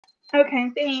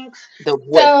Okay, thanks. The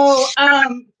So, witch.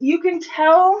 you can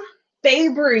tell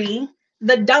Babry,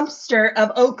 the dumpster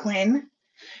of Oakland,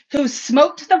 who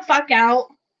smoked the fuck out,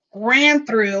 ran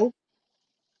through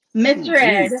Oh,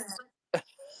 MsRead. jeez.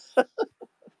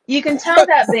 You can tell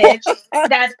that bitch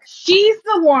that she's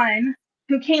the one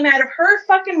who came out of her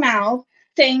fucking mouth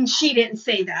saying she didn't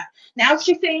say that. Now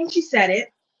she's saying she said it.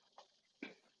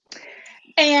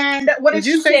 And what Did did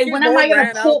you she say say? she's When am more I gonna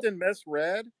ran out pull? than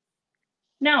MsRead?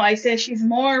 No, I said she's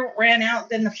more ran out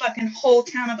than the fucking whole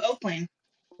town of Oakland.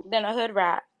 Than a hood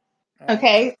rat. Oh, okay.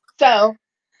 Okay, so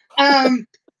um,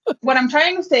 what I'm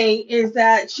trying to say is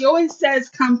that she always says,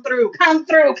 "Come through, come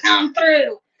through, come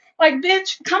through." Like,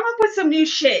 bitch, come up with some new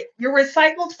shit. Your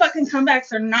recycled fucking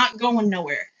comebacks are not going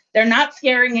nowhere. They're not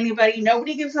scaring anybody.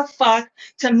 Nobody gives a fuck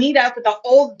to meet up with an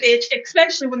old bitch,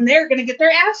 especially when they're gonna get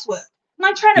their ass whipped. I'm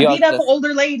not trying to beat up an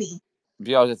older lady.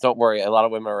 Just don't worry. A lot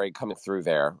of women are already coming through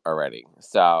there already.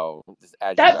 So just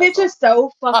add you That guys bitch on. is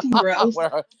so fucking gross.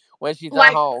 when she's not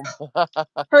Like, home.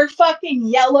 her fucking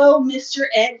yellow Mr.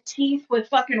 Ed teeth with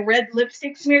fucking red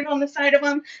lipstick smeared on the side of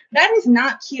them. That is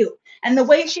not cute. And the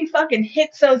way she fucking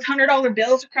hits those $100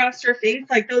 bills across her face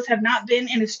like those have not been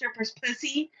in a stripper's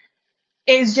pussy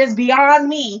is just beyond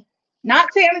me.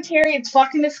 Not sanitary, it's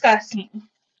fucking disgusting.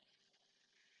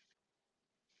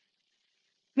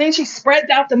 Then she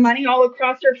spreads out the money all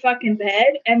across her fucking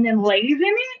bed and then lays in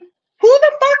it? Who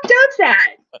the fuck does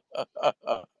that?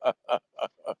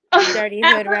 Dirty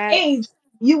At hood her rat. age,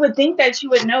 you would think that she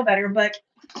would know better, but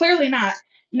clearly not.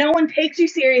 No one takes you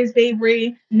serious,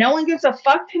 Babry. No one gives a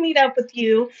fuck to meet up with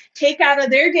you. Take out of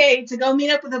their day to go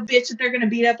meet up with a bitch that they're gonna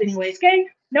beat up anyways, okay?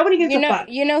 Nobody gives a fuck.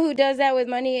 You know who does that with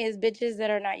money is bitches that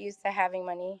are not used to having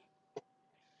money.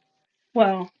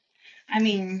 Well, I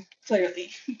mean,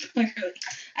 clearly. Clearly.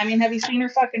 I mean, have you seen her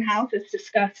fucking house? It's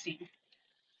disgusting.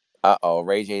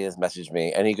 Ray J just messaged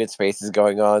me. Any good spaces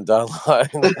going on, Donlod?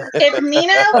 If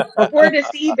Nina were to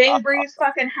see Babry's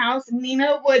fucking house,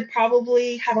 Nina would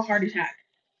probably have a heart attack.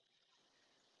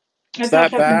 Is That's how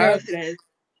that fucking bad? gross it is.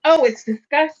 Oh, it's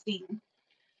disgusting.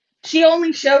 She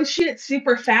only shows shit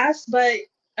super fast, but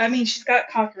I mean, she's got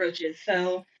cockroaches,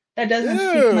 so that doesn't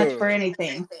speak much for Ew.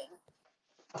 anything.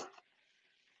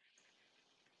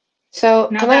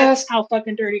 So, Now can I that's ask, how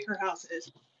fucking dirty her house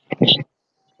is.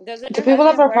 Does do her people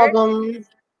have husband a work? problem?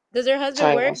 Does her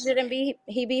husband Sorry, work? guys. Shouldn't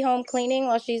he be home cleaning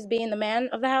while she's being the man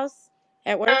of the house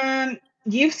at work?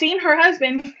 You've seen her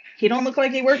husband. He don't look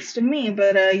like he works to me,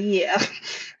 but yeah.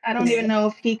 I don't even know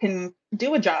if he can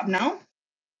do a job, no?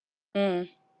 Mm.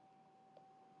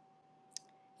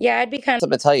 Yeah, I'd be kind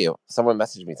Something to tell you. Someone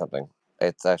messaged me something.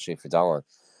 It's actually for Donlod.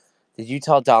 Did you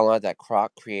tell Donlod that K-Rawk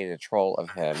created a troll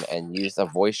of him and used a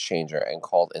voice changer and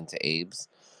called into Abe's?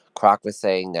 K-Rawk was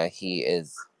saying that he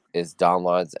is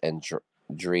Donlod's and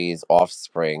Dree's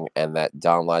offspring and that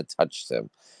Donlod touched him.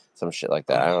 Some shit like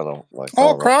that. I don't know. Like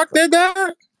Oh, someone wrote. Croc did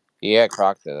that? Yeah,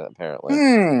 K-Rawk did it, apparently.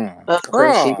 Of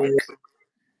course she Croc. did.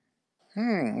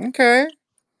 Okay.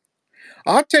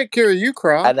 I'll take care of you,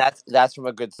 Croc. And that's from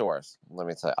a good source. Let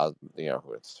me tell you know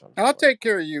who it's from. I'll take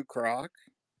care of you, Croc.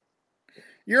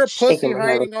 You're a pussy Shaking my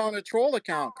head. hiding on a troll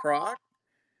account, Croc.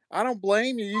 I don't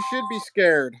blame you. You should be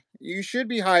scared. You should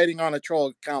be hiding on a troll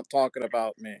account talking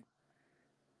about me.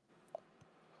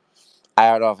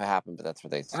 I don't know if it happened, but that's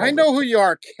what they I told me. know who you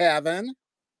are, Kevin.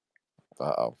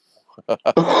 Uh-oh.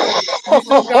 You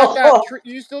still got that?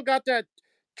 You still got that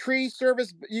tree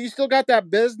service? You still got that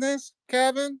business,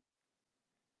 Kevin?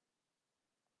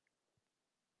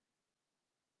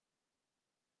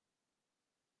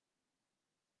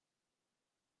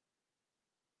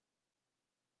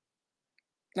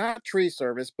 Not tree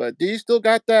service, but do you still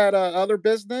got that other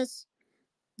business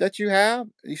that you have?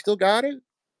 You still got it?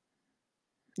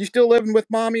 You still living with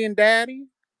mommy and daddy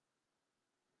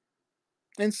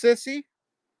and sissy?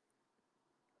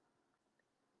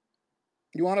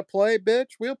 You want to play,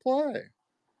 bitch? We'll play.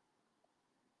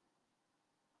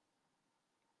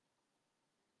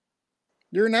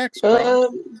 You're next, Croc.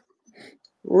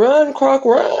 Run, Croc,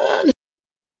 run!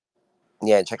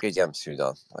 Yeah, check your DMs too,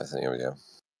 Don. I sent you a video.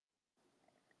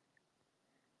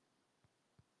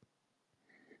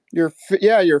 Your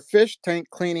fish tank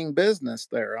cleaning business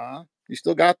there, huh? You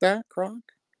still got that, Croc?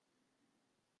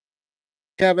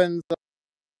 Kevin's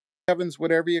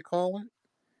whatever you call it.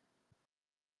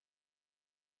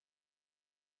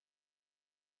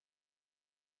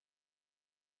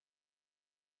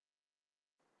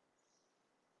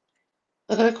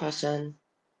 I got a question.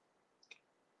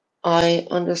 I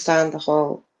understand the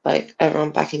whole, like,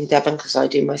 everyone backing Devon because I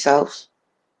do myself.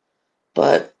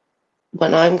 But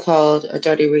when I'm called a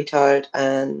dirty retard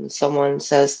and someone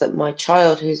says that my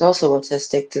child, who's also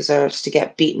autistic, deserves to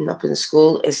get beaten up in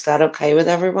school, is that okay with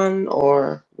everyone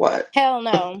or what? Hell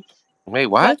no. Wait,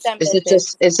 Fuck what? them Is it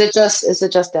bitches.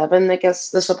 just Devin that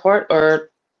gets the support,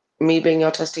 or me being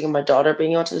autistic and my daughter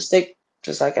being autistic?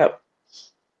 Does that get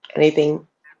anything?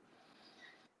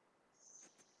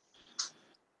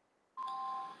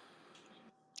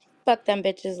 Fuck them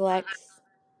bitches, Lex.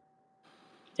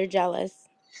 They're jealous.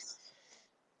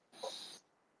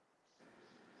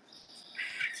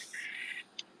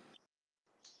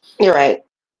 You're right.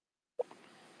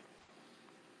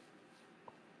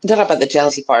 Don't know about the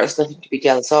jealousy part. There's nothing to be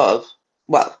jealous of.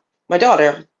 Well, my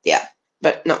daughter, yeah,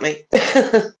 but not me.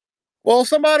 Well,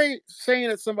 somebody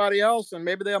saying it's somebody else, and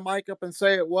maybe they'll mic up and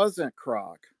say it wasn't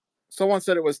Croc. Someone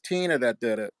said it was Tina that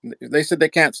did it. They said they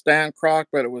can't stand Croc,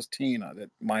 but it was Tina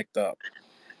that mic'd up.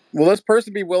 Will this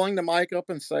person be willing to mic up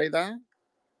and say that?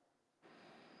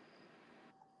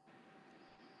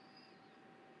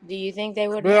 Do you think they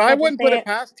would But mic I up and wouldn't put say it it?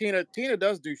 past Tina. Tina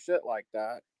does do shit like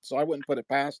that, so I wouldn't put it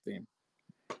past him.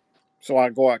 So I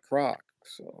go at Croc.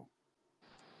 So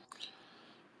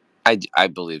I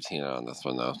believe Tina on this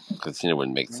one though, because Tina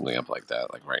wouldn't make something up like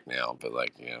that like right now. But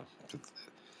like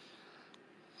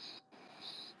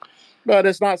but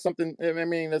it's not something. I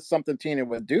mean, it's something Tina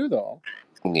would do though.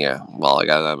 yeah. Well, I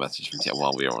got another message from Tina.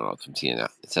 Well, we don't know from Tina.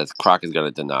 It says Croc is going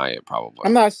to deny it probably.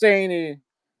 I'm not saying he.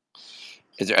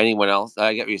 Is there anyone else?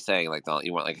 I get what you're saying. Like,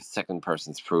 you want like a second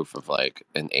person's proof of like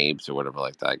an Abe's or whatever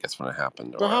like that. I guess when it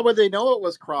happened, But or how would they know it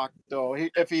was Croc though?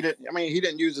 If he didn't, I mean, he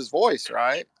didn't use his voice,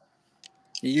 right?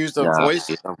 He used a nah, voice.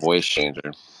 it's a voice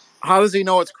changer. How does he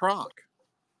know it's Croc?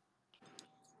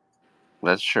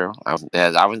 That's true. I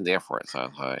wasn't there for it, so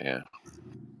yeah.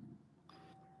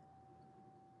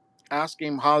 Ask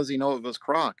him how does he know it was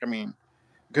Croc? I mean,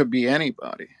 it could be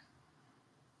anybody.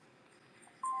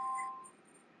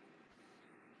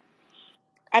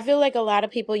 I feel like a lot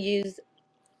of people use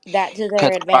that to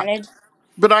their Because Croc, advantage.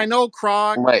 But I know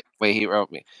Croc. wait, he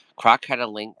wrote me. Croc had a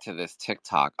link to this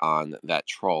TikTok on that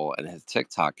troll, and his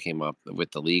TikTok came up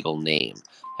with the legal name.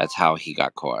 That's how he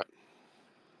got caught.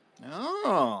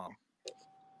 Oh,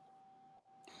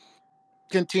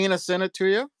 can Tina send it to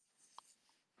you,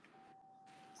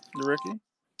 Ricky?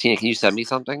 Tina, can you send me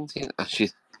something? Tina?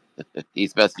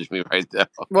 He's messaged me right now.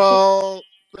 Well,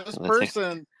 this Let's take-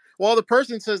 person. Well, the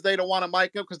person says they don't want to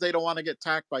mic up because they don't want to get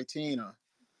tagged by Tina.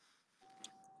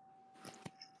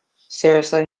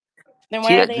 Seriously. Then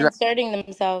why are Tina, they inserting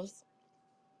themselves?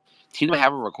 Tina,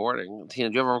 have a recording. Tina,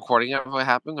 do you have a recording of what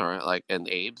happened, or like an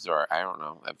Abe's, or I don't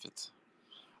know if it's.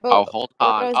 Oh, But hold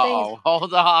what I on. was saying is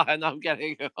Hold on. I'm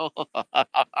getting. Hold on.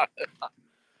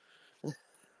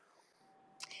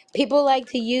 people like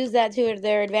to use that to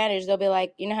their advantage. They'll be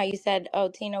like, you know how you said, oh,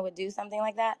 Tina would do something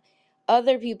like that?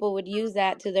 Other people would use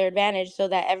that to their advantage so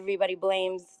that everybody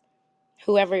blames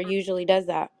whoever usually does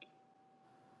that.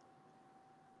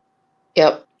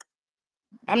 Yep.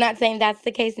 I'm not saying that's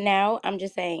the case now. I'm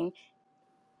just saying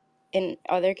in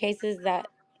other cases that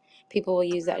people will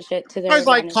use that shit to I their was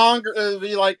like advantage. Conger,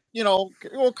 be like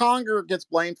well, Conger gets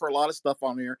blamed for a lot of stuff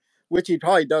on here, which he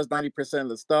probably does 90% of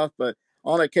the stuff. But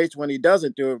on occasion when he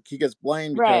doesn't do it, he gets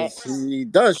blamed Right. because he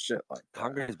does shit like that.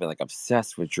 Congress has been like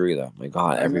obsessed with Drew, though. My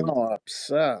God, I know,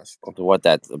 obsessed. what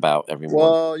that's about every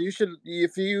morning. Well, you should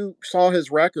if you saw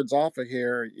his records off of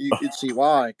here, you'd see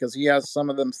why. Because he has some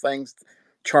of them things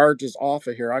charges off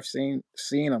of here. I've seen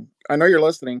them. I know you're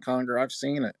listening, Conger. I've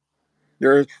seen it.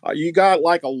 There's you got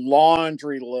like a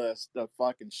laundry list of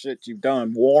fucking shit you've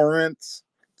done. Warrants,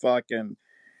 fucking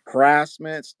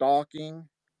harassment, stalking.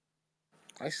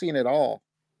 I seen it all.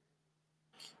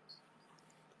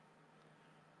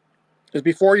 Because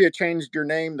before you changed your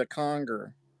name to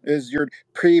Conger, is your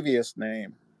previous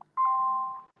name.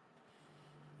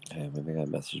 Okay, maybe I got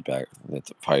a message back.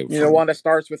 It's probably You know, from. one that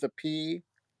starts with a P.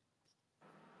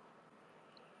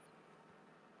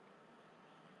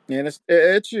 And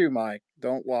it's you, Mike.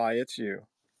 Don't lie, it's you.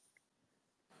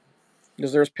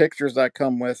 Because there's pictures that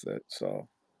come with it, so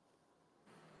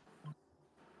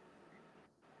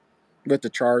with the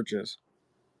charges.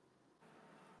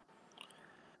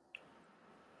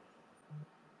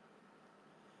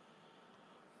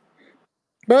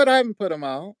 But I haven't put them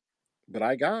out. But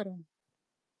I got them.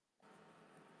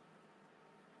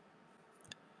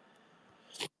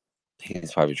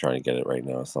 He's probably trying to get it right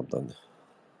now or something.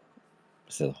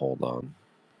 It says, hold on.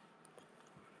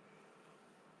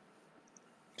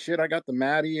 Shit, I got the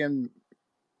Maddie and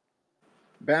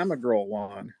Bama Girl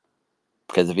one.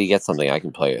 Because if he gets something, I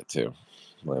can play it too.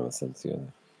 I haven't sent to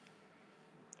you.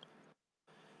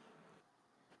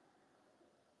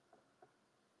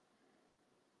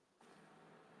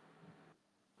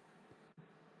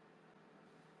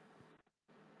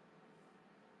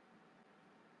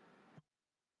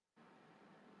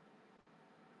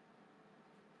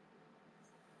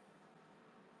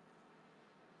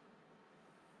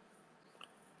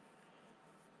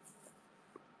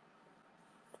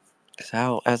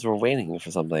 So, as we're waiting for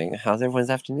something, how's everyone's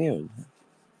afternoon?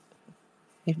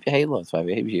 Hey, Lois, my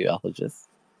babyologist.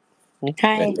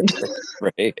 Hi.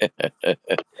 Right.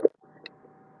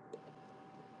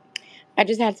 I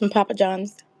just had some Papa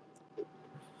John's.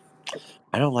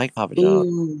 I don't like Papa John's.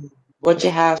 Ooh, what'd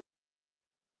you have?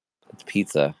 It's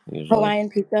pizza, usually. Hawaiian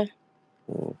pizza.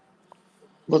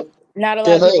 Well, Not a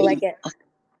lot of people like it,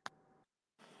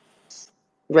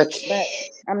 Rick. but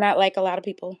I'm not like a lot of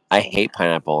people. I So hate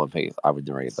pineapple on pizza. I would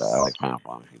never eat that. I like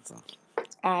pineapple on pizza.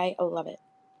 I love it.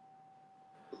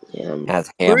 Yeah. It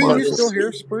has ham Spree, on you it. still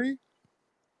here, Spree?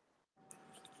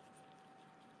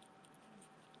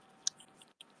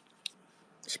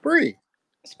 Spree.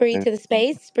 Spree to the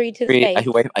space. Spree to the Are space.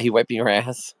 you wiping your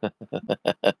ass?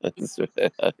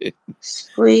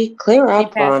 Spree, clear She up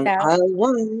passed on out. aisle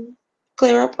 1.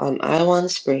 Clear up on aisle 1,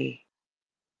 Spree.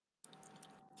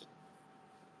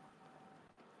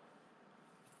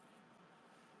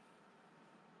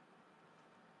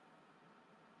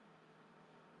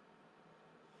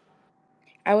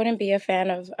 I wouldn't be a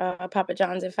fan of Papa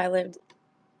John's if I lived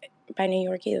by New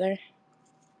York either.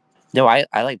 No, I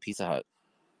like Pizza Hut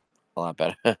a lot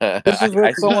better. This is what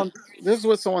I someone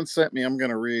sent me. I'm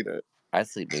gonna read it.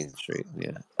 sleep Main Street.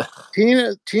 Yeah.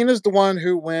 Tina's the one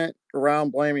who went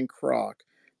around blaming K-Rawk.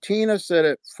 Tina said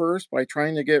it first by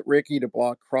trying to get Ricky to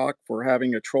block K-Rawk for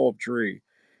having a troll of Dree.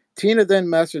 Tina then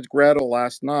messaged Gretel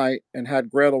last night and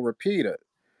had Gretel repeat it.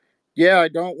 Yeah, I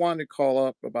don't want to call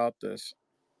up about this.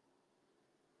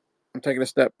 I'm taking a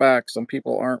step back. Some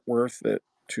people aren't worth it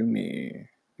to me.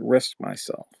 Risk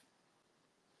myself.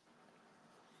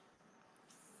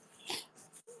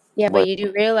 Yeah, but What? you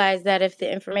do realize that if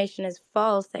the information is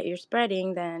false that you're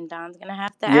spreading, then Don's gonna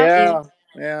have to out you.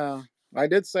 Yeah. I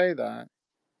did say that.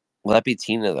 Will that be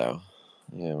Tina though?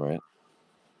 Yeah, right.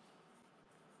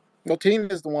 Well, Tina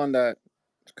is the one that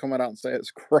coming out and say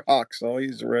it's K-Rawk, so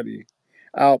he's already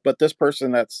out. But this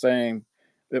person that's saying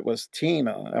it was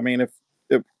Tina, I mean, if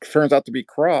it turns out to be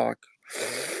K-Rawk,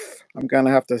 I'm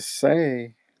gonna have to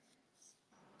say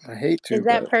I hate to, Is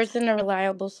that but person a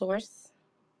reliable source,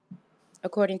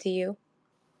 according to you?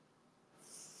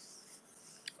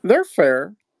 they're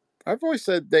fair. I've always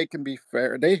said they can be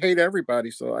fair. They hate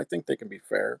everybody, so I think they can be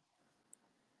fair.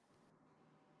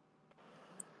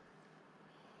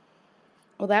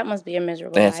 Well, that must be a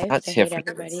miserable And it's life not to hate Tiffany.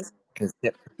 everybody.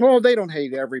 Well, they don't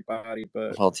hate everybody,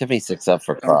 but Well, Tiffany sticks up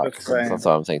for I'm K-Rawk. just That's saying.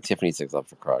 what I'm saying. Tiffany sticks up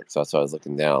for K-Rawk. So that's why I was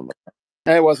looking down.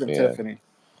 It wasn't Yeah, Tiffany.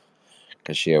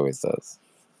 because she always does.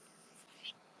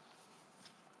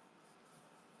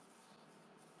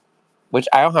 Which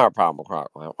I don't have a problem with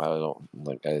K-Rawk. I don't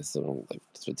like. I just don't like.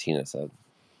 That's what Tina said.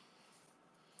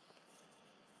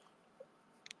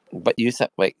 But you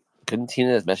said, wait, couldn't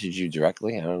Tina have messaged you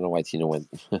directly? I don't know why Tina went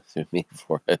to me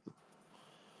for it.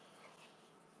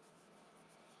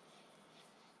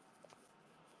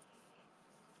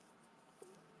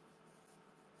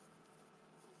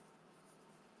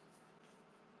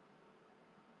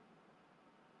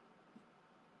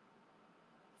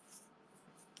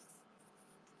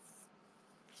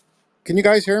 Can you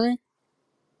guys hear me?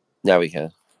 Now we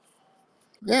can.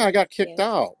 Yeah, I got kicked Yes.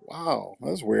 out. Wow,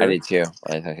 that's I weird. did too.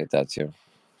 I hit that too.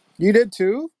 You did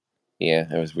too? Yeah,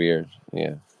 it was weird.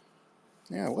 Yeah.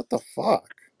 Yeah, what the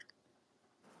fuck?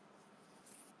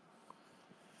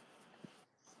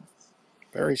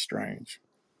 Very strange.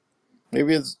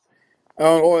 Maybe it's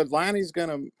Atlante's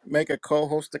gonna make a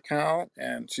co-host account,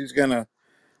 and she's gonna.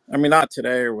 I mean, not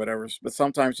today or whatever, but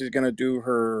sometimes she's gonna do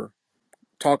her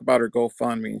talk about her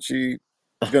GoFundMe, and she's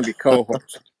gonna be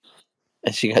co-host.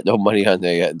 And she got no money on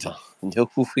there yet. No,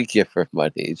 we give her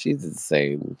money. She's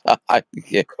insane. I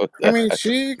can't with I mean, that.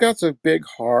 she got a big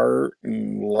heart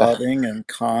and loving and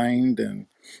kind, and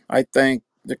I think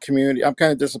the community. I'm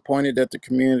kind of disappointed that the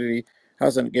community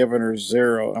hasn't given her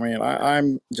zero. I mean,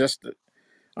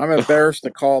 I'm embarrassed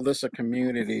to call this a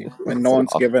community when no What's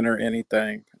one's wrong? given her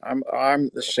anything. I'm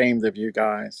ashamed of you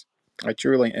guys. I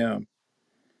truly am.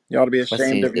 You ought to be Let's ashamed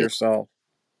see. of yourself.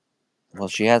 Well,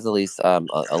 she has at least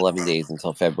 11 days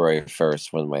until February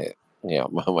 1st when my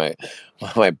when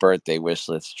my birthday wish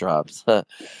list drops.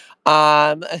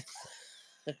 um,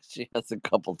 she has a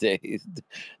couple days.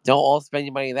 Don't all spend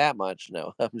your money that much.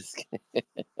 No, I'm just kidding.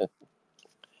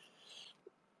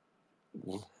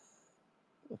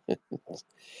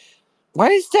 Why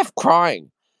is Steph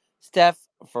crying? Steph,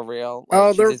 for real, like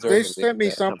Oh, she they deserves sent me it.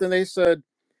 something. They said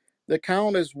the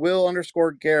account is Will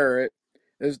underscore Garrett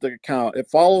is the account. It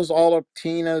follows all of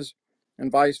Tina's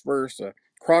and vice versa.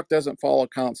 Croc doesn't follow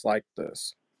accounts like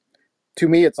this. To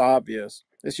me, it's obvious.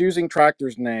 It's using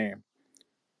Tractor's name.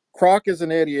 Croc is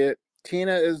an idiot.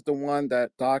 Tina is the one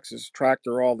that doxes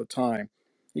Tractor all the time.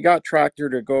 He got Tractor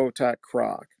to go attack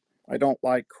K-Rawk. I don't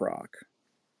like K-Rawk.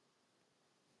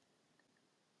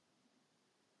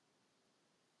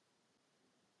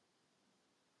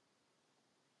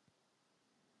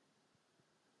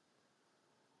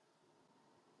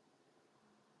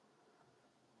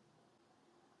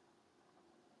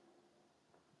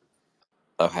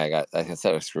 Okay, I can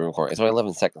set a screen recording. It's only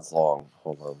 11 seconds long.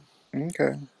 Hold on.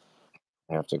 Okay.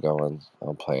 I have to go in.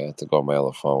 I'll play. I have to go on my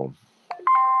other phone.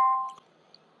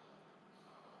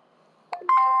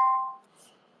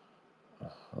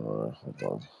 Hold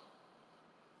on.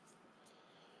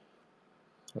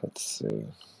 Let's see.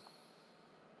 I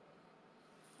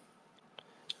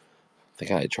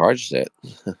think I charged it.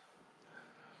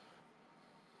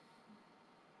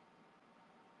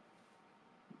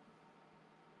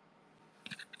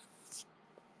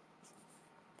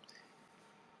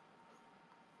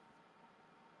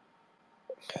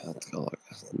 Okay, let's go look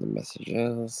at the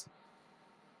messages.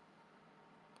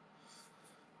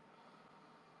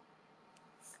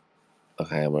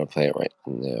 Okay, I'm gonna play it right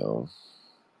now.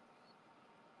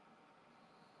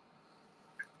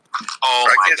 Oh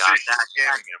I can't say she's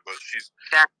scamming him, but she's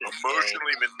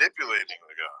emotionally manipulating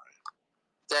the guy.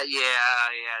 That's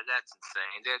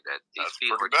insane. That's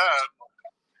pretty bad.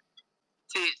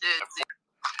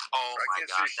 I can't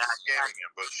say she's scamming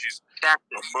him, but she's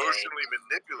emotionally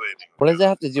manipulating. What does that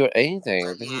have to do with anything?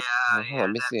 Hold on, let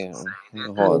me see.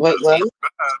 Hold on. Wait, what?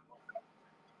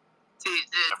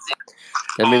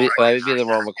 That may be the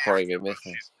wrong recording.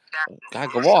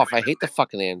 God, go off! I hate the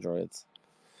fucking androids.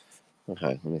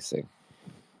 Okay, let me see.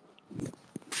 Yeah,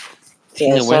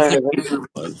 Tina, where's sorry. the recent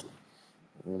one?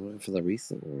 I'm looking for the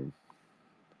recent one.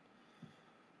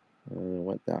 I don't know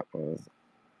what that was.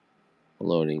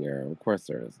 Loading error. Of course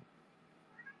there is.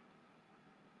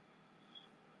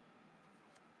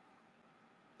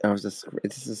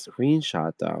 It's a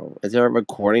screenshot though. Is there a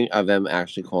recording of them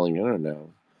actually calling in or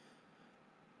no?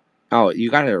 Oh,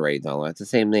 you got it right, Donlod. It's the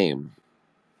same name.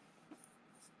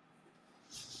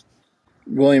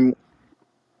 William,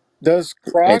 does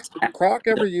K-Rawk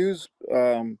ever use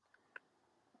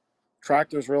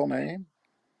Tractor's real name?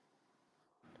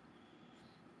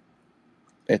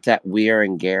 It's at Weir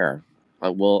and Gare.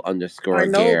 Will I _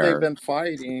 know they've Gare. been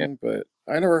fighting, but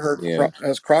I never heard. Yeah.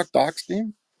 Has K-Rawk doxed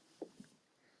him?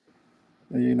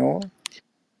 Do you know?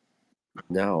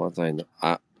 No, that's I know.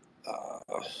 I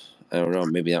don't know.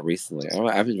 Maybe not recently.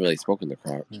 I haven't really spoken to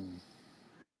K-Rawk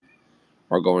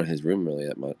or go in his room really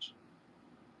that much.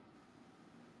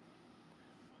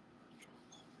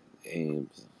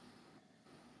 Ames.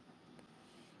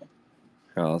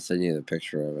 I'll send you the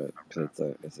picture of it because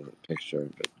it's a picture,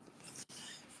 but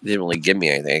they didn't really give me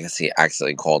anything. I guess he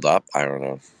accidentally called up. I don't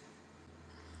know.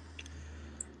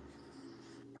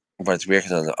 But it's weird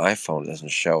because on the iPhone it doesn't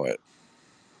show it.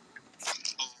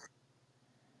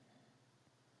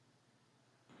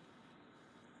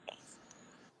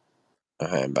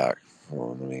 Okay, I'm back.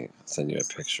 Hold on, let me send you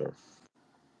a picture.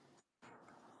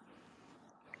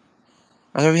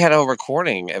 I thought we had a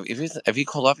recording. If he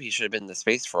called up, he should have been in the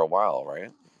space for a while,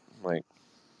 right? Like,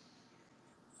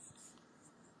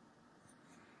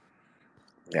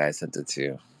 yeah, I sent it to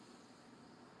you.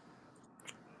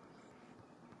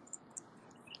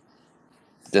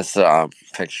 This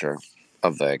picture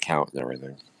of the account and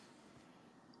everything.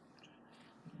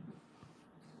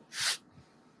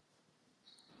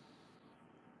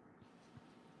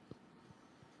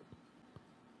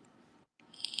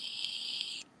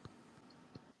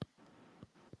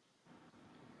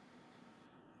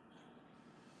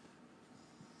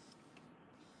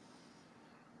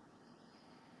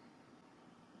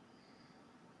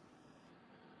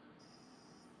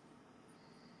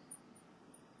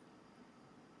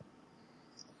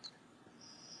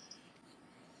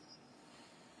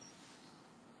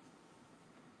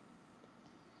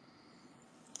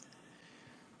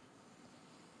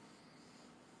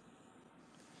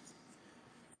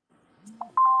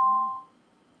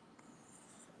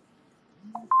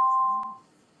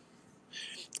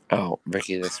 Oh,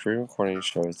 Ricky, the screen recording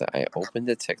shows that I opened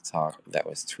a TikTok that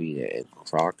was tweeted and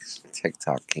K-Rawk's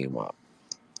TikTok came up.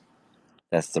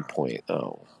 That's the point.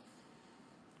 Oh.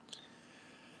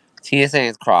 Tina's saying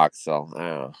it's K-Rawk, so I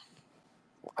don't know.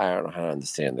 I don't know how to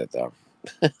understand it though.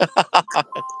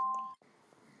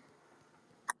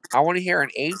 I want to hear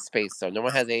an Abe space though. No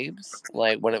one has Abe's?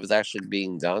 Like when it was actually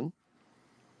being done?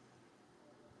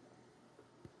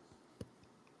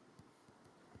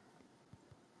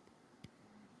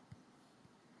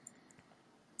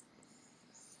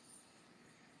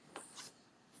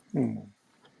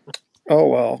 Oh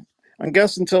well. I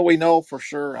guess until we know for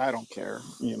sure, I don't care.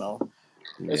 You know,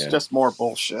 it's Yeah. just more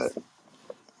bullshit.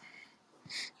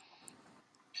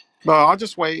 Well, I'll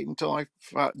just wait until I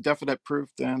definite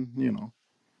proof. Then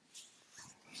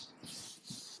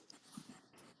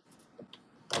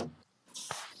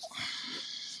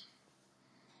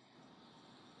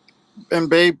And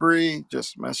Babe Bree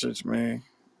just messaged me.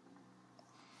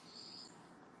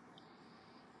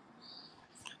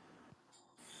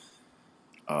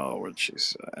 Oh, what'd she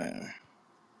say?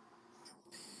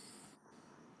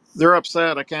 They're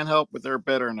upset. I can't help with their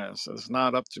bitterness. It's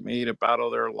not up to me to battle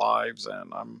their lives,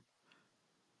 and I'm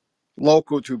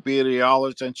local to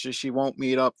meteorologist, and she won't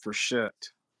meet up for shit.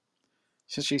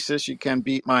 Since she says she can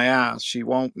beat my ass, she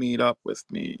won't meet up with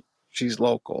me. She's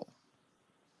local.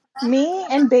 Me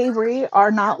and Bavery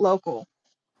are not local.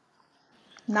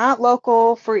 Not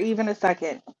local for even a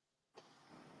second.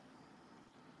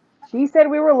 She said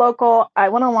we were local. I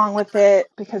went along with it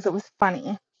because it was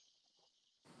funny.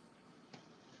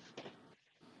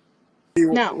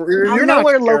 No, You're I'm not nowhere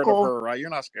scared of local, her, right?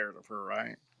 You're not scared of her,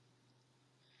 right?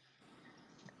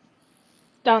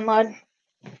 Donlod.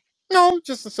 No,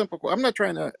 just a simple question. I'm not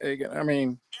trying to. I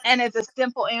mean, And it's a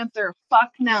simple answer.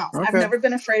 Fuck no. I've okay, never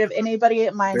been afraid of anybody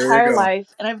in my there you entire go. life,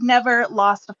 and I've never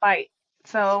lost a fight.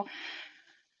 So,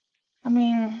 I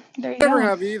mean, there you Never go.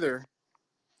 have either.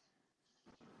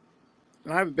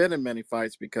 And I haven't been in many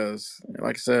fights because,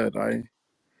 like I said,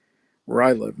 where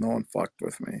I live, no one fucked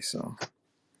with me. So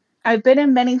I've been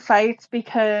in many fights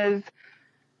because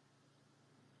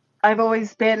I've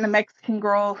always been the Mexican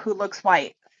girl who looks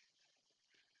white.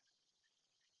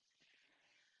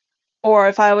 Or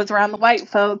if I was around the white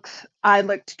folks, I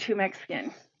looked too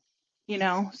Mexican,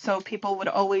 So people would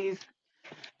always,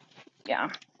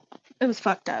 yeah, it was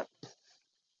fucked up.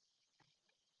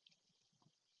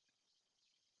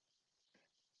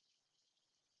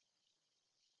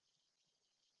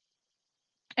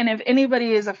 And if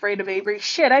anybody is afraid of Avery,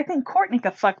 shit, I think Courtney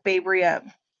could fuck Avery up.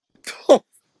 well,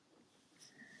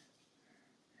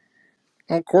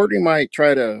 Courtney might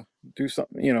try to do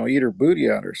something, eat her booty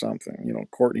out or something.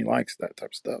 Courtney likes that type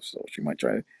of stuff, so she might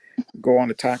try to go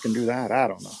on attack and do that. I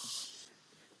don't know.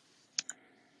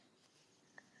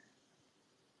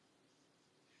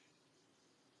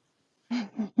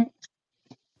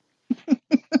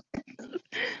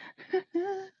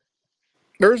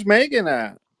 There's Megan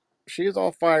at. She was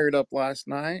all fired up last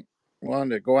night,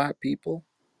 wanted to go at people.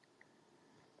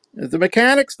 Is the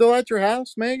mechanic still at your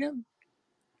house, Megan?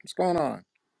 What's going on?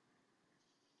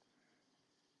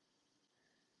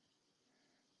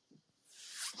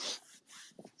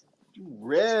 You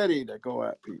ready to go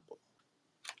at people?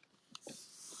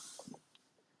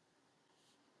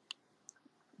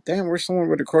 Damn, where's someone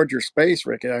would record your space,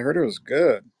 Ricky? I heard it was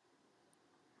good.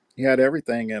 He had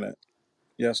everything in it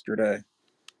yesterday.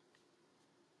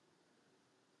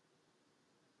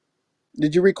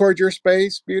 Did you record your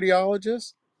space,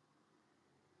 beautyologist?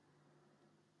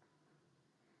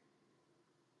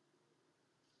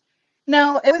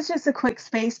 No, it was just a quick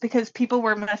space because people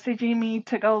were messaging me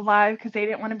to go live because they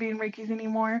didn't want to be in Ricky's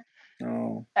anymore.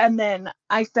 Oh. And then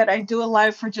I said I'd do a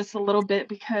live for just a little bit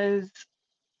because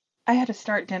I had to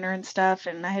start dinner and stuff,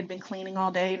 and I had been cleaning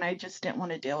all day, and I just didn't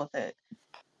want to deal with it.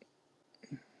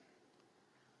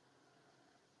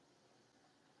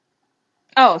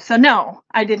 Oh, so no,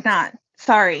 I did not.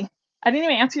 Sorry. I didn't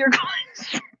even answer your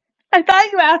question. I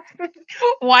thought you asked me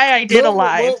why I did a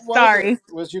live. What was it? Sorry.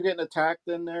 Was you getting attacked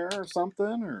in there or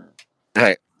something? Or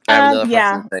Hey, I have another Yeah,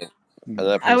 person thing. hmm.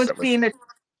 Another I person was that was. being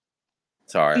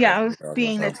Sorry, yeah, I was I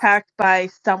being was attacked by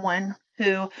someone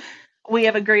who we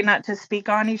have agreed not to speak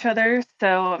on each other,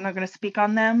 so I'm not going to speak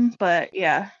on them. But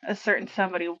yeah, a certain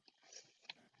somebody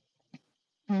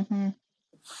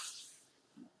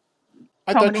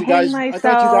I told me thought to you hang guys. I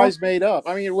thought you myself. guys made up.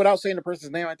 I mean, without saying the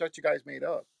person's name, I thought you guys made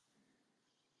up.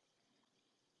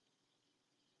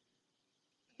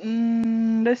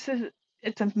 This is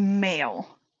it's a male.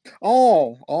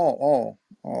 Oh, oh, oh,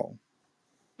 oh.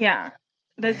 Yeah,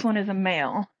 this Damn. one is a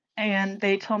male, and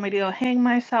they told me to go hang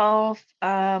myself.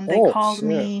 They Oh called shit.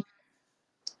 me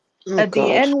Oh the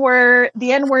God. N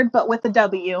word, but with a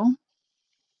W.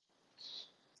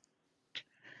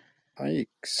 Yikes.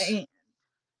 Eh,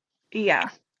 Yeah,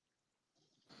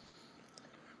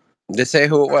 Just say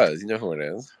who it was. You know who it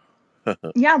is.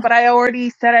 yeah, but I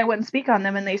already said I wouldn't speak on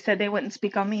them, and they said they wouldn't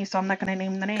speak on me, so I'm not going to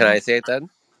name the Can I names. say it then?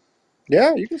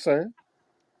 Yeah, you can say it.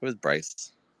 It was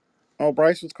Bryce. Oh,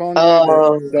 Bryce was calling you the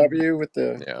Um, W with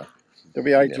the Yeah,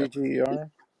 yeah.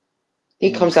 WIGGER. he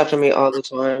Hmm. comes after me all the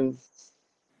time.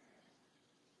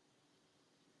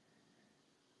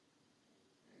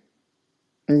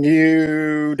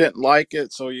 You didn't like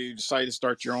it, so you decided to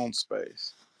start your own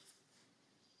space.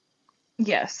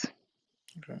 Yes.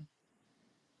 Okay.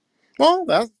 Well,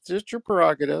 that's just your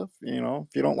prerogative.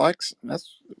 If you don't like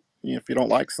if you don't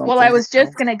like Well, I something, was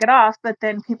just gonna get off, but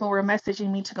then people were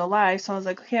messaging me to go live, so I was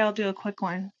like, okay, I'll do a quick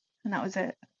one, and that was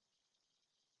it.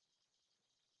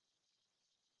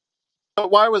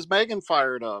 But why was Megan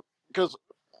fired up? Because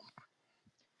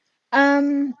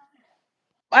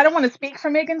I don't want to speak for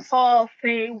Megan, so I'll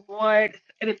say what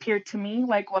it appeared to me,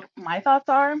 like what my thoughts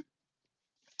are.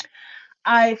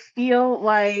 I feel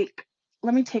like,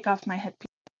 let me take off my headpiece.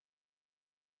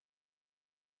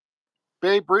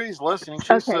 Babe Bree's listening.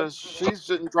 She Okay, says she's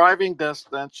in driving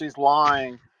distance. She's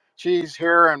lying. She's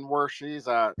hearing where she's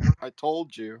at. I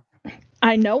told you.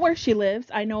 I know where she lives.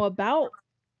 I know about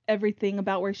everything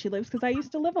about where she lives because I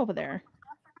used to live over there.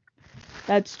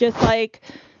 That's just like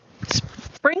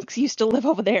Sprinks used to live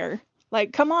over there.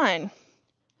 Like, come on.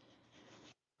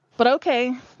 But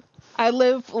okay, I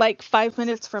live like 5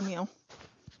 minutes from you.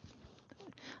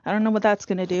 I don't know what that's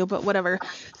gonna do, but whatever.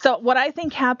 So what I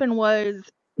think happened was,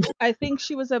 I think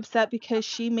she was upset because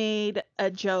she made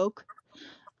a joke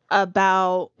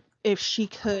about if she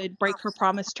could break her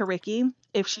promise to Ricky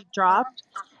if she dropped.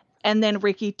 And then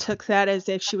Ricky took that as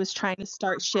if she was trying to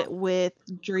start shit with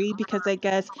Dree because I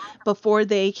guess before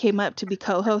they came up to be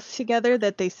co-hosts together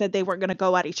that they said they weren't going to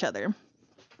go at each other.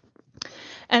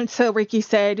 And so Ricky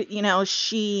said,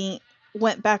 she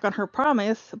went back on her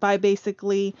promise by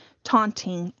basically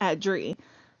taunting at Dree.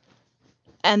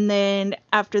 And then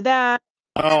after that,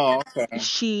 Oh, okay.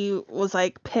 she was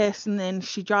like pissed and then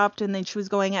she dropped and then she was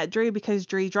going at Dree because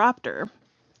Dree dropped her.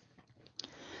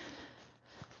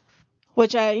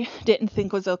 Which I didn't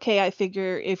think was okay. I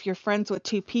figure if you're friends with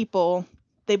two people,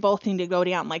 they both need to go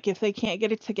down. Like if they can't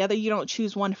get it together, you don't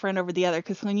choose one friend over the other.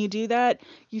 Because when you do that,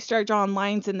 you start drawing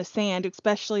lines in the sand,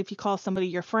 especially if you call somebody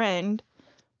your friend,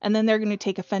 and then they're going to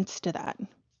take offense to that.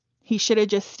 He should have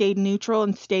just stayed neutral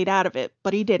and stayed out of it,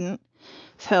 but he didn't.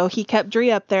 So he kept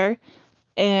Dree up there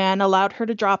and allowed her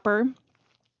to drop her,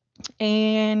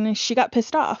 and she got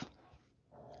pissed off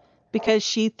because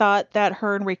she thought that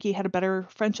her and Ricky had a better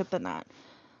friendship than that.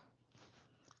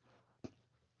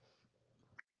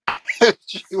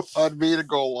 She wanted me to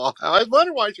go live. I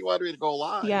wonder why she wanted me to go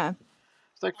live. Yeah,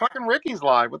 It's like fucking Ricky's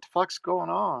live. What the fuck's going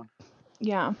on?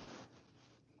 yeah.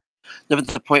 No, but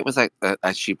the point was like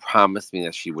that she promised me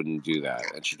that she wouldn't do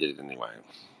that, and she did it anyway.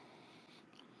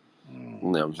 You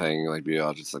know what I'm saying? Like, we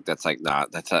all just like that's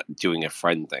not doing a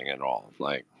friend thing at all.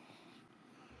 Like,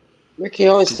 Ricky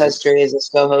always says Dree is his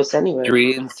co-host anyway.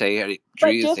 Dree didn't say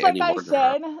But just like any I word to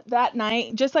her. said that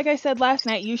night, just like I said last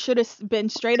night, you should have been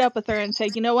straight up with her and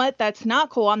said, you know what, that's not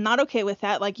cool. I'm not okay with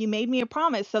that. Like, you made me a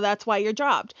promise, so that's why you're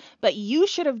dropped. But you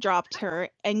should have dropped her,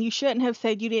 and you shouldn't have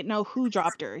said you didn't know who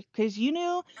dropped her because you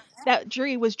knew that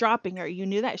Dree was dropping her. You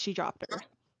knew that she dropped her.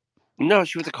 No,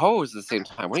 she was a co-host at the same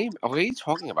time. What are you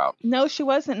talking about? No, she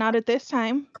wasn't. Not at this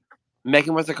time.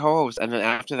 Megan was a co-host, and then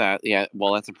after that, yeah,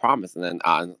 well, that's a promise. And then,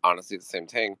 honestly, the same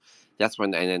thing. That's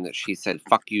when, and then she said,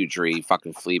 "Fuck you, Dree,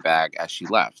 fucking Fleabag," as she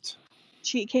left.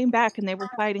 She came back, and they were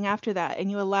fighting after that,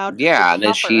 and you allowed her to Yeah, and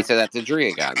then drop she her. said that to Dree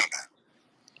again.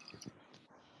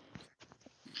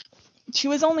 She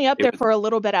was only up It there was, for a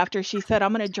little bit after she said,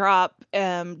 "I'm gonna drop.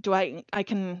 Do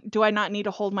I not need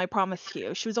to hold my promise to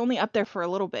you?" She was only up there for a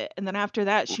little bit, and then after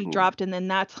that, she mm-hmm. dropped, and then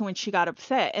that's when she got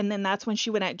upset, and then that's when she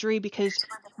went at Dree because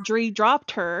Dree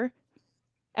dropped her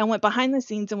and went behind the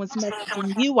scenes and was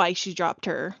messaging you why she dropped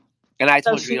her. And I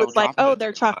So told she Dree, was "Don't like, drop her "Oh, that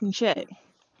they're second time." talking shit."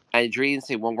 And Dree didn't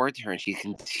say one word to her, and she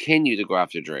continued to go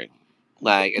after Dree.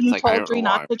 Like, it's You like I told don't know Dree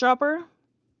not why. to drop her.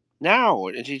 No,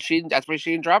 and she that's why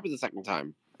she didn't drop it the second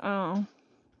time. Oh,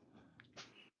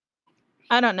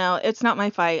 I don't know. It's not my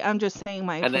fight. I'm just saying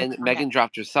my And opinion then on it. Megan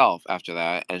dropped herself after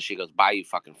that, and she goes, "Bye, you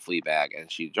fucking Fleabag,"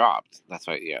 and she dropped. That's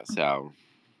right, yeah. So,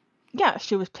 Yeah,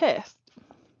 she was pissed.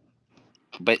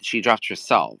 but she dropped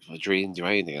herself. Dree didn't do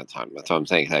anything at the time. That's what I'm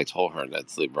saying. 'Cause I told her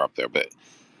that leave her up there, but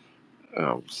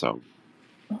so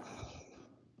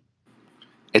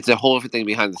it's a whole different thing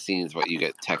behind the scenes. What you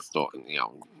get text on, you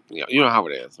know how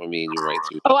it is. I mean, you write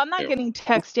to Oh, I'm not too. getting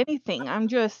text anything. I'm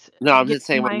just No, I'm giving just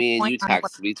saying when my me and point you on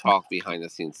what. text, we talk behind the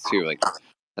scenes too. Like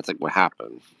that's like what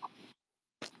happened.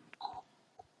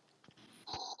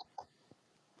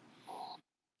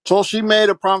 So she made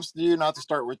a promise to you not to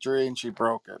start with Dree, and she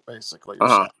broke it. Basically, you're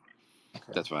saying.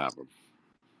 Okay. That's what happened.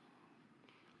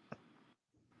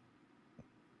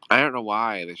 I don't know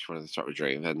why they just wanted to start with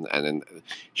Drake, and then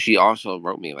she also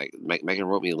wrote me like Megan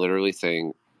wrote me literally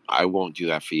saying, "I won't do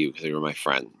that for you because you're my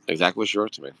friend." Exactly what she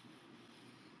wrote to me.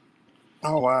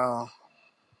 Oh wow.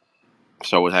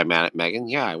 So was I mad at Megan?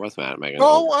 Yeah, I was mad at Megan.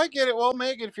 Oh, I get it. Well,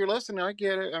 Megan, if you're listening, I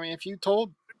get it. I mean, if you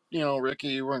told Ricky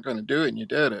you weren't going to do it, and you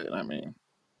did it. I mean,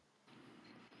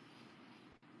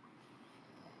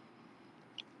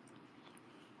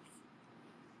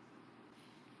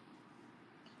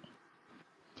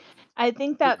 I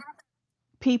think that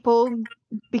people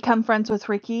become friends with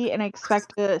Ricky and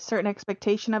expect a certain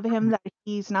expectation of him that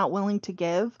he's not willing to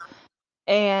give,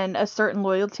 and a certain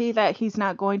loyalty that he's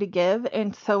not going to give.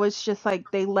 And so it's just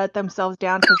like they let themselves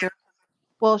down because they're,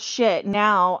 well, shit,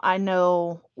 now I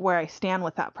know where I stand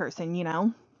with that person, you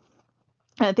know?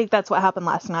 And I think that's what happened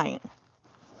last night.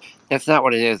 That's not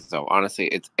what it is, though. Honestly,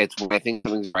 it's when I think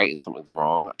something's right and something's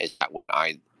wrong. It's not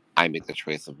when I make the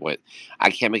choice of what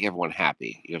I can't make everyone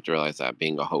happy. You have to realize that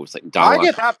being a host, like I Donlod.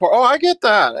 get that part. Oh, I get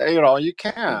that. You know, you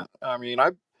can't. I mean,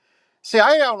 I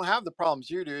don't have the problems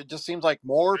you do. It just seems like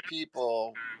more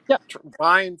people Yep.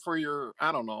 vying for your.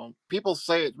 I don't know. People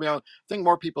say it. You know, I think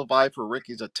more people vie for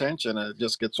Ricky's attention, and it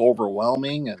just gets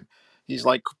overwhelming. And he's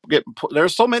like getting.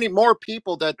 There's so many more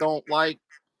people that don't like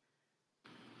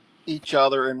each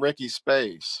other in Ricky's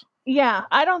space. Yeah,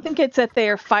 I don't think it's that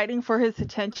they're fighting for his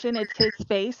attention, it's his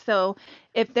space. So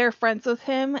if they're friends with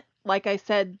him, like I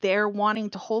said, they're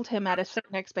wanting to hold him at a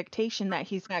certain expectation that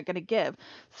he's not going to give.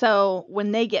 So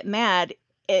when they get mad,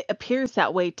 it appears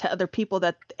that way to other people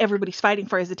that everybody's fighting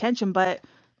for his attention, but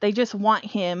they just want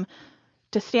him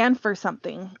to stand for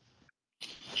something.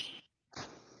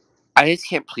 I just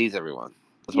can't please everyone.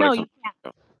 That's what No, it you comes can't.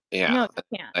 to. Yeah. No,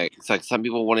 you can't. Like, it's like some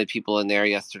people wanted people in there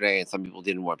yesterday and some people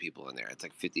didn't want people in there. It's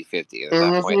like 50-50. And at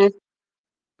that point,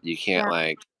 you can't, Yeah.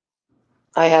 like.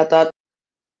 I had that.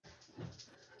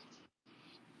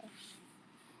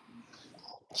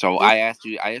 So I asked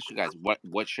you guys,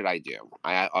 what should I do?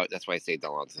 That's why I say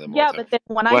Donlod to them all Yeah, the time. but then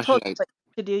when I What told should you I what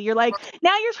to do, you're like,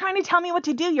 now you're trying to tell me what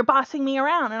to do. You're bossing me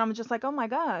around. And I'm just like, oh my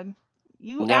God.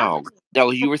 You asked No, me.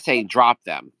 no, you were saying drop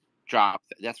them.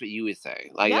 That's what you would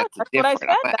say. Like, Yeah, that's that's what I different. said.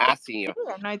 I'm not That's what asking I you. do,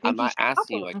 and I I'm think you not should drop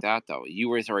asking you like them. that though. You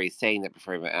were already saying that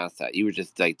before I even asked that. You were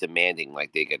just like demanding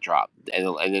like they get dropped, and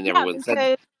then Yeah, everyone said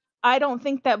because I don't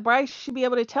think that Bryce should be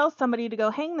able to tell somebody to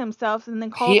go hang themselves and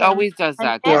then call he them always does an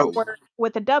that Yeah. though. N-word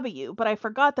with a W. But I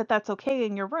forgot that that's okay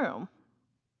in your room.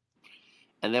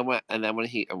 And then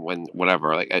when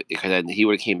whatever, like, because then he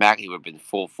would have came back, he would have been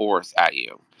full force at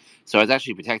you. So I was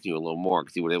actually protecting you a little more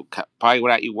because he would have probably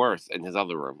would at you worse in his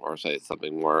other room or say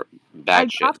something more I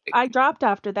bad shit. dropped. I dropped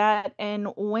after that and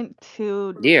went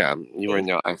to. Yeah, you were in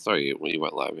there. I saw you when you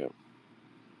went live. Yeah.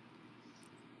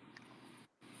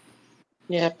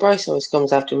 Yeah, Bryce always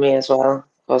comes after me as well.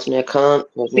 Calls me a cunt,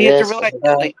 calls But me you have to this, calls realize me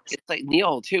that, that. like, it's like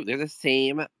Neil too. They're the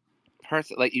same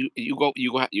person. Like you go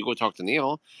talk to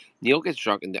Neil. Neil gets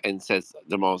drunk and says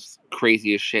the most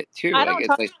craziest shit too. I Like don't it's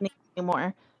talk like, to Nick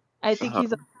anymore. I think uh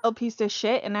he's a little piece of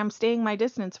shit, and I'm staying my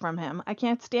distance from him. I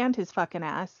can't stand his fucking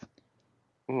ass.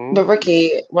 But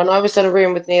Ricky, when I was in a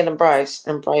room with Neil and Bryce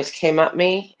came at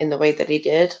me in the way that he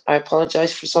did, I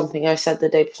apologized for something I said the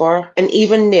day before. And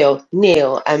even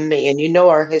Neil and me, and you know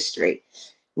our history,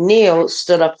 Neil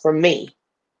stood up for me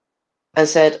and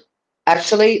said,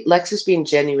 actually, Lex is being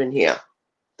genuine here.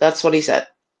 That's what he said.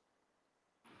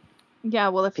 Yeah,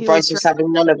 well, if he was Bryce was drunk,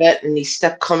 having none of it, and he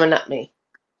stepped coming at me.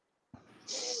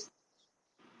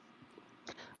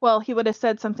 well, he would have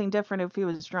said something different if he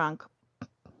was drunk.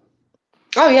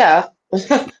 Oh, yeah.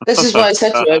 This is what I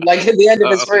said to him. Like, at the end of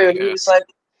his room, he yeah. was like,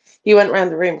 he went around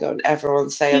the room going, everyone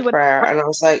say He a would prayer. And I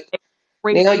was like,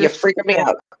 rape Neil, your you're freaking me children.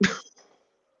 out.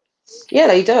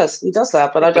 Yeah, he does. He does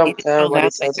that, but I But you don't care know what he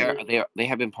that like says. they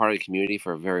have been part of the community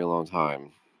for a very long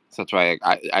time. So that's why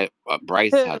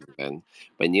Bryce hasn't been,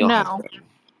 but Neil has No. been.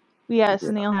 Yes,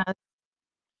 Yeah. Neil has.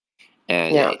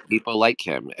 And Yeah. people like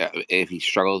him. If he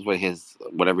struggles with his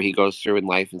whatever he goes through in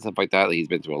life and stuff like that, he's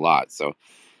been through a lot. So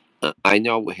I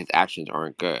know his actions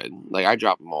aren't good. Like I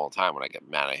drop him all the time when I get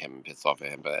mad at him and pissed off at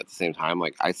him. But at the same time,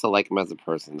 like I still like him as a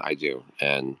person. I do,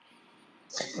 and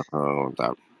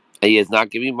that. He is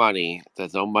not giving money.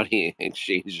 There's no money in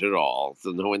exchange at all.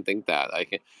 So no one think that.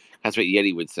 That's what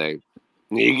Yeti would say.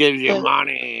 He gives you But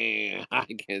money. I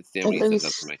can't stand when at he says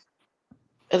that to least, me.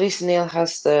 at least Neil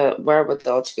has the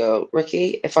wherewithal to go,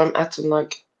 Ricky, if I'm acting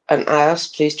like an ass,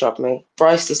 please drop me.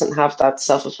 Bryce doesn't have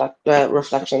that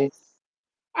reflection.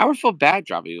 I would feel bad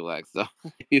dropping you, Lex. Though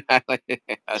you had like,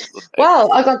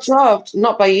 Well, I got dropped,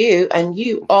 not by you, and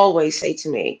you always say to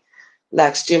me,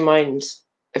 Lex, do you mind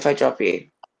if I drop you?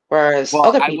 Whereas well,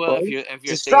 other I will people if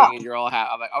you're just drop. singing and you're all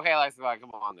happy. I'm like, okay, Lex,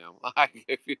 come on now. Like,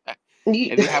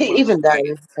 You, if you have one of those even then,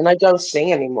 days. and I don't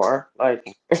sing anymore. Like,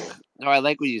 No, I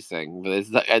like what you sing, but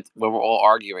it's when we're all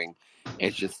arguing,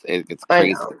 it's just it gets I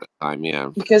crazy know. at the time.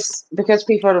 Yeah. Because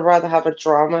people would rather have a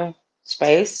drama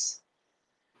space.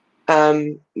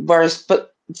 Whereas,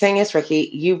 but the thing is, Ricky,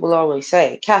 you will always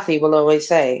say, Kathy will always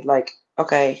say, like,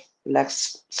 okay,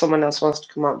 Lex, someone else wants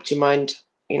to come up. Do you mind,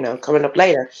 coming up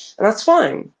later? And that's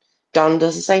fine. Don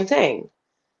does the same thing.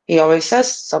 He always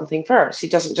says something first. He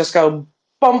doesn't just go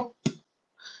bump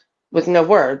with no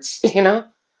words, you know?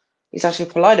 He's actually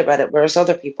polite about it, whereas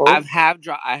other people, I have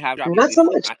dropped people not so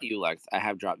before. much. Not you, Lex. I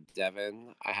have dropped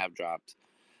Devin. I have dropped.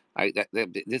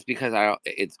 Just because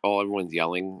it's all everyone's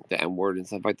yelling the M word and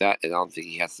stuff like that, and I don't think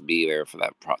he has to be there for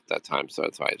that time, so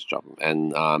that's why I just drop him.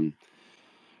 And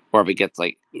or if it gets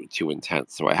like too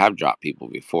intense, so I have dropped people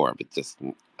before, but just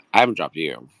I haven't dropped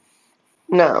you.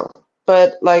 No.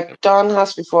 But like Don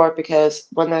has before, because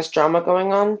when there's drama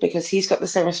going on, because he's got the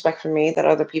same respect for me that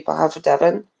other people have for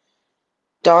Devin.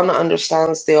 Don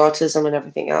understands the autism and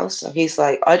everything else, so he's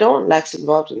like, I don't want Lex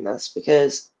involved in this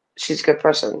because she's a good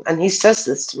person, and he says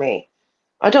this to me.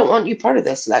 I don't want you part of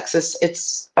this, Lex.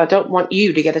 It's I don't want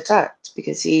you to get attacked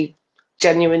because he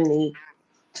genuinely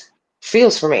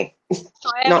feels for me.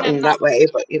 So I have Not an in that way,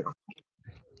 but you know.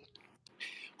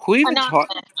 Who even taught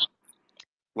announcement.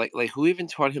 like who even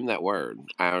taught him that word?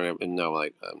 I don't even know.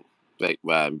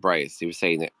 Bryce, he was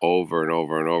saying it over and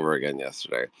over and over again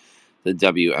yesterday. The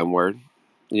WM word.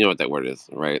 You know what that word is,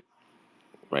 right?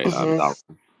 Right. Hmm.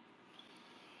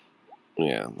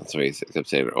 Yeah, that's what he kept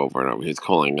saying it over and over. He was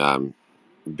calling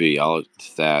B all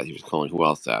that. He was calling who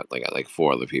else that? Like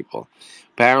four other people.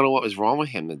 But I don't know what was wrong with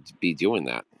him to be doing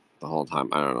that the whole time.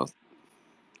 I don't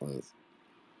know.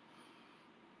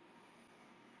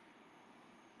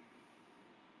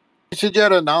 Did you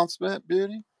get an announcement,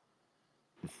 Beauty?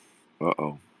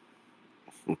 Uh-oh.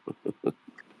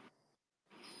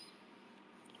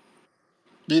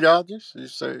 Dodgers? You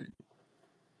say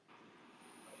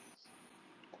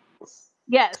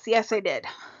Yes, I did.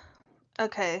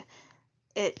 Okay.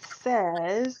 It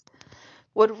says,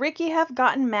 would Ricky have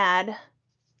gotten mad?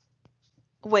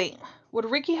 Wait, would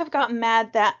Ricky have gotten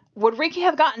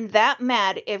that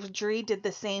mad if Dree did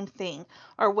the same thing,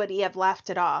 or would he have laughed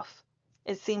it off?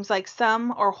 It seems like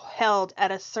some are held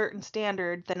at a certain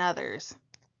standard than others.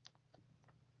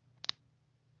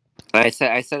 I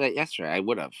said that yesterday. I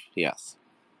would have. Yes.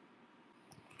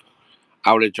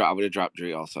 I would have dropped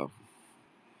Dree also.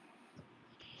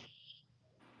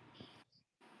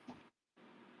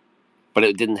 But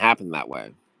it didn't happen that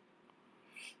way.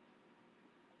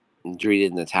 Dree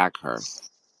didn't attack her.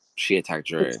 She attacked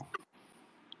Dree.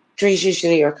 Dree's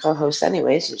usually your co-host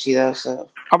anyway, isn't she though? So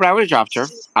Oh, but I would have dropped her.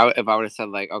 If I would have said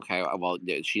like, okay, well,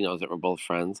 she knows that we're both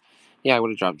friends. Yeah, I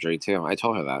would have dropped Dree too. I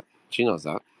told her that. She knows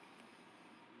that.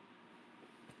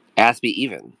 It has to be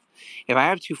even. If I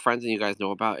have two friends and you guys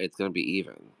know about it, it's gonna be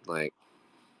even. Like,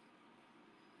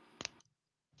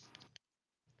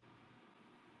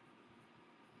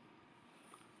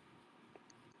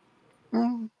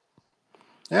 hmm.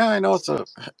 Yeah,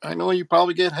 I know you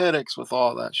probably get headaches with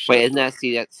all that wait, shit.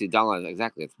 isn't see Donlod,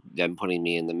 exactly? It's them putting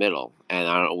me in the middle, and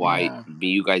I don't know why Yeah.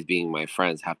 you guys being my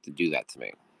friends have to do that to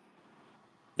me.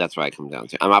 That's what I come down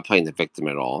to. I'm not playing the victim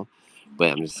at all, but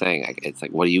I'm just saying, it's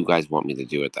like, what do you guys want me to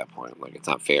do at that point? Like, it's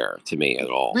not fair to me at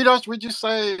all. Would you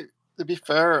say, to be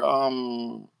fair,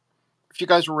 if you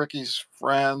guys were Ricky's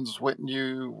friends, wouldn't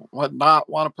you would not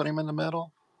want to put him in the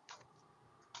middle?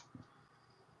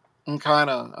 And kind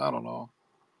of, I don't know.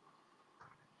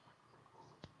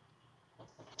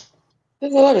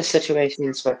 there's a lot of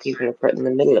situations where people are put in the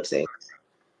middle of things.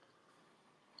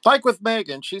 Like with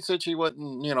Megan, she said she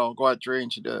wouldn't, go at Dre,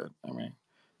 and she did. I mean,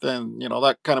 then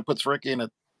that kind of puts Ricky in a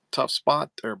tough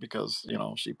spot there because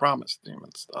she promised him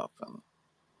and stuff. And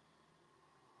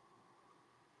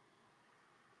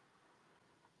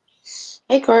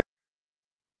Hey, Court.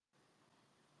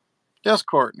 yes,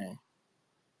 Courtney.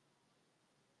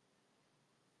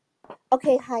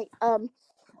 Okay, hi.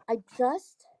 I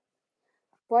just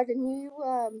bought a new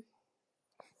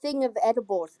thing of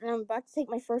edibles, and I'm about to take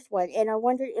my first one. And I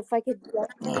wondered if I could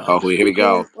Oh, here we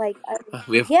go. and like,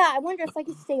 We have yeah, I wonder if I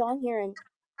could stay on here and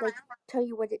like tell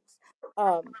you what it's.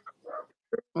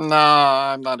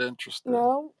 Nah, I'm not interested.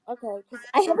 No, okay, because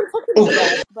I haven't talked to my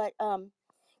dad, but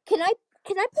can I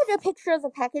put a picture of the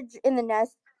package in the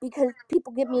nest because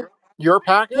people give me Your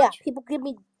package? people give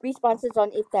me responses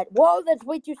on if that whoa that's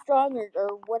way too strong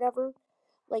or whatever.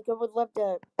 Like I would love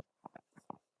to.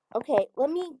 Okay, let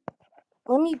me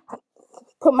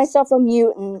put myself on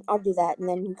mute and I'll do that and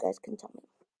then you guys can tell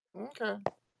me. Okay.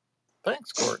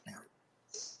 Thanks, Courtney.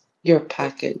 Your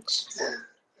package.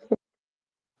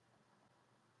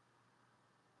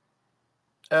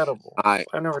 Edibles. I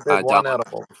I never did one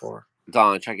edible before.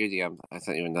 Don, check your DM. I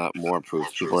sent you more proof.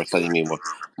 People are sending me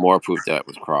more proof that it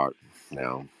was Croc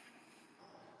now.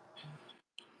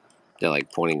 They're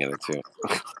like pointing at it too.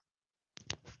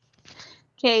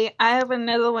 Okay, I have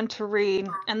another one to read,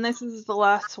 and this is the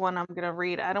last one I'm gonna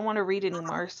read. I don't want to read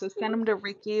anymore, so send them to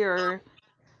Ricky or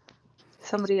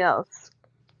somebody else,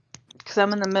 because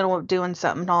I'm in the middle of doing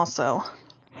something also.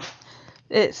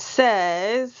 It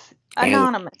says,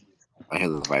 Anonymous. I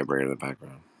had the vibrator in the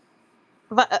background.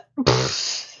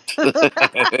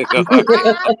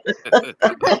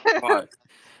 Why?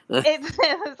 It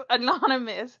says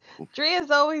anonymous. Dre has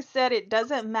always said it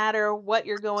doesn't matter what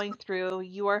you're going through,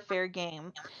 you are fair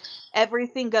game.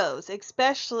 Everything goes,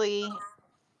 especially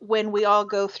when we all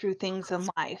go through things in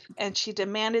life. And she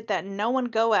demanded that no one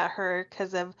go at her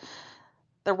because of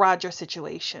the Roger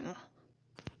situation.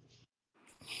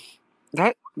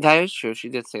 That is true. She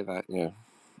did say that. Yeah,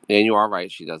 and you are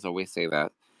right. She does always say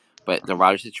that. But the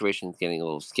Roger situation is getting a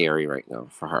little scary right now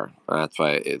for her. That's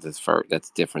why that's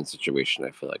a different situation.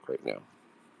 I feel like right now.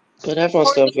 But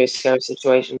everyone's going through a scary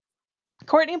situation.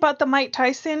 Courtney bought the Mike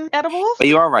Tyson edibles. But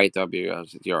you are right, though.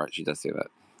 You're right. She does say that.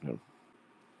 Yeah.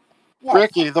 Yes.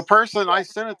 Ricky, the person I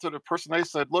sent it to, the person they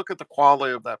said, look at the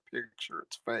quality of that picture.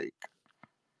 It's fake.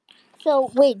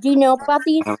 So wait, do you know about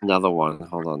these? I have another one.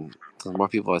 Hold on. Some more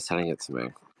people are sending it to me.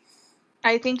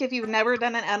 I think if you've never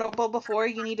done an edible before,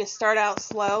 you need to start out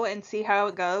slow and see how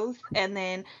it goes. And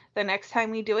then the next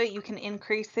time you do it, you can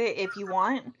increase it if you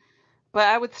want. But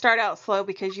I would start out slow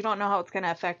because you don't know how it's going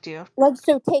to affect you. Like,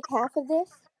 so take half of this.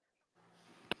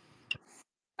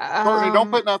 Courtney, don't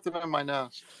put nothing in my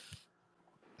nose.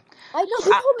 I know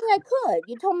you told me I could.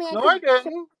 You told me I could. No, I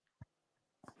didn't.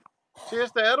 See,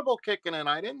 it's the edible kicking in.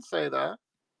 I didn't say that.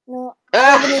 No, I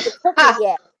haven't even took it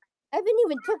yet. I haven't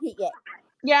even took it yet.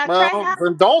 Yeah, Well, try half.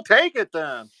 then don't take it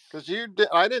then, because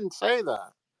I didn't say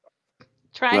that.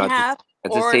 Try No, half.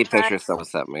 it's the or same try picture someone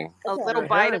sent me. a Okay. little You're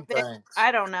bite of hearing it. things.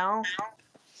 I don't know.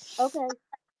 Okay.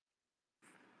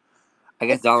 I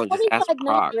guess It's Donald just asked 25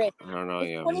 Croc. milligrams. I don't know.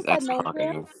 It's Yeah, just 25 ask Croc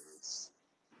again. milligrams.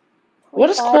 What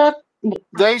is 25. Croc?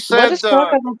 They Why said does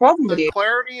Croc have a problem with the you?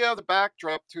 clarity of the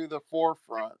backdrop to the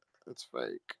forefront. It's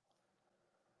fake.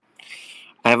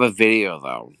 I have a video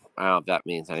though. I don't know if that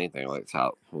means anything. Like,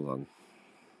 hold on.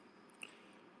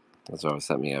 That's what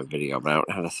sent me a video, but I don't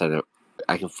know how to set it.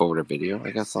 I can forward a video,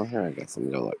 I guess, on here. I guess I'm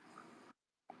gonna look.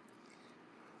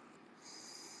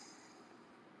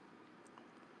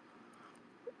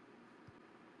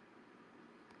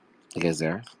 You guys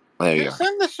there? Oh, there you go.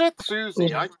 Send the shit to Susie.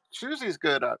 Yeah. Susie's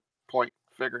good at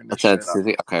figuring this Send shit it to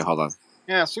Susie? out. Okay, hold on.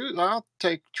 Yeah, Susie, I'll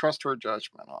trust her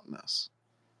judgment on this.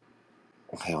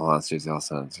 Okay, hold on, Susie. I'll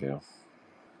send it to you.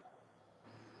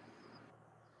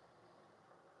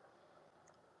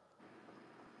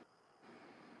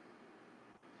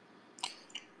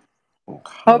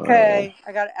 Okay,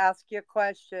 I got to ask you a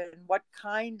question. What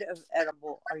kind of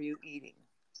edible are you eating?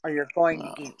 Or you're going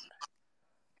to eat?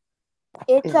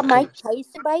 It's a Mike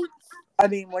Tyson bites. I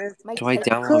mean, what is Do I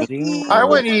download video? I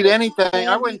wouldn't eat anything. I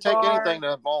Candy wouldn't take bar. anything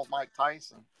that involves Mike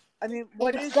Tyson. I mean,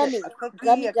 what It's is gummy. it? A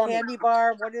cookie, a candy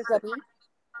bar? What is it?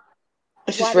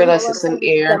 I just realized it's an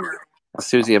ear.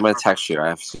 Susie, I'm gonna text you. I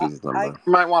have Susie's number.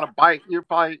 You might want to bite. You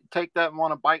probably take that and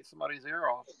want to bite somebody's ear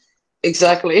off.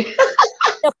 Exactly.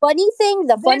 The funny thing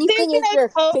They're is they're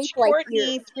coach shaped like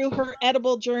Courtney ears. through her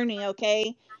edible journey.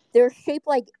 Okay. They're shaped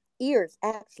like ears,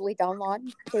 actually,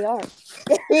 Donlod. They are.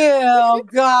 Oh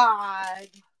God!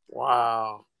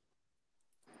 Wow.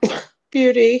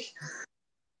 Beauty.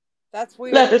 That's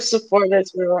weird. Let us support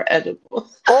us through our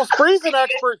edible. Oh, Spree's an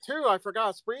expert too. I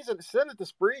forgot. Send it to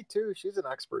Spree too. She's an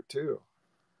expert too.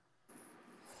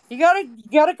 You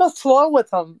gotta go slow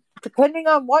with them, depending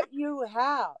on what you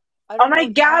have. Oh my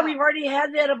God, we've already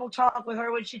had the edible talk with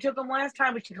her when she took them last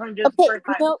time, but she couldn't do it the first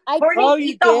time. No, Courtney,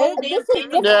 eat the whole damn thing.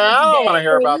 Yeah, I don't want to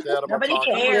hear about the edible Nobody talk.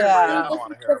 cares. I don't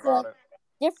want to hear about it.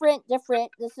 Different.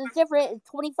 This is different. It's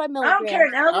 25 milligrams. I don't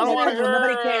care. Now I don't want to hear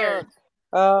nobody it. cares.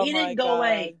 Oh Eat it my and go God.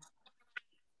 away.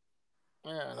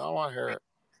 Yeah, I don't want to hear it.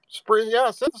 Spree,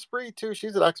 yeah, send to Spree too.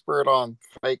 She's an expert on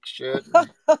fake shit, and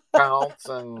counts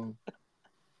and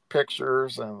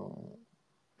pictures, and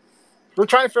we're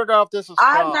trying to figure out if this is.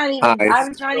 I've not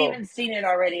even seen it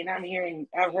already, and I've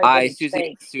heard that it's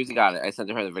fake. Susie got it. I sent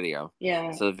her the video.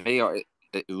 Yeah. So the video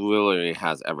it literally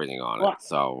has everything on it.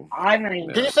 So I've not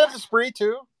even. Can you send to Spree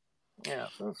too? Yeah.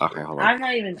 Okay, hold on. I've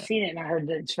not even seen it, and I heard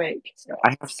that it's fake. So.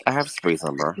 I have Spree's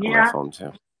number on my phone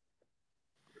too.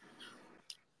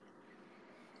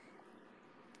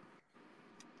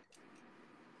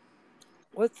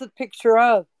 What's the picture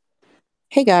of?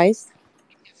 Hey guys.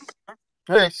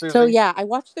 Hey, Susie. So yeah, I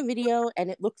watched the video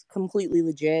and it looks completely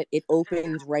legit. It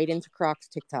opens right into Croc's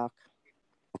TikTok.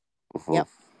 Yep.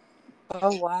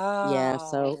 Oh wow. Yeah,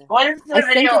 so what is the I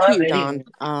sent video it to of you, it?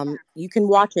 Don. You can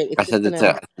watch it.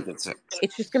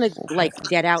 It's just gonna like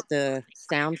dead out the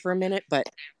sound for a minute, but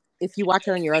if you watch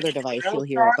it on your other device, you'll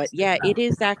hear it. But yeah, it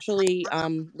is actually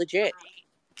legit.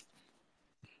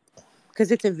 Because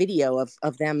it's a video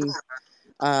of them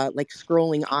like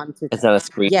scrolling onto. It's not a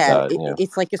screenshot. Yeah,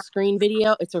 It's like a screen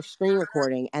video. It's a screen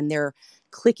recording, and they're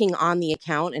clicking on the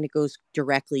account, and it goes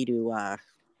directly to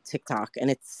TikTok, and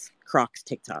it's K-Rawk's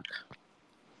TikTok.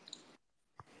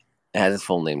 it has his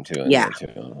full name too. Yeah.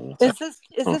 Too. Is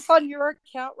this on your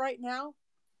account right now?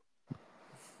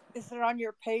 Is it on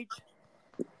your page?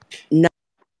 No,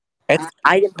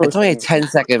 I didn't post it's only a it.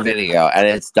 10-second video, and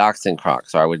it's doxing K-Rawk,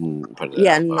 so I wouldn't put it.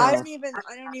 Yeah, out. no. I don't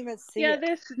even see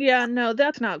it. No,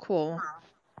 that's not cool.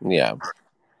 Yeah.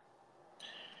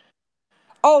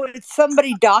 Oh, it's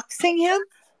somebody doxing him?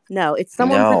 No, it's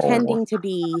someone pretending to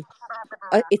be.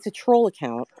 It's a troll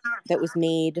account that was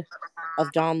made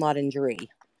of Donlod and Dree.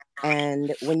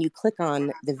 And when you click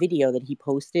on the video that he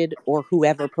posted, or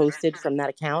whoever posted from that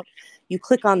account, you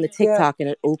click on the TikTok and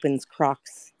it opens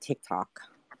K-Rawk's TikTok.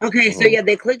 Okay, so yeah,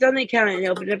 they clicked on the account and it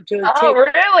opened up to a Oh,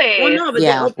 really? Well, no, but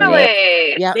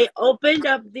Yeah. they opened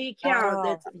up the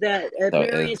account that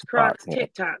apparently is K-Rawk's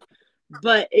TikTok,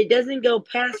 but it doesn't go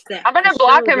past that. I'm gonna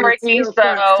block him, Ricky,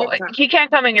 so he can't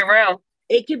come in your room.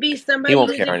 It could be somebody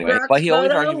using K-Rawk's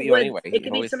photo. It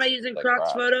could be somebody using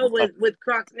K-Rawk's photo with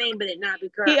K-Rawk's name, but it not be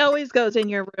K-Rawk. He always goes in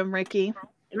your room, Ricky.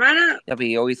 Am I not? Yeah, but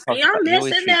he always Are y'all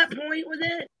missing that point with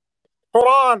it? Hold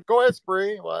on, go ahead,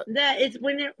 Spree. What? That it's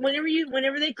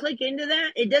whenever they click into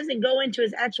that, it doesn't go into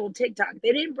his actual TikTok.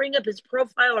 They didn't bring up his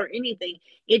profile or anything.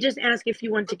 It just asks if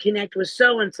you want to connect with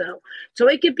so and so. So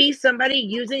it could be somebody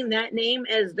using that name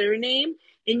as their name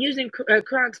and using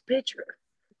K-Rawk's picture.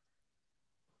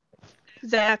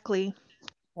 Exactly.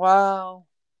 Wow.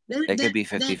 It could be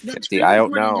 50-50. I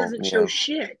don't know. Doesn't show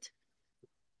shit.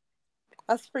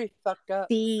 That's pretty fucked up.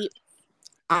 See,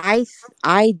 I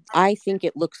think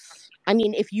it looks. I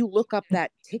mean, if you look up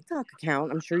that TikTok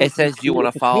account, I'm sure it says you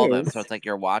want to follow them, so it's like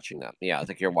you're watching them. Yeah, it's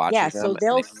like you're watching them. Yeah, so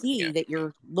they'll see that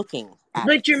you're looking at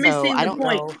But you're missing the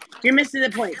point. Know. You're missing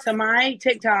the point. So my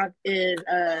TikTok is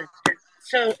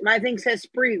so my thing says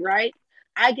Spree, right?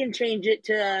 I can change it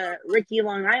to Ricky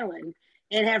Long Island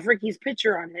and have Ricky's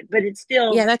picture on it, but it's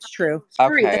still that's true.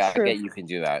 Spree. Okay, That's I get you can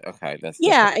do that. Okay, that's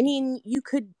different. I mean, you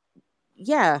could.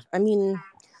 Yeah, I mean.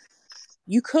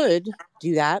 You could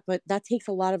do that, but that takes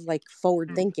a lot of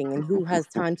forward thinking, and who has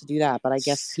time to do that? But I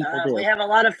guess people do. We have a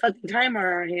lot of fucking time on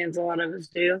our hands. A lot of us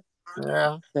do.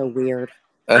 Yeah. So weird.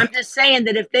 I'm just saying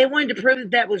that if they wanted to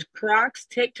prove that was K-Rawk's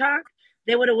TikTok,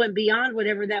 they would have went beyond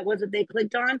whatever that was that they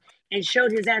clicked on and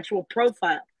showed his actual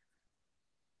profile.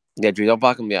 Yeah, Drew, don't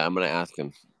block him yet. I'm gonna ask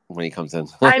him when he comes in.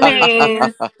 I mean,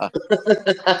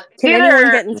 can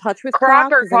anyone get in touch with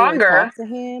K-Rawk or Does anyone Conger? talk to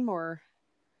him or?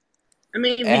 I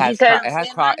mean, it has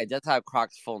K-Rawk. It does have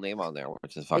K-Rawk's full name on there,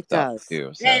 which is fucked up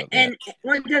too. So, and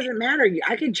well, it doesn't matter.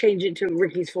 I could change it to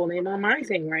Ricky's full name on my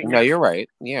thing right now. No, you're right.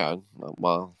 Yeah.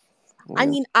 Well, I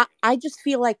mean, I just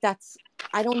feel like that's.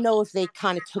 I don't know if they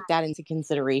kind of took that into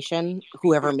consideration.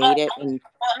 Whoever made it, and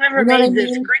whoever made the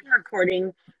screen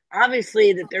recording,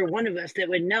 obviously that they're one of us that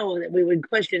would know that we would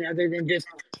question other than just,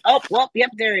 oh, well,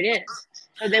 yep, there it is.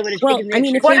 So they would have taken the. I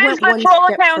mean, what does the troll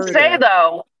account say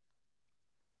though?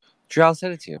 Drew, I'll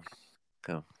send it to you.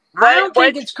 Go. I don't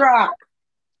think it's K-Rawk.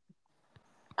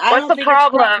 What's the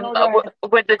problem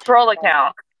with the troll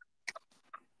account?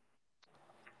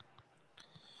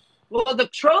 Well, the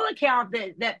troll account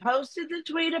that posted the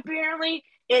tweet, apparently,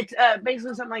 it's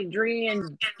basically something like Dree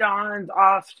and John's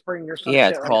offspring or something. Yeah,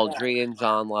 it's called Dree and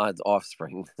Donlod's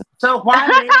offspring. So why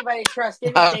would anybody trust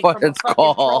anything That's what from it's a fucking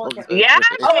troll called. account? Yeah,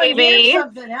 and baby. here's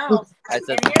something else.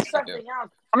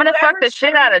 I'm gonna fuck the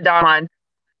shit out of Donlod.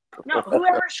 No,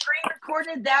 whoever screen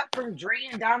recorded that from Dree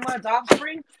and Donlod's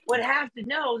offspring would have to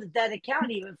know that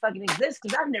account even fucking exists,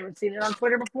 because I've never seen it on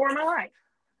Twitter before in my life.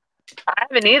 I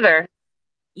haven't either.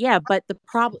 Yeah, but the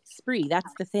problem, Spree,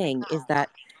 that's the thing, is that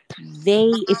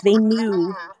if they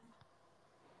knew.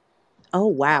 Oh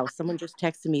wow! Someone just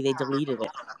texted me. They deleted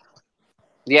it.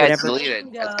 Yeah, it's deleted.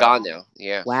 It's gone now.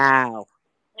 Yeah. Wow.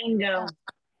 Bingo.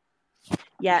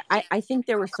 Yeah, I think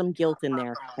there was some guilt in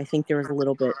there. I think there was a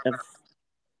little bit of.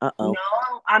 No,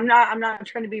 I'm not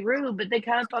trying to be rude, but they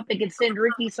kind of thought they could send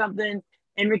Ricky something,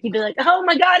 and Ricky be like, "Oh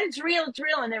my God, it's real,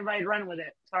 and everybody'd run with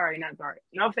it. Sorry, not sorry.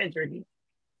 No offense, Ricky.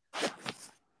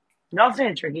 No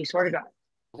offense, Ricky. Swear to God.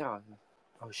 No.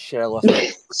 Oh shit! I lost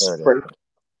it. There it is.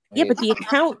 Yeah, but the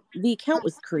account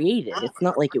was created. It's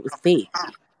not like it was fake.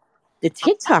 The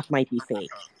TikTok might be fake.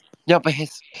 No, but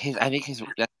his I think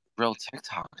that's real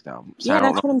TikTok though. So yeah,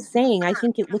 that's what I'm saying. I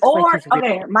think it looks like his real.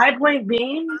 Okay, my point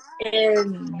being is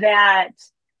that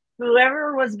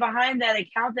whoever was behind that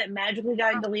account that magically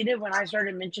got deleted when I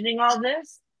started mentioning all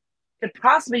this could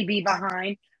possibly be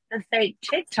behind the fake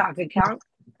TikTok account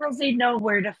because they know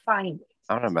where to find it.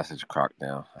 I'm gonna message K-Rawk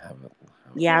now.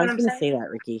 Yeah, I was gonna say that,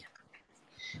 Ricky.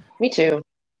 Me too.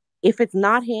 If it's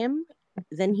not him,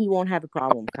 then he won't have a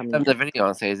problem coming Send to the video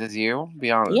and say, "Is this you?"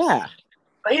 Be honest. Yeah.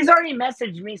 But he's already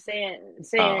messaged me saying,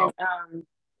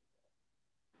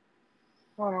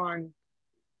 hold on.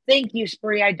 Thank you,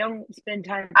 Spree. I don't spend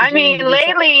time. I mean,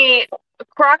 lately,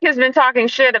 Croc has been talking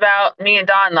shit about me and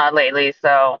Donlod lately,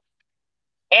 so,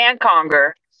 and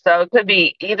Conger. So it could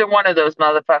be either one of those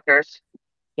motherfuckers.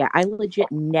 Yeah, I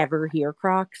legit never hear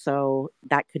Croc, so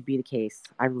that could be the case.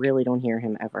 I really don't hear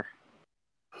him ever.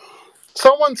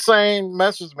 Someone's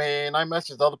messaged me, and I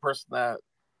messaged the other person that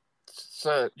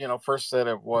said, first said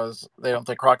it was, they don't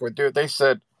think Croc would do it. They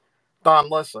said, Don,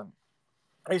 listen.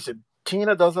 They said,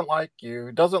 Tina doesn't like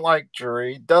you, doesn't like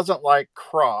Jury, doesn't like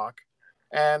Croc,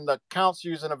 and the account's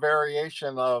using a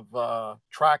variation of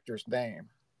Tractor's name.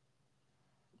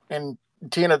 And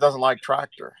Tina doesn't like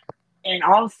Tractor. And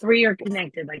all three are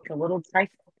connected like a little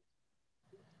tricycle.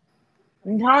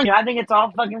 I'm telling you, I think it's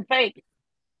all fucking fake.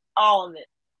 All of it.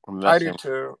 I do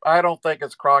too. I don't think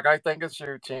it's Croc. I think it's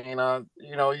you, Tina.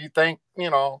 You think,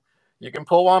 you can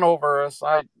pull one over us. So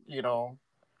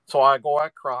I go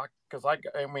at Croc because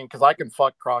I can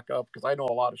fuck Croc up because I know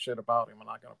a lot of shit about him. I'm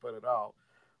not going to put it out.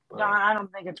 But no, I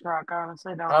don't think it's Croc.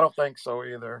 Honestly, I don't think so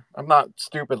either. I'm not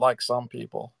stupid like some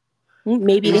people.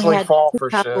 Maybe easily they had fall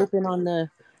for shit. Open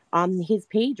on his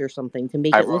page or something to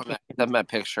make I it wrote look. them that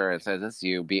picture and said, "This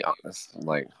you. Be honest."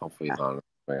 Like, hopefully he's honest.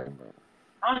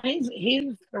 Oh,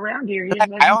 he's around here.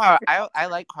 I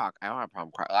like Croc. I don't have a problem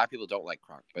with Croc. A lot of people don't like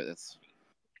Croc, but it's.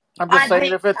 I'm just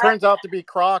saying, if it turns out to be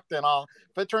Croc, then I'll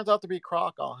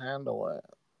handle it.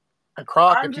 And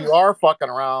Croc, if you are fucking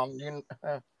around,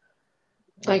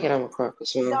 I get on with Croc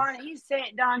as well. Don, he's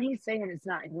saying it's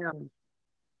not him.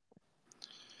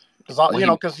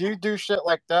 Because you do shit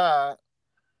like that,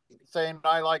 saying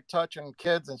I like touching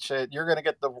kids and shit, you're gonna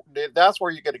get that's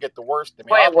where you're gonna get the worst of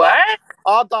me. Wait, what?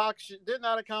 I'll dox you. Didn't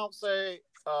that account say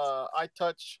I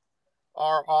touch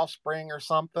our offspring or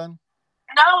something?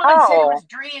 No, they said it was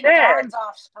Dree and Don's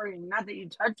offspring. Not that you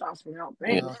touch offspring.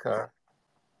 Okay.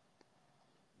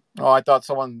 Oh, I thought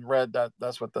someone read that.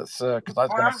 That's what that said. Because I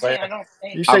was going to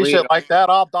say, you say shit like that,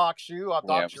 I'll dox you. I'll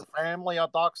dox your family. I'll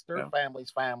dox their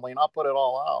family's family, and I'll put it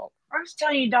all out. I'm just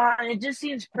telling you, Don, it just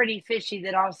seems pretty fishy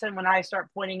that all of a sudden when I start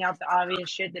pointing out the obvious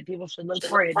shit that people should look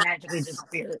for, it magically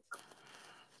disappears.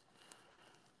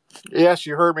 Yes,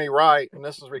 you heard me right, and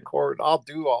this is recorded. I'll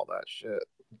do all that shit.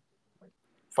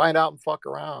 Find out and fuck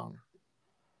around.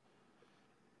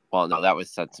 Well, no, that was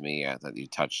said to me, that you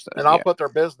touched it. And I'll put their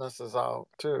businesses out,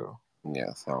 too.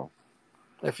 Yeah, so.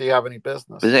 If you have any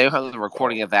business. Does anyone have a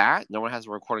recording of that? No one has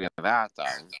a recording of that, though.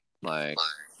 Like.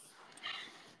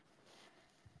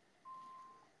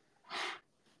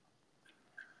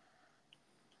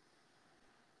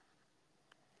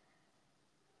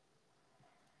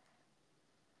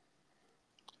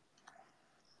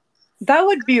 That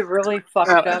would be really fucked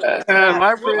up. Shit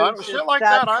like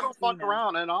that, I don't fuck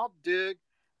around, and I'll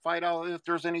find out if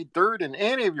there's any dirt in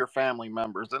any of your family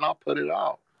members, and I'll put it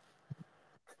out.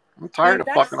 I'm tired of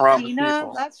fucking around with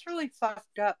people. That's really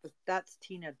fucked up if that's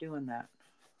Tina doing that.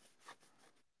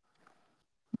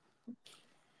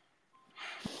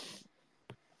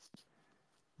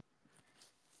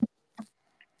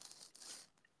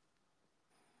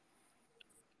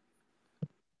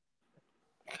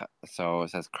 So it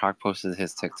says Croc posted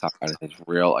his TikTok on his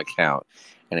real account,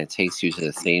 and it takes you to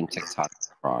the same TikTok as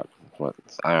Croc.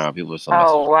 I don't know. People are still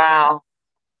Oh, wow.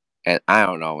 And I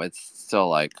don't know. It's still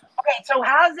like. Okay, so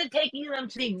how is it taking them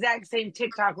to the exact same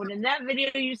TikTok when in that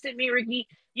video you sent me, Ricky,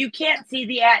 you can't see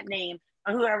the @ name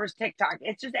of whoever's TikTok.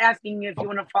 It's just asking you if you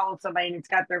want to follow somebody and it's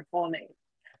got their full name.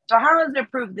 So how is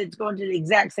it proof that it's going to the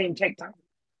exact same TikTok?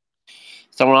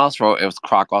 Someone else wrote, it was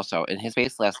Croc also, in his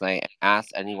space last night,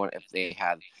 asked anyone if they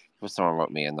had. Someone wrote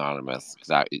me anonymous,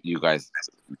 because you guys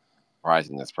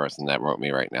prizing this person that wrote me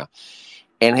right now.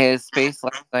 In his space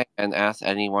last night, and asked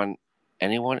anyone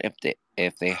if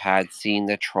they had seen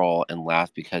the troll and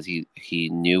laughed because he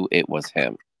knew it was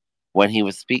him. When he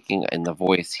was speaking in the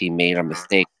voice, he made a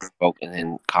mistake and spoke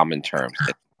in common terms.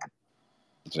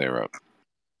 That's what I wrote.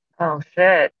 Oh,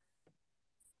 shit.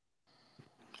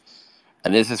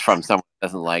 And this is from someone who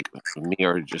doesn't like me,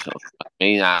 or just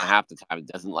maybe not half the time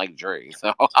doesn't like Dre.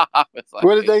 So it's like,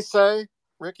 what did they say,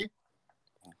 Ricky?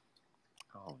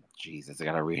 Oh, Jesus, I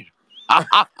gotta read. Well,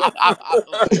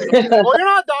 you're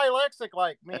not dyslexic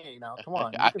like me. Now, come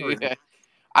on. You can read.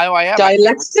 I am.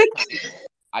 Dyslexic?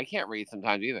 I can't read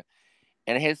sometimes either.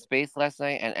 In his space last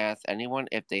night, and asked anyone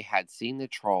if they had seen the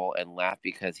troll and laughed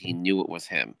because he knew it was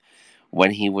him. When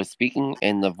he was speaking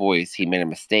in the voice, he made a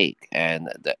mistake and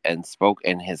spoke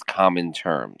in his common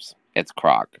terms. It's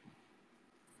Croc.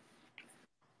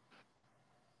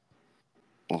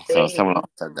 So someone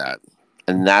else said that.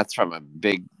 And that's from a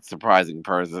big, surprising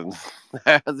person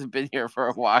that hasn't been here for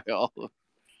a while.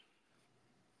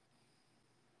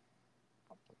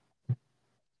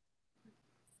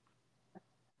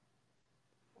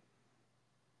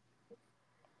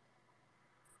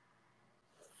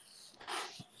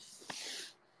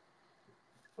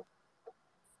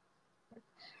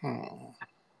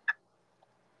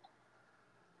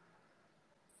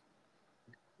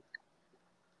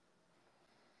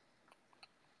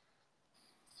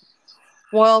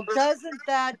 Well, doesn't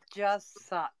that just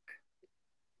suck?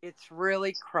 It's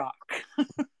really K-Rawk.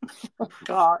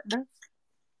 God.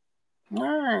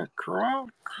 Yeah, K-Rawk.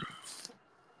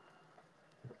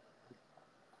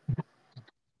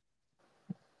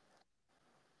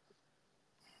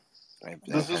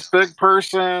 Does this big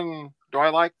person, do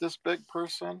I like this big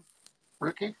person,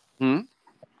 Ricky?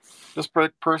 This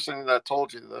big person that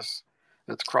told you this,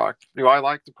 it's K-Rawk. Do I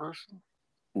like the person?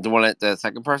 The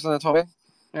second person that told me?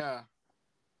 Yeah.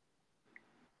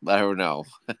 I don't know.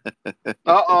 Then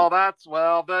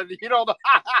you don't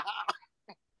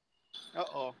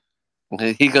know.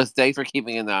 He goes, thanks for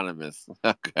keeping anonymous.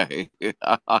 Okay.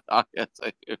 I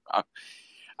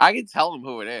can tell him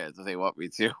who it is if they want me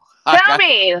to. Tell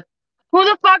me. Who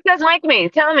the fuck doesn't like me?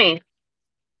 Tell me.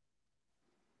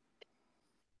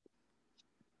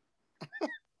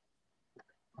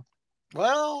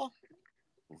 Well,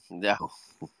 no.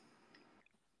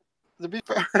 To be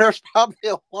fair, there's probably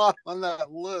a lot on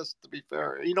that list, to be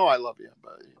fair. You know I love you,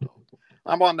 but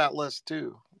I'm on that list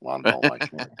too. A lot don't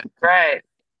like me. Right.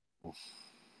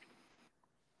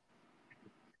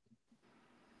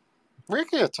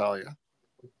 Ricky will tell you.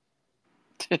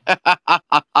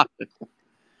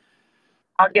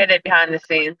 I'll get it behind the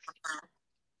scenes.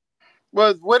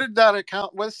 Well, what are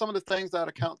some of the things that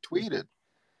account tweeted?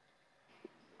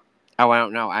 Oh, I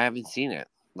don't know. I haven't seen it.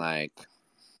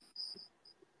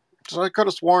 So I could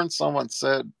have sworn someone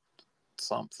said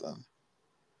something.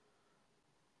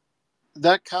 Did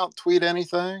that count tweet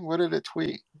anything? What did it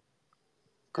tweet?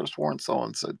 Could have sworn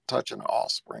someone said touching an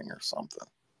offspring or something.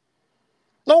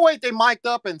 No, wait, they mic'd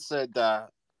up and said that.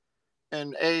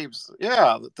 And Abe's,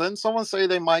 yeah. Then someone say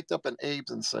they mic'd up and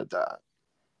Abe's and said that.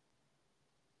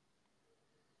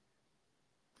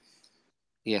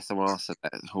 Yeah, someone else said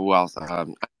that. Who else?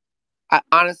 I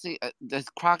honestly, does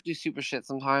K-Rawk do super shit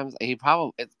sometimes?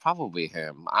 It's probably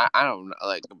him. I don't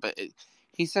know, but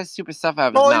he says stupid stuff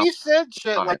out of his mouth. He said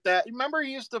shit like that. Remember,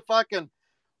 he used to fucking,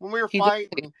 when we were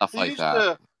fighting, stuff he like used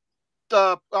that.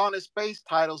 to, on his space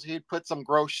titles, he'd put some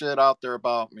gross shit out there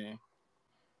about me.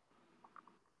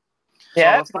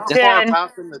 Yeah, so it's not far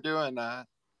past him to doing that.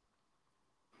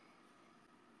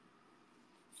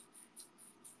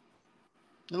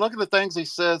 And look at the things he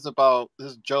says about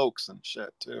his jokes and shit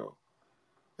too.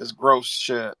 His gross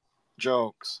shit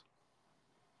jokes.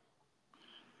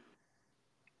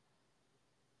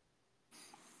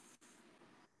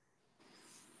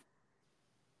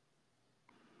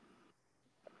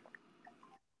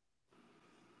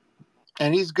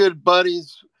 And he's good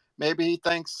buddies. Maybe he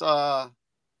thinks,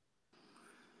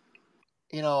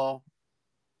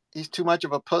 he's too much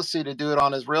of a pussy to do it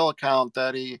on his real account,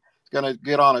 that he's going to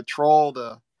get on a troll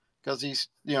because he's,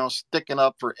 sticking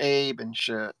up for Abe and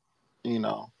shit, I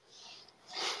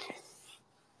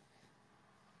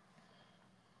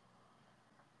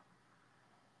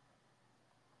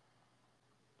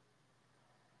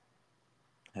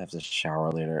have to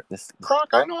shower later.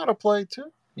 K-Rawk, I know how to play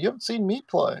too. You haven't seen me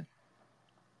play.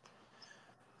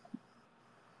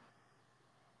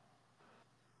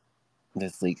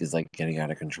 This leak is getting out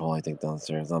of control, I think,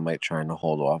 downstairs. I'm trying to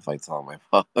hold off telling my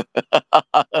father.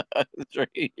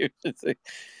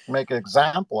 Make an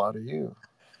example out of you.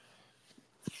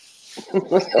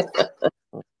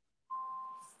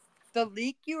 The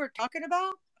leak you were talking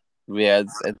about? Yeah,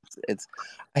 it's.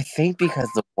 I think because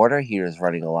the water here is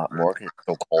running a lot more because it's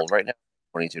so cold right now,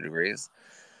 22 degrees.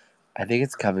 I think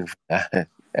it's coming from that.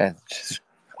 And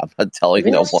I'm not telling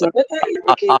no one.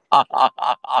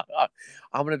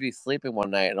 I'm gonna be sleeping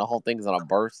one night and the whole thing's gonna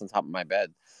burst on top of my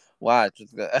bed. Watch.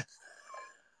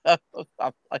 I'm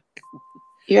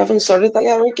You haven't started that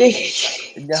yet, Ricky?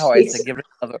 No, I said give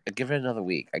it another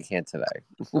week. I can't today.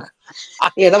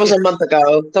 Yeah, that was a month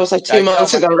ago. That was 2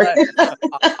 months ago, right?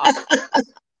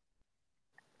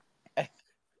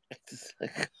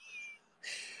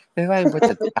 Maybe I put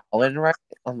the towel in right.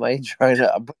 I'm trying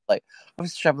to. I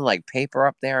was shoving paper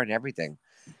up there and everything.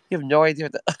 You have no idea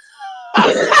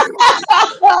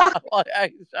what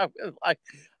I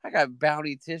got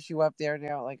bounty tissue up there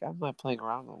now. I'm not playing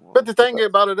around no more. But the thing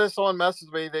about it is, someone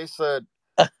messaged me. They said,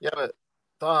 "Yeah, but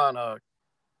Don,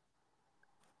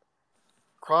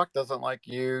 Croc doesn't like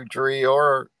you, Dree,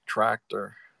 or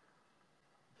Tractor.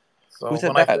 So Who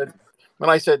said that? When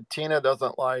I said Tina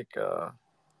doesn't like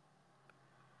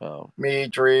me,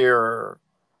 Dree, or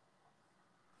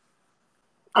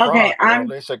Okay, Croc,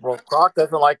 they said, well, Croc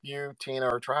doesn't like you, Tina,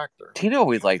 or Tractor. Tina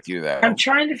always liked you, though. I'm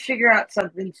trying to figure out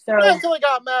something. So yeah, until he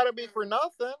got mad at me for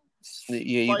nothing.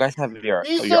 Yeah, you guys have your.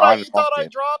 He said he thought I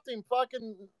dropped him.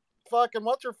 Fucking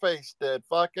what's her face did.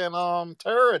 Fucking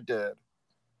Tara did.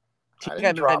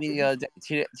 Tina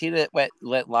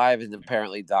went live and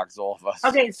apparently doxed all of us.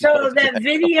 Okay, so that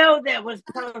video that was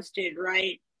posted,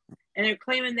 right? And they're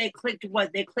claiming they clicked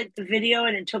what? They clicked the video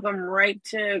and it took them right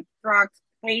to Croc's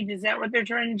page. Is that what they're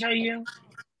trying to tell you?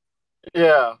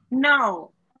 Yeah.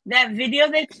 No, that video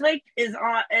they clicked is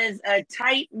a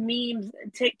tight memes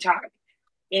TikTok.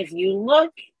 If you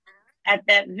look at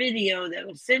that video that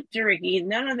was sent to Ricky,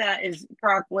 none of that is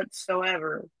Croc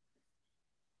whatsoever.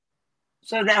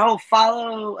 So that whole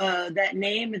follow that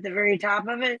name at the very top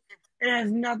of it, it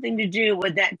has nothing to do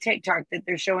with that TikTok that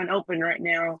they're showing open right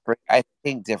now. I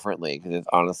think differently because it's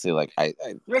honestly like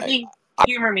Ricky,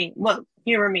 humor me.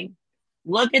 Humor me.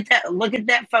 Look at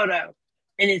that photo,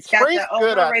 and it's got Spree's the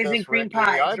over Raising Cream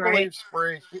pies, I believe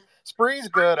Spree's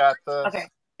good at this. Okay,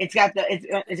 it's got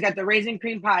the Raising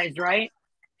Cream pies, right?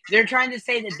 They're trying to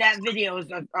say that video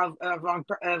is of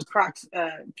Croc's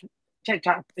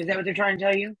TikTok. Is that what they're trying to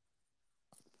tell you?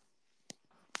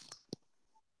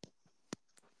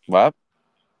 What?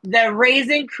 The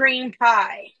Raisin Cream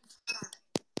pie.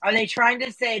 Are they trying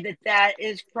to say that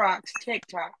is Croc's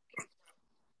TikTok?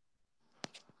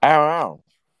 I don't know.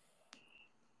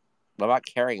 I'm not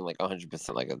carrying like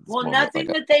 100% like a. Well, nothing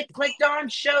that they clicked on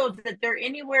shows that they're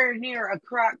anywhere near a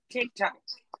Croc TikTok.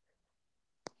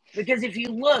 Because if you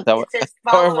look, it says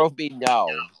follow. Wrote me no.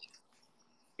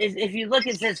 If you look,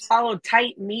 it says follow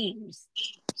tight memes.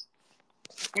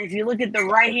 And if you look at the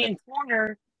right hand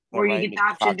corner, where you get the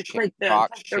option to click the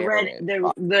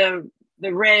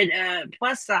red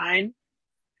plus sign,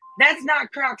 that's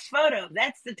not Croc's photo.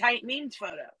 That's the tight memes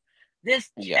photo.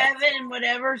 This Kevin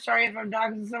whatever, sorry if I'm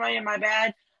doxing somebody, my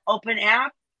bad, open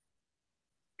app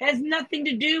has nothing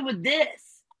to do with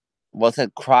this. Well, it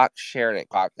said Croc shared it.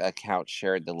 Croc account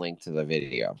shared the link to the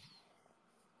video.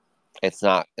 It's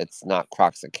not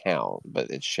Croc's account, but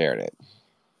it shared it.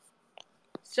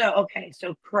 So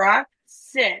Croc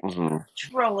sent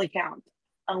troll account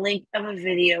a link of a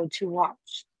video to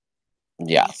watch.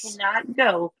 Yes. You cannot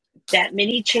go that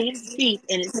many chains deep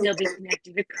and it still be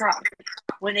connected to Croc.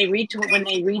 When they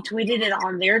retweeted it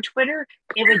on their Twitter,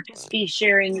 it would just be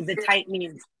sharing the tight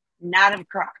memes, not of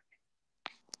Croc.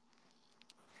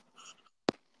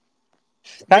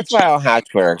 That's why I don't have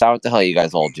Twitter. That's what the hell you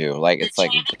guys all do. Like it's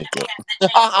like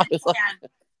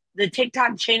the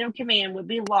TikTok chain of command would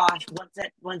be lost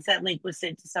once that link was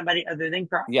sent to somebody other than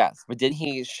Croc. Yes, but didn't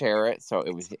he share it? So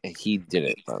it was he did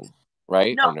it then,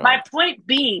 right? No, my point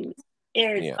being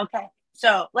is okay.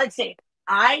 So let's say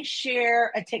I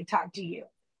share a TikTok to you.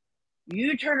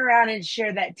 You turn around and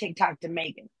share that TikTok to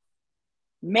Megan.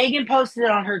 Megan posted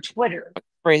it on her Twitter.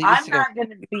 I'm not going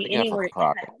to be anywhere in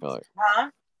that. Huh?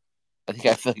 I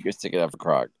feel like you're sticking up for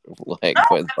Croc. I'm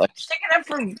sticking up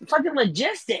for fucking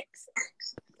logistics.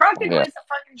 Croc can waste the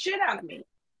fucking shit out of me.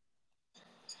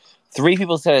 3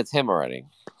 people said it's him already.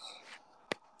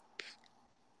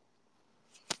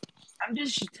 I'm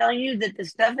just telling you that the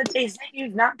stuff that they sent you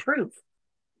is not proof.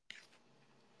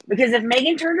 Because if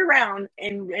Megan turned around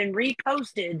and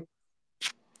reposted,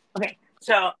 okay,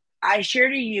 so I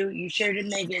shared to you, you shared to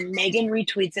Megan, Megan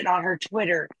retweets it on her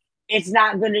Twitter. It's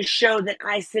not going to show that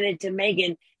I sent it to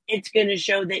Megan. It's going to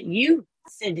show that you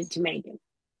sent it to Megan.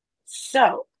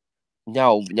 So.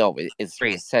 No, it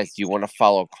says you want to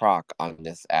follow Croc on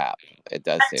this app. It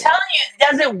does say that. I'm telling you, it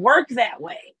doesn't work that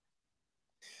way.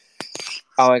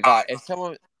 Oh my God. If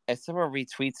someone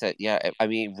retweets it,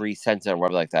 resends it or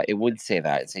whatever like that, it would say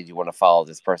that. It says you want to follow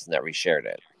this person that reshared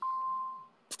it.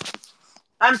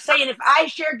 I'm saying if I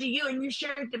shared to you and you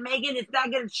shared it to Megan, it's not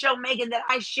going to show Megan that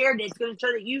I shared it. It's going to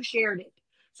show that you shared it.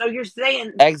 So you're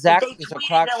saying exactly. So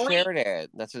Croc shared it.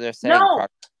 That's what they're saying. No.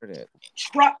 Croc shared it.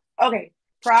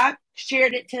 Croc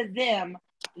shared it to them.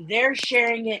 They're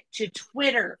sharing it to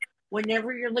Twitter.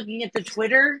 Whenever you're looking at the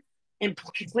Twitter and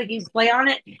clicking play on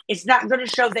it, it's not going to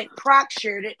show that Croc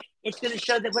shared it. It's going to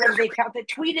show that whatever they count that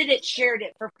tweeted it shared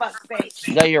it, for fuck's sake.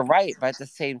 No, you're right. But at the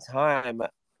same time,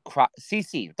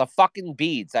 CC, the fucking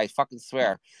beads, I fucking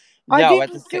swear. I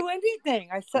didn't do anything.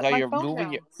 I set my phone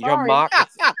down. Your mic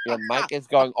is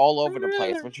going all over the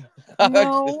place.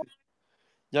 No.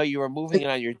 No, you were moving it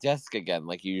on your desk again,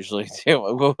 like you usually do.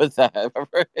 What was that?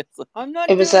 I'm not.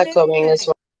 It was echoing as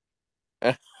well.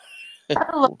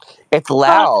 It's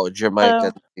loud, your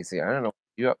mic, CC. I don't know.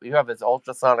 You have this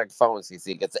ultrasonic phone, CC.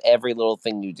 It gets every little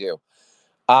thing you do.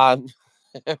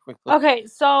 Okay,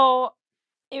 so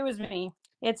it was me.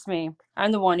 It's me.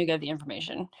 I'm the one who gave the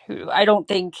information. Who I don't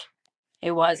think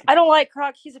it was. I don't like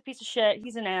K-Rawk. He's a piece of shit.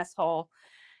 He's an asshole.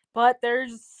 But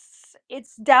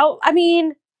it's doubt. I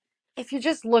mean, if you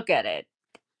just look at it,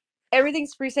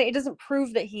 everything's free saying. It doesn't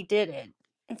prove that he did it.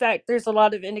 In fact, there's a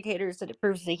lot of indicators that it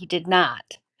proves that he did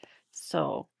not.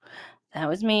 So that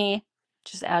was me,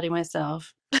 just outing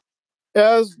myself.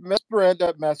 As MsRead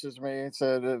that messaged me and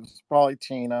said it was probably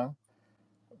Tina.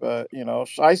 But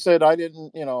I said I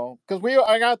didn't, because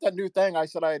I got that new thing. I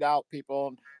said I'd out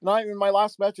people, and in my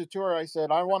last message to her, I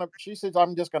said I want to. She says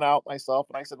I'm just going to out myself,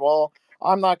 and I said, well,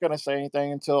 I'm not going to say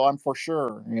anything until I'm for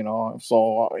sure,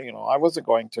 So I wasn't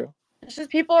going to. It's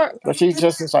just people are. But she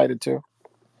just decided to.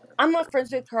 I'm not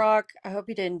friends with K-Rawk. I hope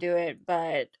he didn't do it,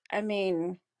 but I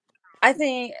mean, I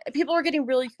think people are getting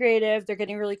really creative. They're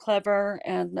getting really clever,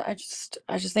 and I just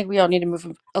think we all need to move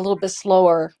a little bit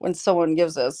slower when someone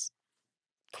gives us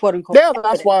quote unquote Yeah,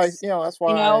 that's why. evidence. That's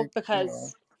why.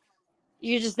 Because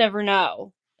you just never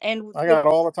know. And I got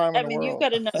all the time in the you've world.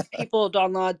 got enough people,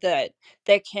 Donlod, that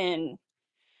can,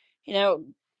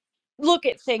 look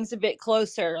at things a bit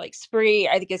closer. Like Spree,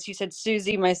 I guess you said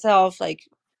Susie, myself,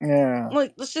 Yeah. I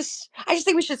just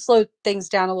think we should slow things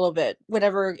down a little bit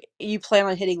whenever you plan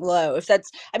on hitting low. If that's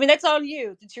on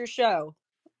you. It's your show.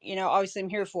 Obviously I'm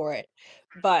here for it.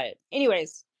 But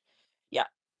anyways, yeah.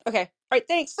 Okay. All right.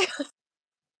 Thanks.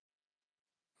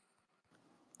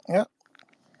 Yeah.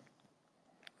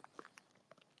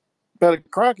 But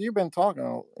K-Rawk, you've been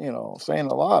talking, saying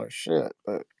a lot of shit.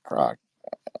 But K-Rawk,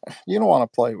 you don't want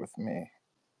to play with me.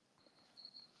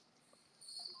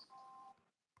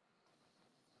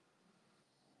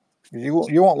 You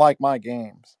won't like my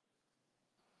games.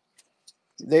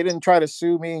 They didn't try to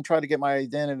sue me and try to get my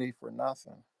identity for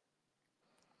nothing.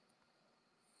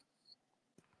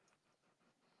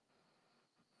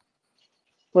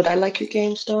 Would I like your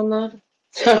games, Donlod?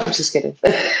 I'm just kidding.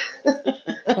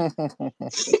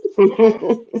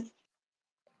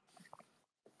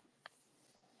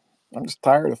 I'm just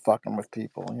tired of fucking with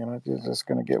people. They're just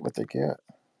gonna get what they get.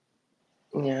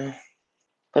 Yeah.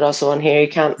 But also on here, you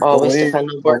can't always depend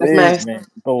on word of mouth.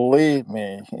 Believe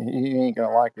me, you ain't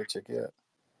gonna like what you get.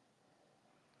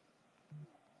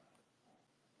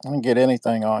 I can get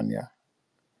anything on you.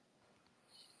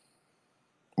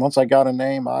 Once I got a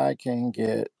name, I can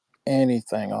get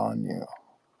anything on you.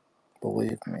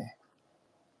 Believe me.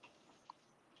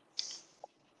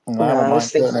 And I don't mind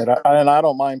putting it out, and I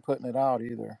don't mind putting it out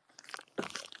either.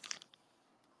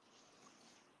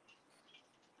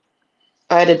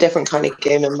 I had a different kind of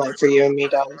game in mind for you and me,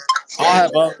 Don.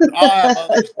 I'll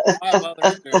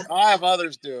have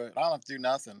others do it. I don't have to do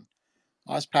nothing.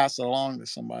 I'll just pass it along to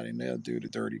somebody and they'll do the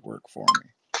dirty work for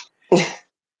me.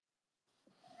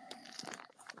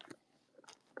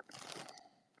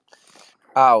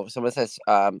 Oh, someone says,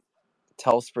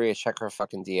 tell Spree to check her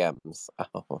fucking DMs.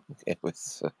 Oh, it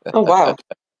was. Oh, wow.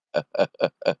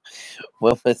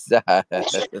 What was that?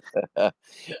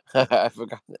 I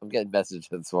forgot. I'm getting messages.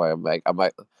 That's why I'm like, I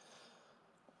might.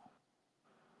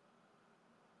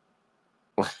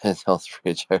 Tell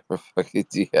Spree to check her fucking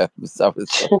DMs. I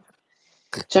was like...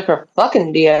 Check her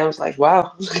fucking DMs. Like,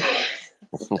 wow.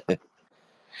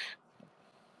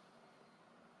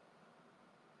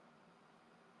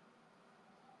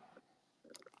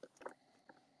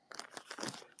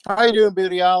 How you doing,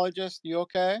 beautyologist? You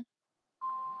okay?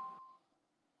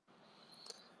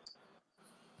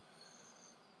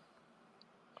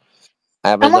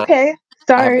 I'm okay.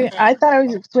 Sorry, I thought I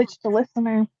was switched to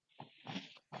listener.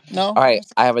 No. All right,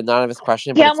 I have an anonymous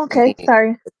question, but Yeah, I'm okay.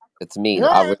 Sorry. It's mean. You're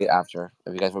I'll right. read it after.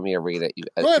 If you guys want me to read it,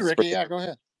 Go ahead, Ricky. Yeah, go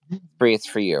ahead. Spree, it's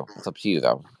for you. It's up to you,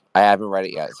 though. I haven't read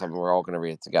it yet, so we're all going to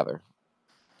read it together.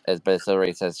 But it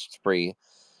already says, Spree,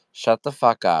 shut the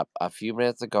fuck up. A few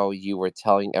minutes ago, you were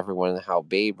telling everyone how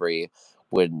Babery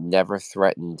would never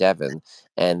threaten Devin,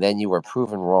 and then you were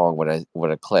proven wrong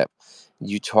with a clip.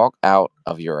 You talk out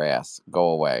of your ass. Go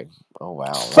away. Oh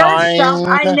wow. First off,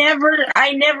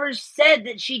 I never said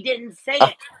that she didn't say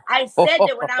it. I said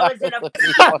that when I was in a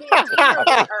fucking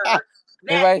cantina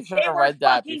with her,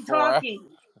 that they were fucking talking.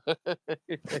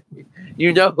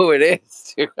 You know who it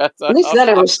is. At least let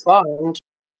her respond.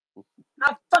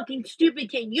 How fucking stupid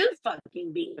can you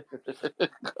fucking be?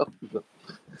 Because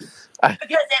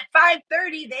at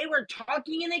 5:30 they were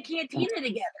talking in the cantina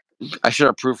together. I should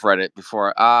have proofread it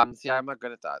before. See, I'm not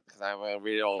good at that because I want to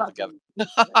read it all together.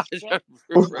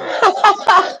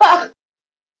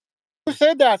 Who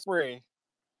said that, Spree?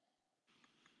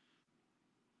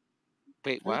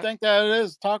 Wait, Who do you what? think that it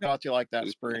is talking about you like that,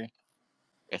 Spree?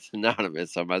 It's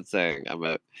anonymous, so I'm not saying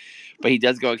but he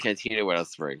does go in Cantina with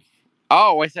us, Spring.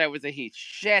 Oh, I said it was a he.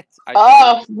 Shit! I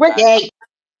Oh, Ricky!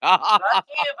 Fuck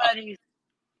you, buddies.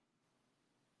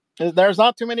 There's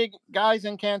not too many guys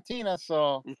in Cantina,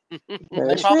 so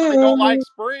Very they probably don't like true.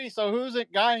 Spree. So who's a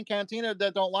guy in Cantina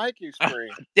that don't like you,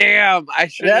 Spree? Damn! I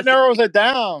should That have. narrows it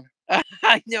down.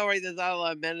 I know, right? There's not a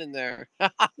lot of men in there.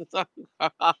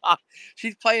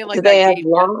 She's playing Do like they that have game.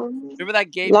 Remember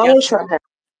that game? long or Guess short Who? hair?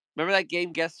 Remember that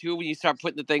game? Guess Who? When you start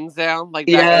putting the things down, like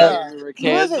back in the Yeah. day Yeah. when we were Who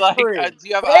is kids. it, Like, Spree? do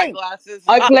you have Hey, eyeglasses?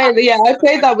 I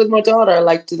played that with my daughter.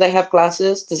 Like, do they have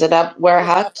glasses? Does it wear a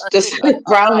hat? Does it have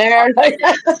brown hair? Like,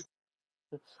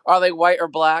 Are they white or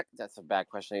black? That's a bad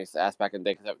question I used to ask back in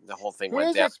the day because the whole thing who went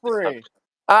is down. it, Spree?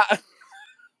 Uh,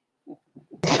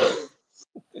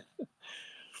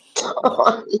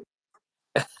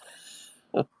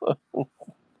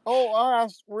 Oh, I'll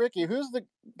ask Ricky. Who's the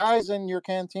guys in your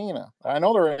Cantina? I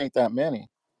know there ain't that many.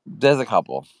 there's a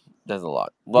couple. There's a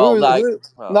lot. Well,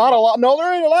 Not a lot. No,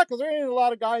 there ain't a lot because there ain't a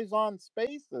lot of guys on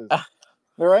Spaces.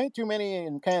 There ain't too many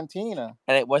in Cantina.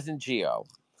 And it wasn't Geo.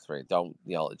 Sorry, don't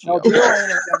yell at No, Geo. Gio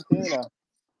ain't in Cantina.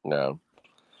 No.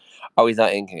 Oh, he's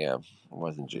not in Cam. It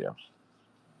wasn't Geo.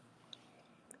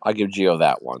 I'll give Geo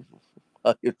that one.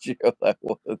 I'll give Geo that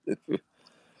one.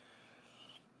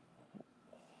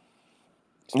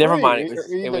 Never mind. Spree, are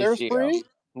It you was there, Geo. Spree?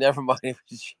 Never mind. It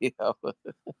was Geo.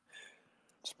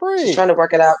 she's Spree. trying to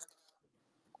work it out.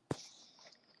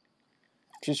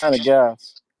 She's trying to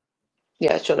guess.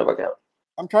 Yeah, she's trying to work it out.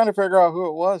 I'm trying to figure out who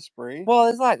it was, Spree. Well,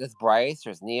 there's Bryce.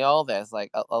 There's Neil. There's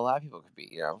like a lot of people could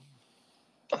be.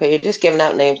 Okay, you're just giving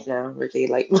out names now, Ricky.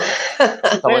 Like,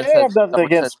 Someone They said. have nothing Someone said.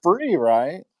 against Spree,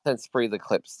 right? Sent Spree the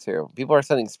clips too. People are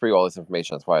sending Spree all this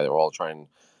information. That's why they're all trying.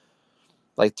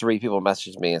 Like 3 people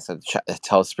messaged me and said,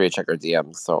 "Tell Spree to check her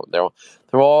DMs." So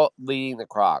they're all leading the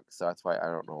Croc. So that's why I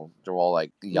don't know. They're all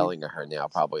like yelling at her now,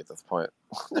 probably at this point.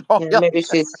 They're all yeah, yelling maybe at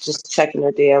her. she's just checking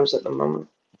her DMs at the moment,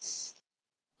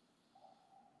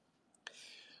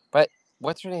 But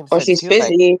what's her name or said she's too? Like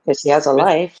busy because she has a Miss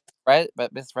life.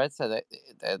 But MsRead said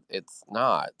that it's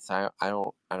not. So I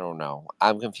don't know.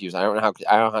 I'm confused. I don't know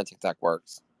how TikTok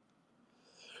works.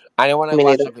 I know when I Me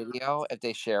watch neither. a video, if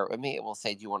they share it with me, it will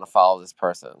say, "Do you want to follow this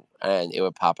person?" And it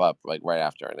would pop up like right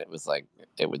after, and it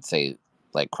would say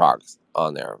like Crocs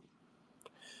on there.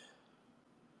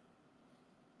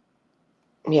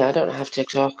 Yeah, I don't have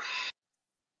TikTok.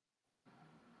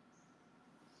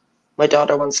 My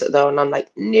daughter wants it though, and I'm like,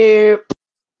 nope.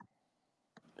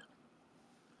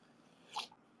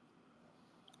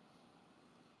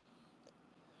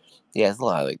 Yeah, there's a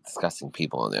lot of like disgusting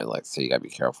people in there, like so you gotta be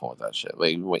careful with that shit.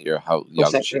 Like even with your how young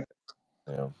Exactly. shit.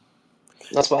 You know?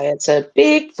 That's why it's a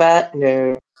big fat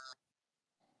no.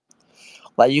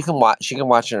 Like you can watch it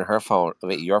on her phone,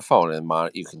 with your phone,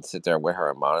 and you can sit there with her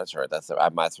and monitor it. That's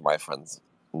what my friends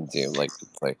do. Like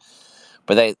it's like,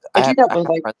 but I do that I with have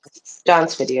like friends.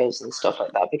 dance videos and stuff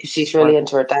like that because she's One, really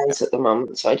into her dance at the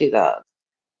moment. So I do that.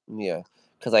 yeah,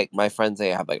 because like my friends, they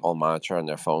have like all monitor on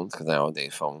their phones because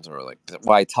nowadays phones are like.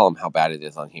 Well, I tell them how bad it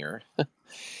is on here,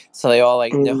 so they all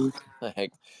like know, Mm.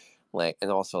 like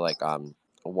and also like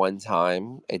one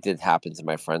time it did happen to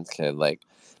my friend's kid. Like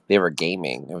they were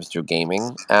gaming. It was through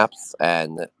gaming apps,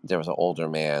 and there was an older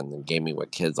man gaming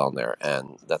with kids on there,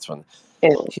 and that's when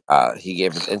Ew. he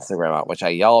gave his Instagram out, which I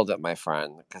yelled at my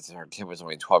friend because her kid was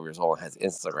only 12 years old and has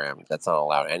Instagram. That's not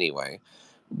allowed anyway.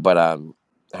 But I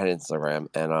had Instagram,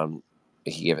 and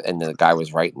he gave, and the guy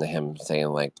was writing to him saying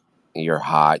like, "You're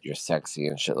hot, you're sexy,"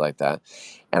 and shit like that.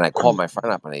 And I called my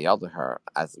friend up and I yelled at her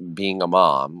as being a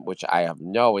mom, which I have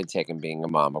no intake in being a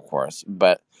mom, of course,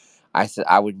 but. I said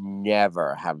I would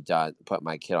never have put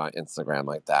my kid on Instagram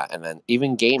like that. And then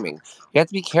even gaming, you have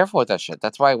to be careful with that shit.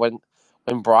 That's why when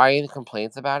Brian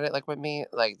complains about it, like with me,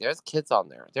 like there's kids on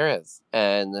there. There is.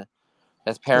 And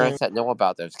there's Yeah. parents that know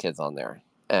about those kids on there.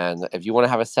 And if you want to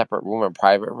have a separate room or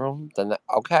private room, then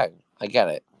okay, I get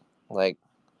it. Like,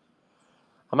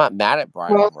 I'm not mad at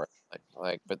Brian Well, over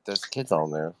it. But there's kids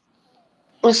on there.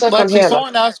 it's like on Lexi, here. Like,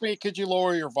 someone asked me, could you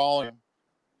lower your volume?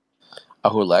 Oh,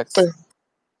 who Lex?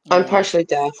 I'm Yeah. partially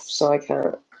deaf, so I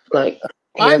can't like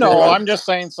I hear very know. well. I'm just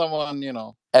saying someone.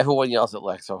 Everyone yells at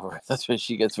Lex over it. That's when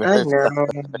she gets I very know.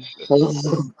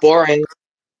 Boring.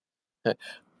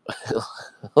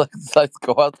 let's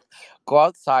go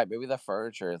outside. Maybe the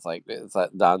furniture is like it's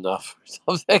not enough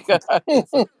or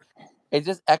something. It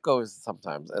just echoes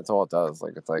sometimes. That's all it does.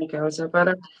 Like it's like. Okay, is that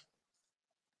better?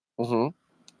 Mm-hmm.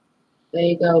 There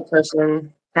you go,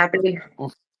 person. Happy.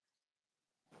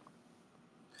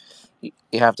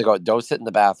 You have to go. Don't sit in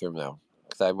the bathroom though,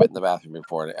 because I went in the bathroom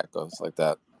before and it echoes like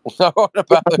that. What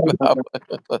about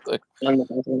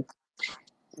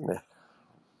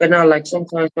But no, like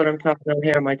sometimes when I'm talking on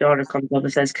here, my daughter comes up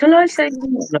and says, "Can I say?" And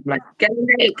I'm like, "Get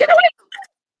away, get away!"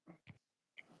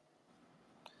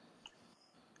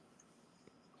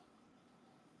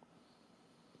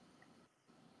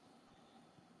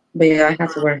 But yeah, I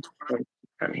have to wear. I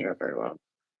can't hear very well.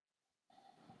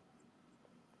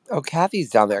 Oh,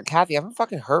 Kathy's down there. Kathy, I haven't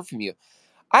fucking heard from you.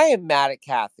 I am mad at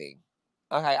Kathy.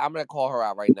 Okay, I'm gonna call her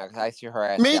out right now because I see her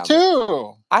ass Me down there.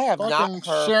 too. I have not Fucking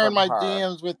heard sharing from my her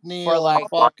DMs with for Neil and like a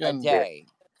fucking day.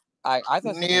 I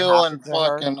thought something Neil and happened to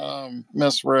her. fucking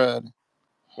MsRead.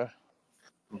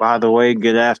 By the way,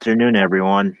 good afternoon,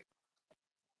 everyone.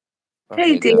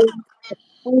 Hey, dear.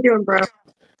 How you doing, bro?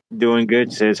 Doing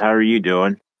good, sis. How are you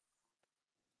doing?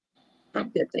 I'm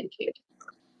good, thank you.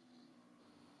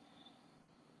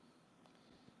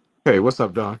 Hey, what's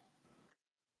up, Don?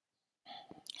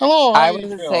 Hello, how I you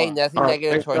wasn't saying doing? nothing All right,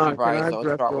 negative hey, towards you, Don, can Brian. I So don't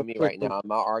address start real with me right quickly? now. I'm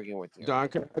not arguing with you. Don,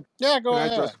 Yeah, can go I ahead.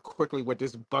 address quickly what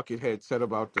this buckethead said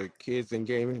about the kids in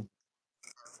gaming?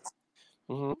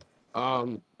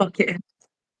 Okay.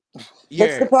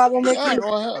 What's the Yeah, problem, Yeah, Ricky? go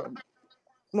ahead.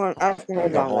 Come on, ask me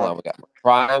Okay, hold on.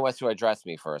 Brian wants to address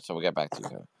me first, so we'll get back to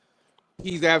you.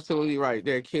 he's absolutely right.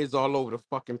 There are kids all over the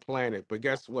fucking planet, but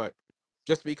guess what?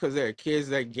 Just because there are kids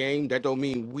that game, that don't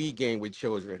mean we game with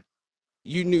children.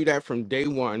 You knew that from day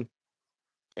one,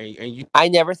 and you. I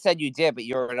never said you did, but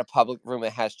you're in a public room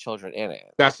that has children in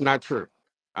it. That's not true.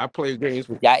 I play games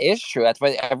with. Yeah, it's true. That's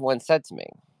what everyone said to me.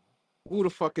 Who the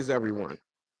fuck is everyone?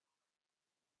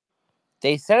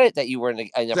 They said it that you were in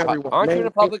a It's everyone. aren't you in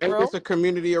a Man, public room? it's a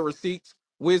community of receipts.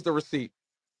 Where's the receipt?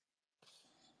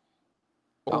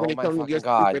 Or when Oh it my comes to your fucking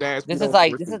god! stupid ass, we This is don't have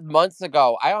like this is receipts. months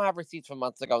ago. I don't have receipts from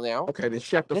months ago now. Okay, then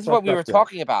shut the This is fuck what we up were then.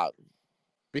 talking about.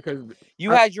 Because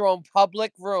You had your own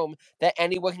public room that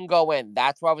anyone can go in.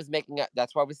 That's what I was making.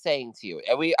 That's what I was saying to you.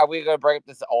 Are we gonna bring up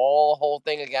this whole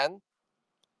thing again?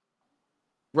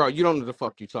 bro, you don't know the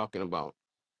fuck you talking about.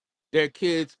 They're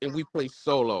kids and we play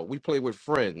solo. We play with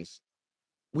friends.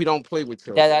 We don't play with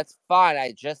Yeah, children. that's fine.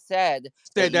 I just said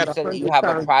Said that a that you hundred have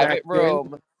a times back private then.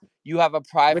 room. You have a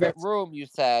private room. You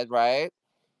said right.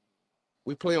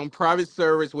 We play on private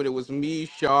service when it was me,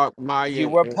 Shark, Maya, You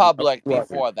were and a public few others.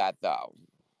 before that, though.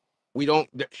 We don't.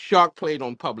 Shark played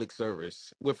on public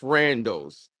service with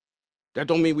randos. That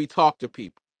don't mean we talk to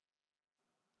people.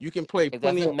 You can play It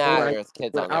plenty doesn't of matter. online There's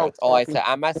kids on there. without That's all I talking said.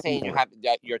 I'm not to saying someone.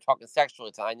 that you're talking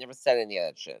sexually. I never said any of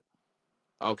that shit.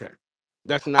 Okay,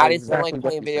 that's not I just don't like exactly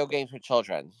what playing you said. video games with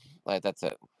children. Like that's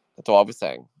it. That's all I was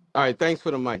saying. All right, thanks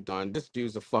for the mic, Don. This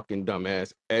dude's a fucking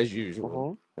dumbass as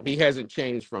usual. He hasn't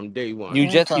changed from day one.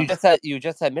 You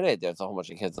just admitted there's a whole bunch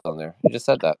of kids on there. You just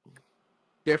said that.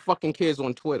 They're fucking kids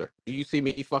on Twitter. Do you see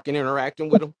me fucking interacting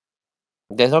with them?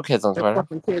 There's no kids on They're Twitter.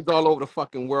 fucking kids all over the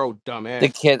fucking world, The dumbass.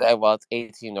 kid, well, it's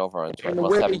 18 over on Twitter. And the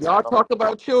Well, way that 17 y'all over. talk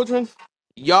about children,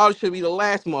 y'all should be the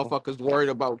last motherfuckers worried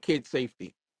about kid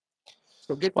safety.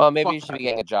 So get the Well, maybe fuck you should out be of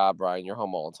here. getting a job, Brian. You're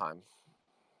home all the time.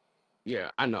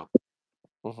 Yeah, I know.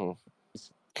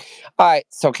 All right,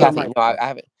 so For the Kathy, mic, no, I Don.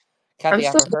 haven't. I'm Kathy, I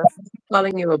still haven't heard.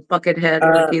 calling you a buckethead,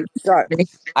 Ricky. Sorry.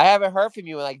 I haven't heard from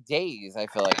you in like days. I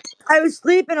feel like. I was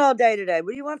sleeping all day today.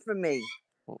 What do you want from me?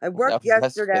 I worked That's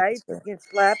yesterday. Freaking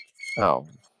slept. Oh.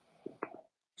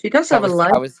 She does So have a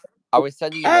life. I was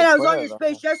sending you And my I was on Twitter. your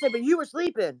space yesterday, but you were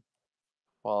sleeping.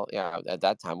 Well, yeah, at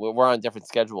that time we're on different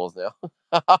schedules now.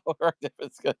 We're on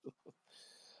different schedules.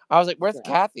 I was like, "Where's Yeah.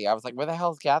 Kathy?" I was like, "Where the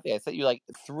hell is Kathy?" I sent you like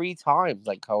 3 times,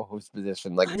 like co-host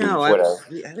position, like I through know. Twitter.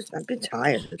 I've been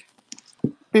tired.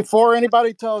 Before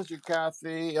anybody tells you,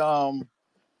 Kathy,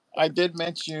 I did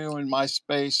mention you in my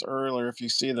space earlier. If you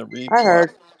see the I replay,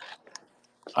 heard.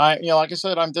 like I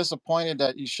said, I'm disappointed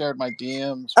that you shared my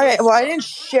DMs Okay, with. well, I didn't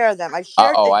share them. I Uh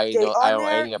shared oh, a I date know. I on don't know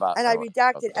there, anything about. and I I don't know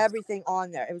redacted about this. everything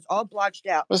on there. It was all blotched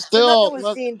out, But so nothing still, was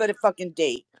seen but a fucking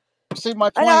date. see, my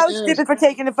I know I point was is, stupid for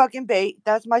taking the fucking bait.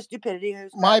 That's my stupidity. It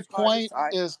was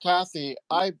sorry. Kathy,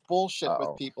 I bullshit with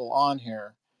Oh, people on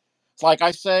here. It's like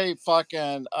I say,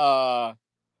 fucking,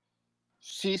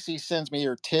 Cece sends me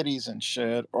her titties and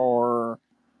shit, or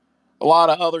a lot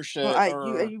of other Well, shit,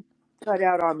 or you cut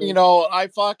out on me. I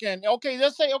fucking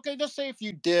Just say if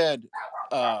you did,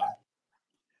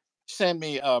 send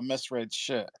me misread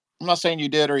shit. I'm not saying you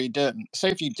did or you didn't. Say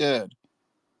if you did,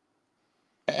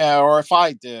 or if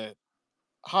I did,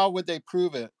 how would they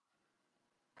prove it?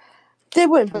 They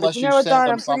wouldn't, but Unless you you know what, sent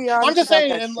Don? them I'm something. pretty I'm honest just about saying,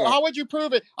 that and shit. how would you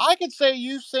prove it? I could say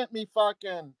you sent me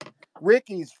fucking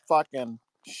Ricky's fucking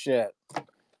shit,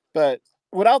 but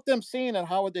without them seeing it,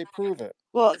 how would they prove it?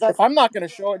 Well, If I'm not going to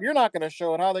show it, you're not going to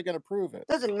show it. How are they going to prove it?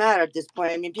 doesn't matter at this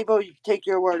point. I mean, people take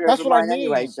your word That's over what I mine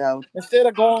anyway. mean. So Instead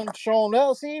of going showing,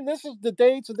 well, see, this is the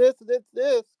dates of this,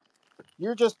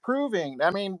 you're just proving.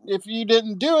 I mean, if you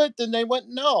didn't do it, then they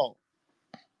wouldn't know.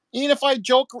 Even if I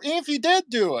joke, even if you did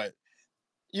do it,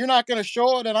 you're not going to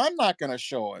show it, and I'm not going to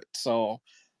show it. So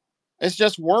it's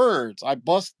just words. I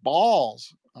bust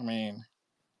balls. I mean,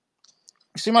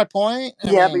 you see my point?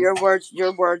 I yeah, but mean, your words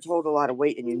hold a lot of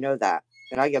weight, and you know that.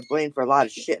 And I get blamed for a lot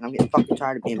of shit, and I'm getting fucking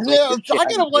tired of being blamed yeah, for shit I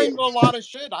I get didn't do. blamed for a lot of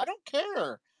shit. I don't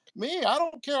care. Me, I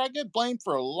don't care. I get blamed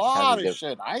for a lot Kathy's of good.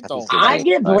 shit. I Kathy's don't good I care.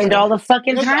 get blamed all supervisor. the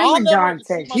fucking Because time I'll when never Don see.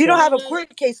 says My You don't shit. have thing a is,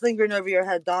 court case lingering over your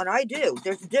head, Don. I do.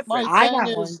 There's a my difference. I thing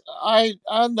got is, one. I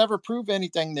never prove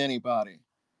anything to anybody.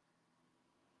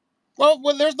 Well,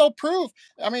 when there's no proof.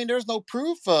 I mean, there's no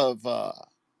proof of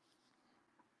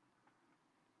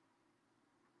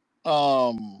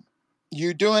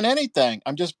you doing anything.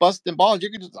 I'm just busting balls.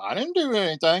 You can just, I didn't do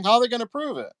anything. How are they going to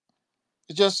prove it?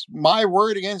 It's just my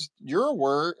word against your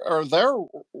word or their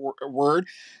word.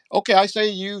 Okay, I say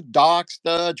you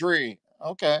doxed Dree.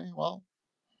 Okay, well,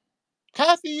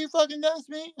 Kathy, you fucking doxed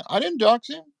me. I didn't dox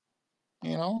him.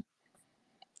 You know.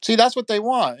 See, that's what they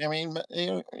want. I mean,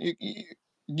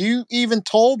 you even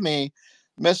told me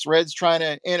MsRead's trying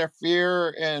to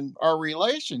interfere in our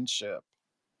relationship,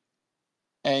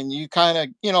 and you kind of,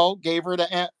 gave her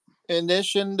the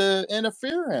initiation to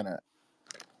interfere in it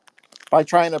by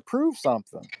trying to prove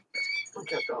something.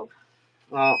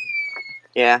 Well,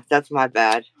 yeah, that's my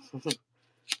bad.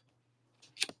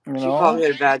 You She called know, me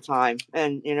at a bad time,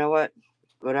 and you know what?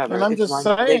 and Whatever. I'm just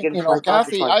They saying, get my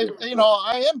Kathy, I, consequences.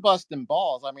 I am busting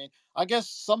balls. I mean, I guess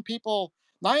some people,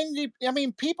 90. I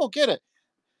mean, people get it.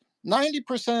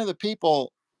 90% of the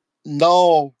people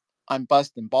know I'm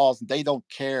busting balls, and they don't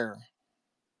care.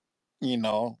 You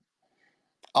know,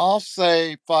 I'll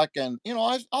say fucking,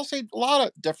 I'll say a lot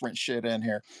of different shit in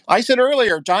here. I said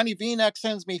earlier, Johnny V-neck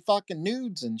sends me fucking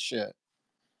nudes and shit.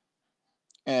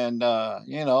 And,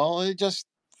 it just,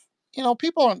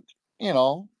 people aren't,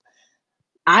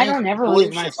 I ain't don't ever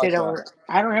lose believe my shit like shit that. over.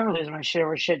 I don't ever lose my shit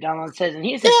over shit Donald says, and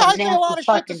he Yeah, said some I get a nasty lot of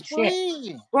shit fucking that's shit.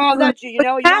 free. Well, Mm, that's you. but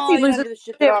You're Kathy only loses under the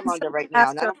shit that shit I'm when under somebody right now,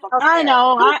 asks and I her don't fucking how I care.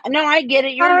 know. I get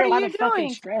it. You're how under are a lot you of fucking doing,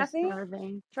 stress and Kathy?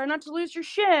 everything. Try not to lose your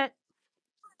shit.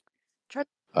 Try to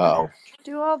Oh.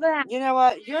 do all that. You know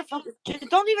what? You're fucking.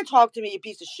 Don't even talk to me, you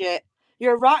piece of shit.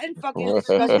 You're a rotten, fucking,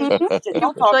 disgusting Mm-hmm. piece of shit. Would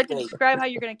Don't you talk like to to me. describe how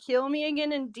you're going to kill me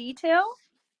again in detail?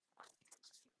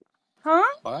 Huh?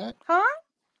 What? Huh?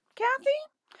 Kathy?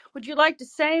 Would you like to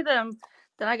say them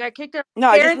that I got kicked out of No, my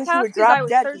I just parents' wish you house would because I drop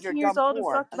was dead because you're 13 years dumb old and poor,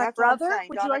 fucked and my that's all I'm brother?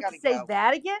 saying. Would you Don, I like to gotta say go.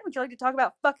 that again? Would you like to talk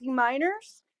about fucking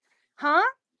minors? Huh?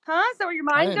 Huh? Is that where your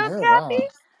I mind didn't goes, hear Kathy? that.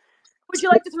 Would you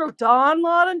like to throw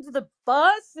Donlod under the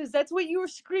bus? Is that's what you were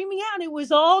screaming out? It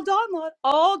was all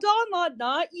Donlod,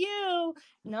 not you,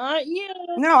 not you.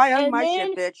 No, I own And my then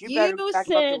shit, bitch. You you better back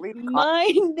up your sent leave. my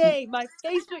name, my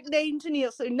Facebook name to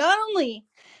Neil. So not only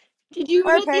did you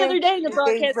Hi, admit the other Paige. day in the In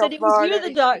broadcast Gainesville, that it was you Florida.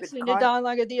 that You stupid did cunt.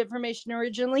 Donlod got the information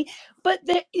originally, but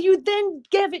that you then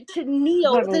gave it to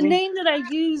Bye, Neil, the baby. name that I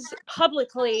use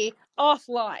publicly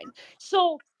offline.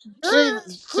 So See, you're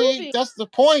see, proving. that's the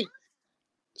point.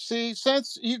 See,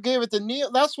 since you gave it to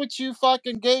Neil, that's what you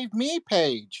fucking gave me,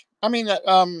 Paige. I mean,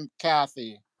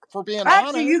 Kathy, for being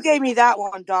Actually, you honest. gave me that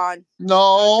one, Don,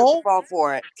 and I took the No, fall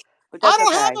for it. But I that's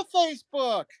don't have okay. a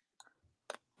Facebook.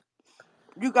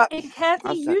 You got. And Kathy,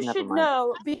 I said, you never should mind.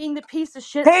 know, being the piece of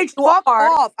shit that Paige, you fuck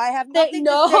are, off. I have that nothing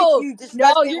to say to no, you,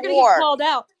 no, disgusting you're gonna get whore. called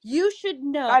out. You should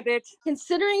know, Bye, bitch.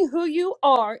 considering who you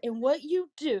are and what you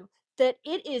do, that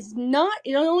it is not.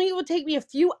 It only will take me a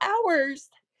few hours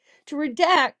to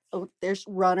redact. Oh, there's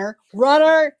runner.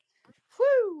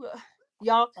 Whoo,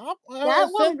 y'all. That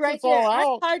woman Since right it's there. all I'm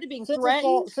out, tired of being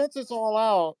threatened. since it's all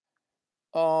out,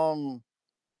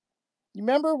 you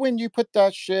remember when you put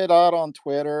that shit out on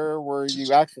Twitter where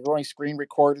you accidentally screen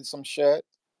recorded some shit?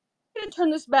 I'm gonna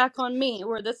turn this back on me,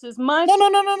 where this is my No, fault, no,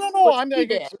 no, no, no, no. what I'm she like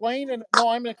did. explaining. No,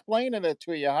 I'm explaining it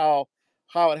to you how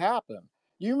it happened.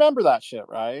 You remember that shit,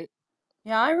 right?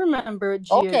 Yeah, I remember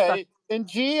Geo. Okay. And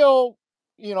Geo,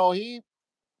 he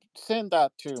sent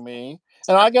that to me,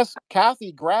 and I guess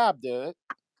Kathy grabbed it,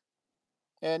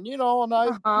 and and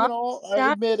Uh-huh. I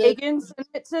Yeah, admitted. Megan sent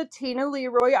it to Tina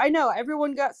Leroy. I know,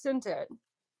 everyone got sent it.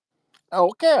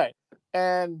 Okay,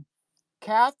 and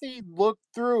Kathy looked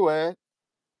through it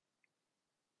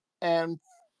and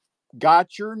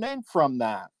got your name from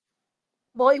that.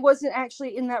 Well, it wasn't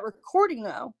actually in that recording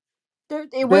though.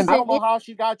 It Then I wasn't don't know it how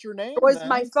she got your name was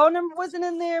my then. phone number wasn't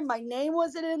in there, my name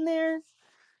wasn't in there.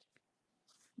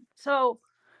 So,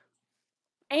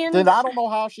 and Then I don't know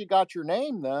how she got your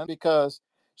name then because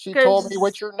She told me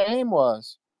what your name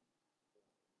was.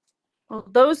 Well,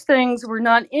 those things were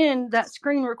not in that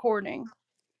screen recording.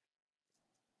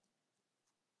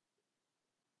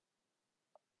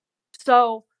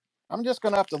 So I'm just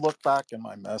gonna have to look back in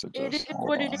my messages. it is Hold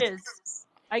what on. it is,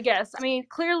 I guess. I mean,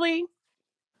 clearly,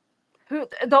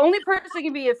 the only person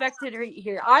can be affected right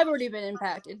here. I've already been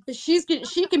impacted, but she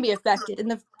can be affected,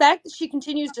 and the fact that she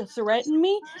continues to threaten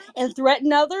me and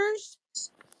threaten others,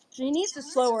 she needs to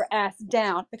slow her ass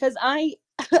down, because I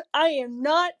am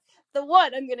not the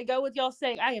one. I'm gonna go with y'all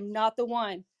saying I am not the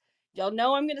one. Y'all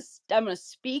know I'm gonna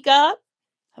speak up.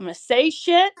 I'm gonna say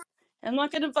shit. I'm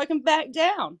not gonna fucking back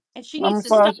down. And she needs to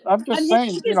stop. I'm just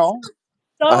saying, She is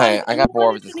so Okay, I got anyone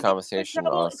bored with who's this gonna get me in conversation,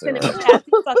 trouble, it's honestly, gonna be right?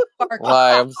 Kathy fucking Parker.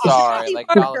 Like, I'm sorry. Kathy Like,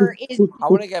 Parker is I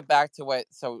want to get back to what.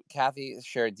 So, Kathy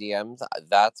shared DMs.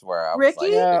 That's where I was Ricky.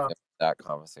 like, yeah. that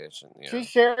conversation. She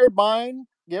shared mine,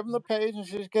 gave him the page, and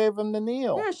she gave him the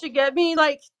Neil. Yeah, she gave me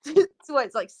like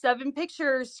it's like 7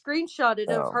 pictures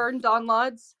screenshotted of Oh. her and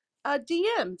Donlod's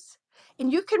DMs,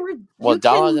 and you can Well, you can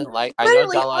Donlod doesn't like. I know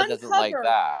literally Donlod doesn't like uncover.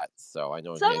 that. So I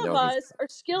know. Some I of know he's. us are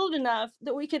skilled enough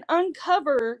that we can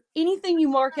uncover anything you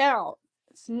mark out.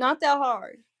 It's not that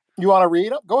hard. You want to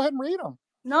read them? Go ahead and read them.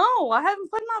 No, I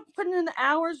haven't putting in the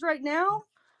hours right now.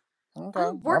 Okay.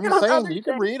 I'm I'm working just on saying other you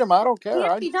can things. read them. I don't care.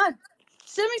 Can't be done.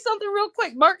 Send me something real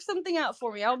quick. Mark something out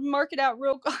for me. I'll mark it out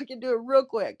real. I can do it real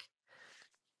quick.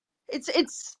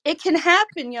 It can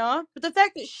happen, y'all. But the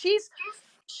fact that she,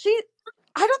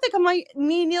 I don't think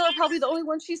me and Neil are probably the only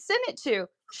one she sent it to.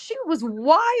 She was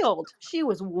wild. She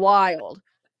was wild.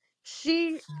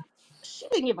 She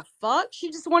didn't give a fuck.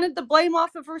 She just wanted the blame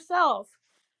off of herself.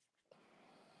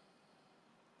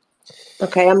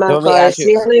 Okay, I'm So out, let me guys. ask you.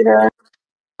 See you later.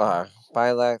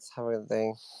 Bye, Lex. Have a good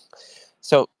thing.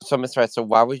 So, MsRead. So,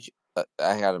 why would you?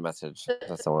 I got a message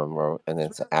that someone wrote, and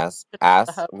it's ask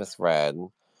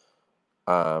MsRead,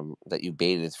 that you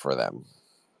baited for them.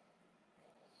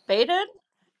 Baited?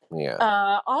 Yeah.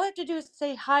 All I have to do is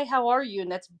say hi, how are you,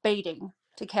 and that's baiting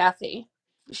to Kathy.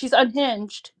 She's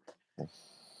unhinged.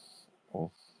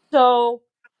 So,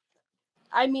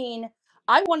 I mean,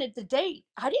 I wanted the date.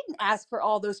 I didn't ask for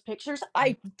all those pictures.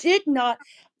 I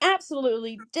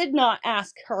absolutely did not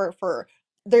ask her for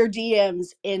their DMs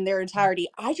in their entirety.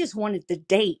 I just wanted the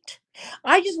date.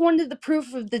 I just wanted the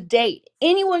proof of the date.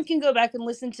 Anyone can go back and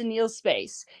listen to Neil's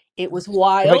space. It was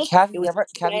But wild. Kathy It was never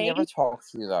insane.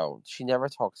 talks to you though. She never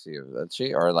talks to you, does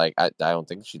she? Or like, I don't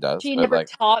think she does. She But never like,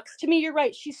 talks to me. You're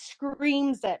right. She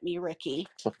screams at me, Ricky.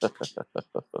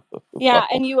 Yeah,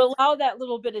 and you allow that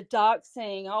little bit of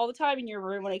doxing all the time in your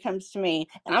room when it comes to me.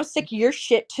 And I'm sick of your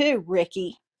shit too,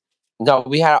 Ricky. no,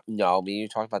 you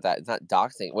talked about that. It's not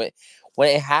doxing. When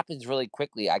it happens really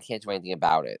quickly, I can't do anything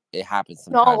about it. It happens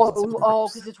sometimes.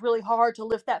 Because it's really hard to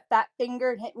lift that fat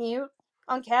finger and hit mute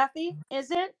on Kathy,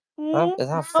 is it? It's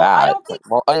not No, I fat. don't think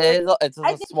Well, so, Ricky. it's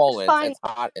I just think you're swollen. fine. It's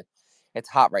hot. It's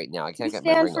hot right now. I You can't get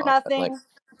my stand ring for on. But like, nothing.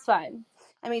 It's fine.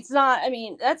 I mean, it's not. I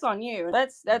mean, that's on you.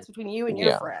 That's between you and your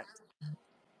yeah. friend.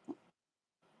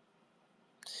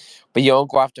 But you don't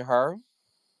go after her.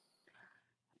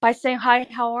 By saying hi,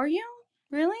 how are you?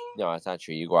 Really? No, it's not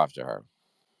true. You go after her.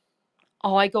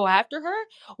 Oh, I go after her?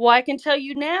 Well, I can tell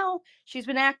you now, she's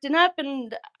been acting up,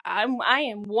 and I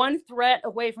am one threat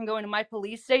away from going to my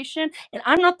police station, and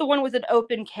I'm not the one with an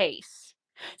open case.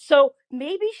 So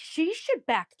maybe she should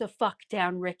back the fuck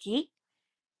down, Ricky.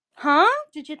 Huh?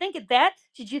 Did you think of that?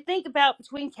 Did you think about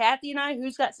between Kathy and I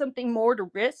who's got something more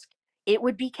to risk? It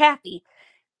would be Kathy.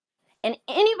 And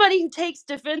anybody who takes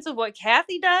defense of what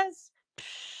Kathy does,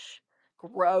 psh,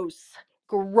 gross.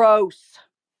 Gross.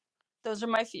 Those are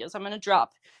my feels. I'm gonna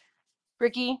drop.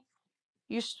 Ricky,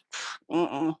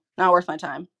 not worth my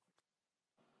time.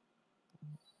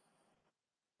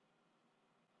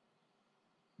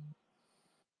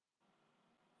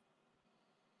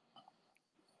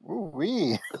 Ooh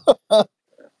wee.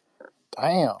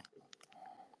 Damn.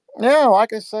 Yeah,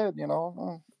 like I said,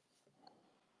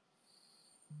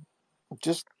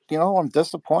 just I'm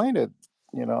disappointed,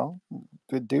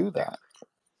 to do that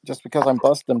just because I'm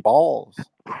busting balls.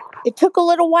 It took a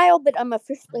little while, but I'm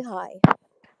officially high.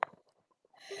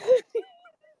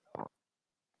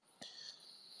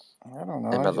 I don't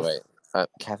know. And by the way,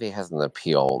 Kathy has an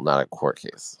appeal, not a court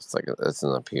case. It's like it's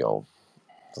an appeal.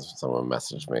 Someone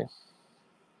messaged me.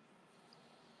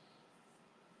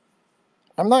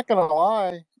 I'm not gonna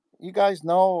lie. You guys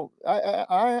know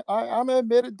I'm an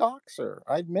admitted doxer.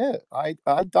 I admit I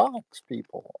dox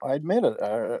people. I admit it.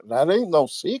 That ain't no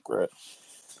secret.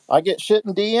 I get shit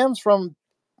in DMs from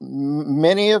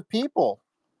many of people.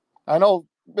 I know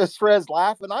Miss Red's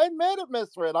laughing. I admit it, Miss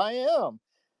Red. I am.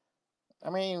 I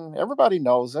mean, everybody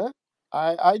knows it.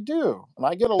 I do, and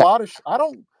I get a lot of. I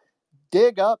don't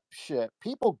dig up shit.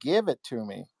 People give it to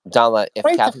me. Donlod,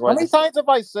 How many times have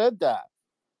I said that?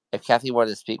 if Kathy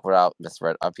wanted to speak without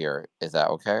MsRead up here, is that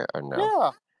okay or no?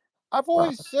 Yeah, I've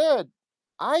always said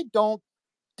I don't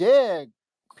dig.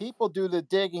 People do the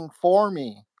digging for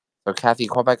me. So Kathy,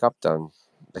 call back up then.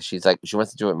 She's like, she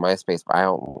wants to do it in MySpace, but I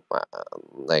don't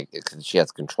like because she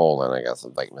has control and I guess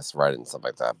of like MsRead and stuff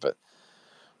like that. But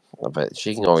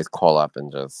she can always call up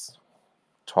and just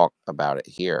talk about it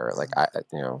here. Like I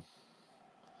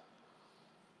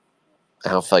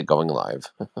don't feel like going live.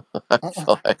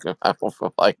 I don't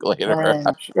feel like later. I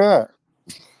mean, shit.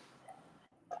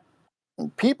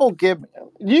 People give.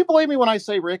 Do you believe me when I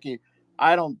say, Ricky,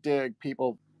 I don't dig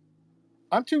people?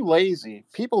 I'm too lazy.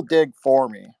 People dig for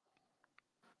me.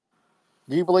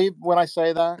 Do you believe when I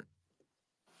say that?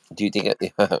 Do you think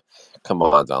it? Come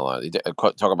on, Donlod.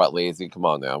 Talk about lazy. Come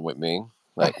on now with me.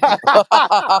 Like, think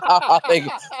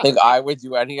I would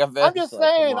do any of this? I'm just Like,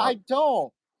 come saying, on. I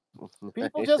don't.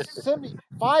 People just send me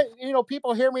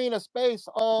people hear me in a space.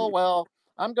 Oh well,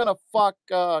 I'm gonna fuck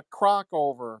Croc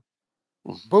over.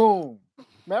 Boom.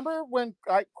 Remember when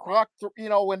Croc?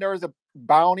 When there was a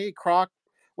bounty, Croc.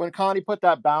 When Connie put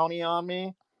that bounty on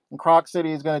me, and Croc said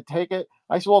he's gonna take it.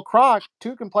 I said, well, Croc,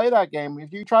 two can play that game.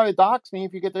 If you try to dox me,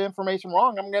 if you get the information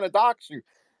wrong, I'm gonna dox you.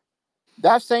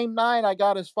 That same night, I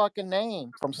got his fucking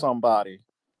name from somebody.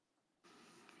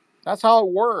 That's how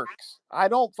it works. I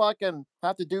don't fucking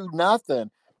have to do nothing.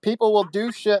 People will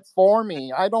do shit for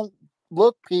me. I don't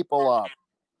look people up.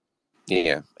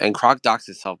 Yeah, and Croc doxed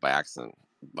himself by accident.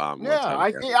 One Yeah, time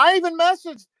ago. I even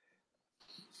messaged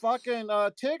fucking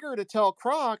Tigger to tell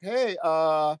Croc, hey,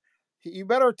 you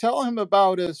better tell him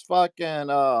about his fucking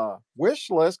wish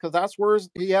list because that's where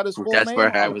he had his full That's name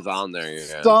where I on it. was on there.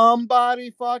 Yeah. Somebody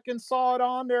fucking saw it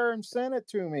on there and sent it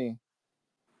to me.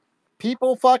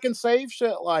 People fucking save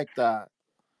shit like that.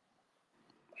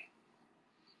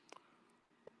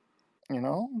 You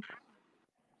know?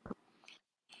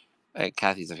 Hey,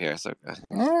 Kathy's up here, so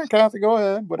All right, Kathy, go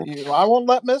ahead. But I won't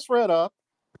let MsRead up.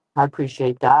 I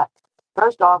appreciate that.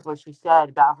 First off, what she said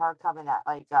about her coming at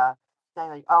saying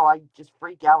like, "Oh, I just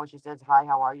freak out when she says hi,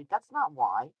 how are you?" That's not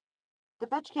why. The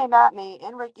bitch came at me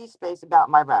in Ricky's space about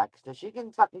my wreck, so she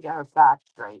can fucking get her facts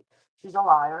straight. She's a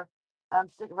liar. And I'm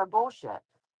sick of her bullshit.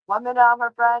 1 minute I'm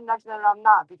her friend, next minute I'm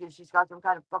not because she's got some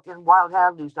kind of fucking wild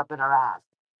hair loose up in her ass.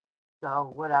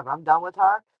 So whatever, I'm done with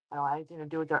her. I don't want anything to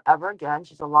do with her ever again.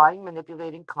 She's a lying,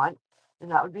 manipulating cunt, and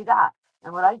that would be that.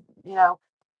 And when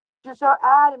she's so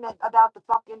adamant about the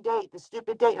fucking date, the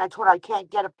stupid date, and I told her I can't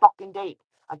get a fucking date.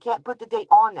 I can't put the date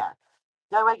on there.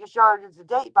 They're making sure it's a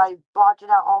date by blotching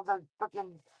out all the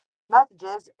fucking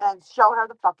messages and show her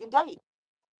the fucking date.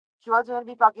 She wasn't going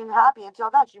to be fucking happy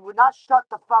until then. She would not shut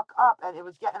the fuck up, and it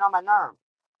was getting on my nerve.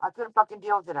 I couldn't fucking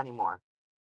deal with it anymore.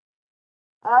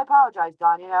 And I apologize,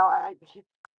 Don. She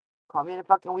caught me in a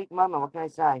fucking weak moment. What can I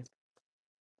say?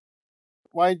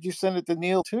 Why did you send it to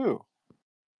Neil too?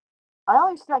 I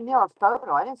only sent Neil a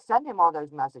photo. I didn't send him all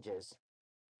those messages.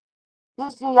 He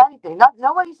didn't see anything.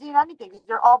 Nobody's seen anything because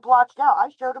they're all blotched out. I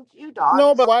showed them to you, Don.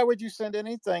 No, but why would you send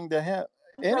anything to him?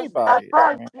 Because Anybody?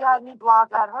 at first she had me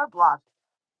blocked, I had her blocked,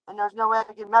 and there's no way I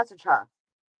could message her.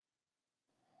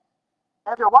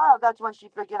 After a while, that's when she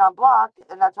freaking unblocked,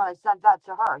 and that's when I sent that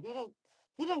to her.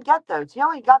 He didn't get those. He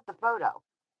only got the photo.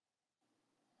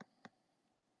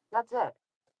 That's it.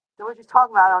 So what she's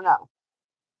talking about, I don't know.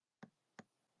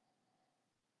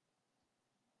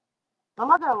 I'm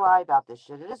not gonna lie about this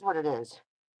shit. It is what it is.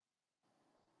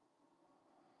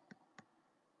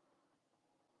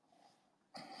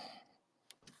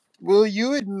 Will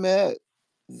you admit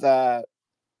that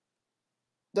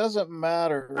doesn't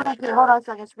matter? Okay, hold on a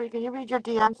second, Spree. Can you read your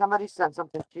DM? Somebody sent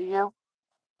something to you.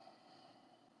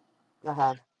 Go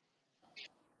ahead.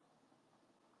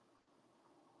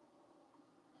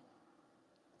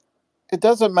 It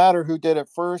doesn't matter who did it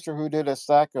first or who did it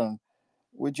second.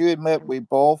 Would you admit we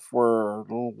both were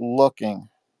looking?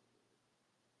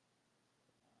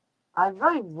 I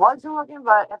really wasn't looking,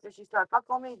 but after she started fucking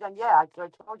on me, then yeah, I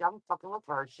told you I'm fucking look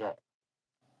for her shit.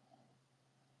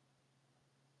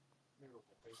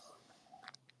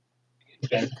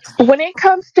 When it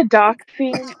comes to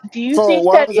doxing, do you So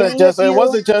think that any of it you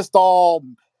wasn't just all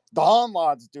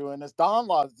Donlod's doing this.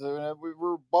 Donlod's doing it. We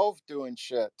were both doing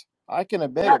shit. I can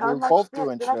admit it. We were both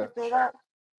doing Did I shit. just say that?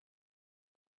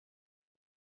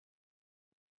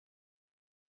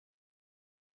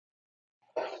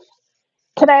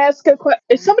 can I ask a question?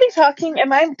 Is somebody talking?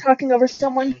 Am I talking over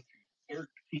someone?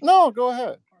 No, go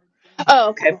ahead. Oh,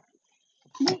 okay.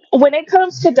 When it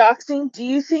comes to doxing, do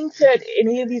you think that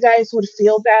any of you guys would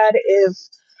feel bad if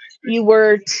you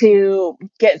were to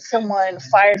get someone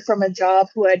fired from a job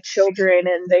who had children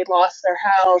and they lost their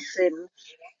house and,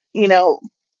 you know,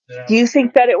 do you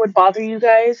think that it would bother you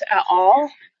guys at all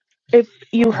if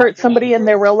you hurt somebody in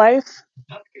their real life?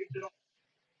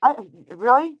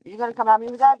 Really? You gonna come at me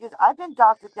with that? Because I've been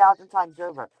doxxed 1,000 times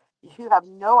over. You have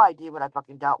no idea what I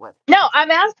fucking dealt with. No,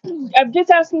 I'm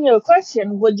just asking you a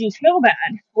question. Would you feel bad?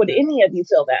 Would any of you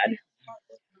feel bad?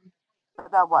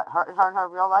 About what? Her in her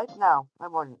real life? No, I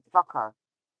wouldn't. Fuck her.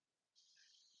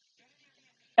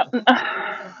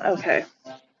 Okay.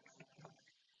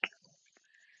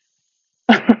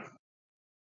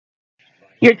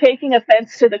 You're taking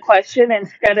offense to the question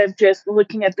instead of just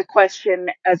looking at the question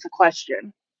as a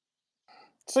question.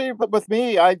 See, but with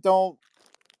me, I don't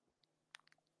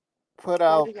put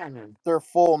Say it out again. their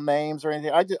full names or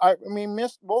anything. I mean,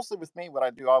 mostly with me, what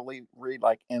I do, read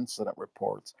like incident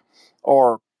reports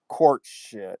or court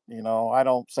shit. You know, I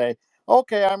don't say,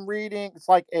 okay, I'm reading. It's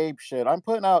like Abe shit. I'm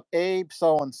putting out Abe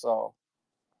so and so.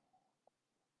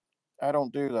 I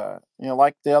don't do that. You know,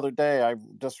 like the other day, I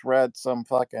just read some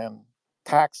fucking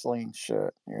tax lien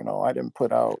shit. You know, I didn't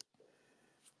put out,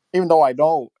 even though I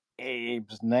know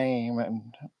Abe's name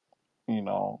and, you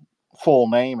know, full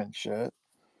name and shit.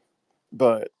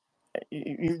 But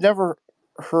you've never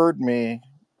heard me.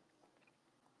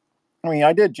 I mean,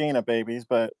 I did Gina babies,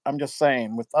 but I'm just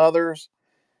saying with others,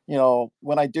 you know,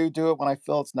 when I do it, when I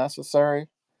feel it's necessary,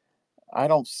 I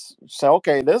don't say,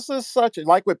 okay, this is such a,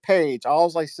 like with Paige,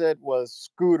 all I said was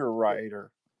scooter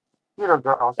rider. You're a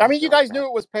girl, I some mean, you shit like guys that. knew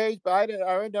it was Paige, but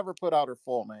I never put out her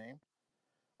full name.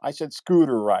 I said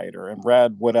scooter rider and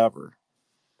read whatever.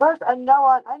 First, and no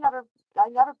one, I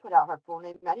never put out her full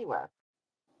name anywhere.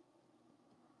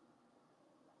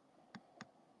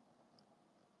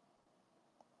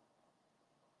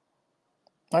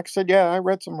 Like I said, yeah, I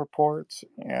read some reports.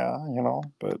 Yeah, you know,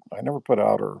 but I never put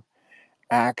out her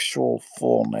actual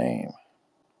full name.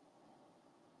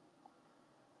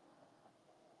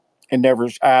 And never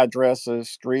addresses,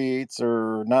 streets,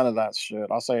 or none of that shit.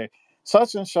 I'll say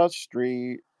such and such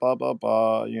street, blah blah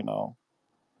blah. You know.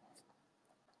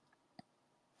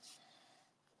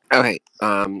 Okay.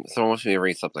 Someone wants me to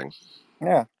read something.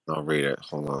 Yeah. I'll read it.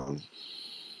 Hold on.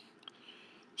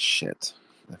 Shit.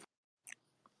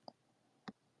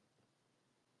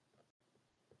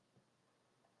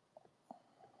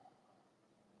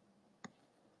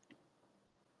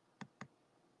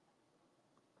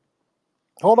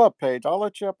 Hold up, Paige. I'll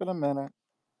let you up in a minute.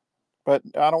 But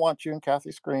I don't want you and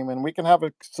Kathy screaming. We can have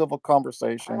a civil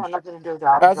I conversation. have nothing to do with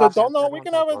that. I'm As dropping adult, it. So no, we everyone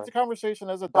can pay have for a it. conversation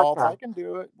as Fuck adults. I her. can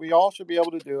do it. We all should be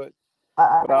able to do it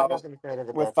I have without nothing to say to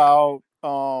the bitch. without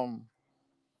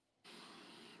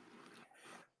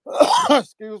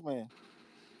excuse me,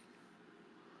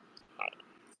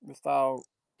 without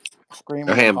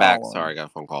screaming Okay, and I'm back. hollering. Sorry, I got a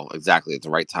phone call. Exactly. It's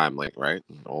the right time, like, right?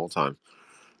 The whole time.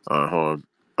 Hold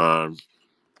on.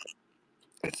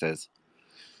 It says,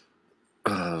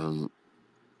 um,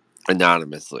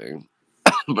 anonymously.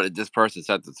 But this person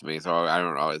sent it to me, so I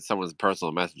don't know. It's someone's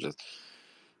personal messages.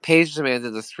 Paige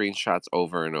demanded the screenshots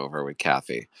over and over with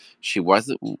Kathy. She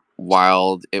wasn't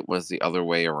wild, it was the other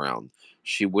way around.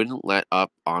 She wouldn't let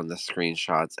up on the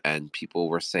screenshots, and people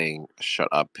were saying, shut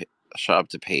up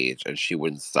to Paige, and she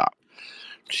wouldn't stop.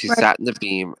 She Right. sat in the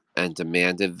beam and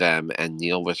demanded them, and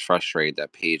Neil was frustrated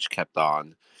that Paige kept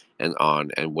on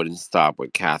and wouldn't stop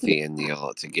with Yeah. Kathy and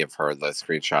Neil to give her the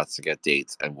screenshots to get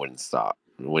dates and wouldn't stop.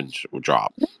 Wouldn't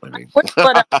drop. I I mean, wouldn't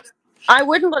let up. I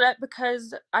wouldn't let up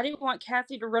because I didn't want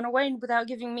Kathy to run away without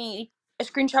giving me a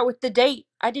screenshot with the date.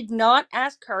 I did not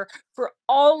ask her for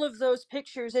all of those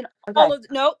pictures and all Okay. of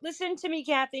no. Listen to me,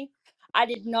 Kathy. I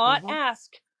did not Mm-hmm.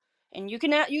 ask, and you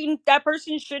can. That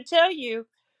person should tell you.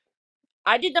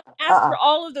 I did not ask Uh-uh. for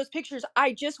all of those pictures.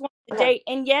 I just wanted the Okay. date.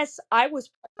 And yes, I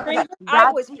was pressuring Okay. her. I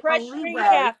That's was the only pressuring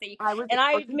way Kathy. I was And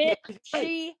I able to admit get you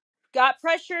straight. she got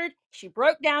pressured. She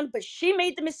broke down, but she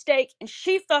made the mistake and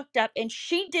she fucked up and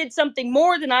she did something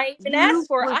more than I even You asked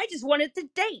for. was I just wanted the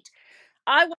date.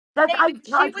 I wanted the that's date because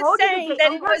I she was told you the saying date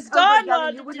that it over was and over again,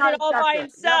 and Donlod you that would did not it all accept by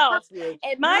it. Yeah, fuck himself. you.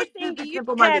 And my You're a thing to stupid, you,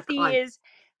 simple-minded Kathy, cunt. is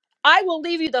I will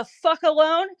leave you the fuck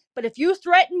alone, but if you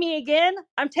threaten me again,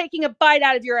 I'm taking a bite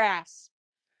out of your ass.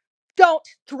 Don't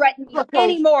threaten me Look,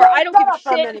 Paige, anymore. I Paige, don't shut give a up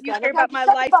for a shit if minute, you then. care Okay, about my just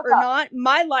shut the life fuck or up. not.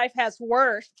 My life has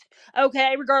worth,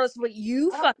 okay, regardless of what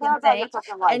you I don't care fucking about your think.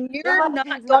 fucking life. And Your you're life not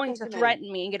means going nothing to to me.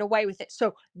 threaten me and get away with it.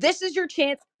 So this is your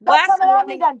chance. Stop Last coming at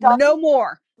me, warning, then, no Ducky.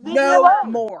 more. Leave me No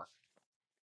alone. more.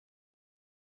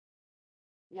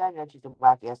 Yeah, I know she's a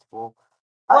whack ass fool.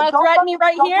 Want to threaten me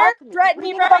right Don't here? talk to me. Just Threaten leave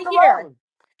me me the fuck right here. alone.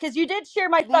 Because you did share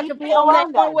my Leave fucking me full name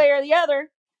alone, one then. way or the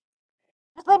other.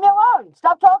 Just leave me alone.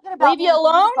 Stop talking about Leave me you and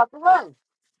leave me the alone? fuck alone.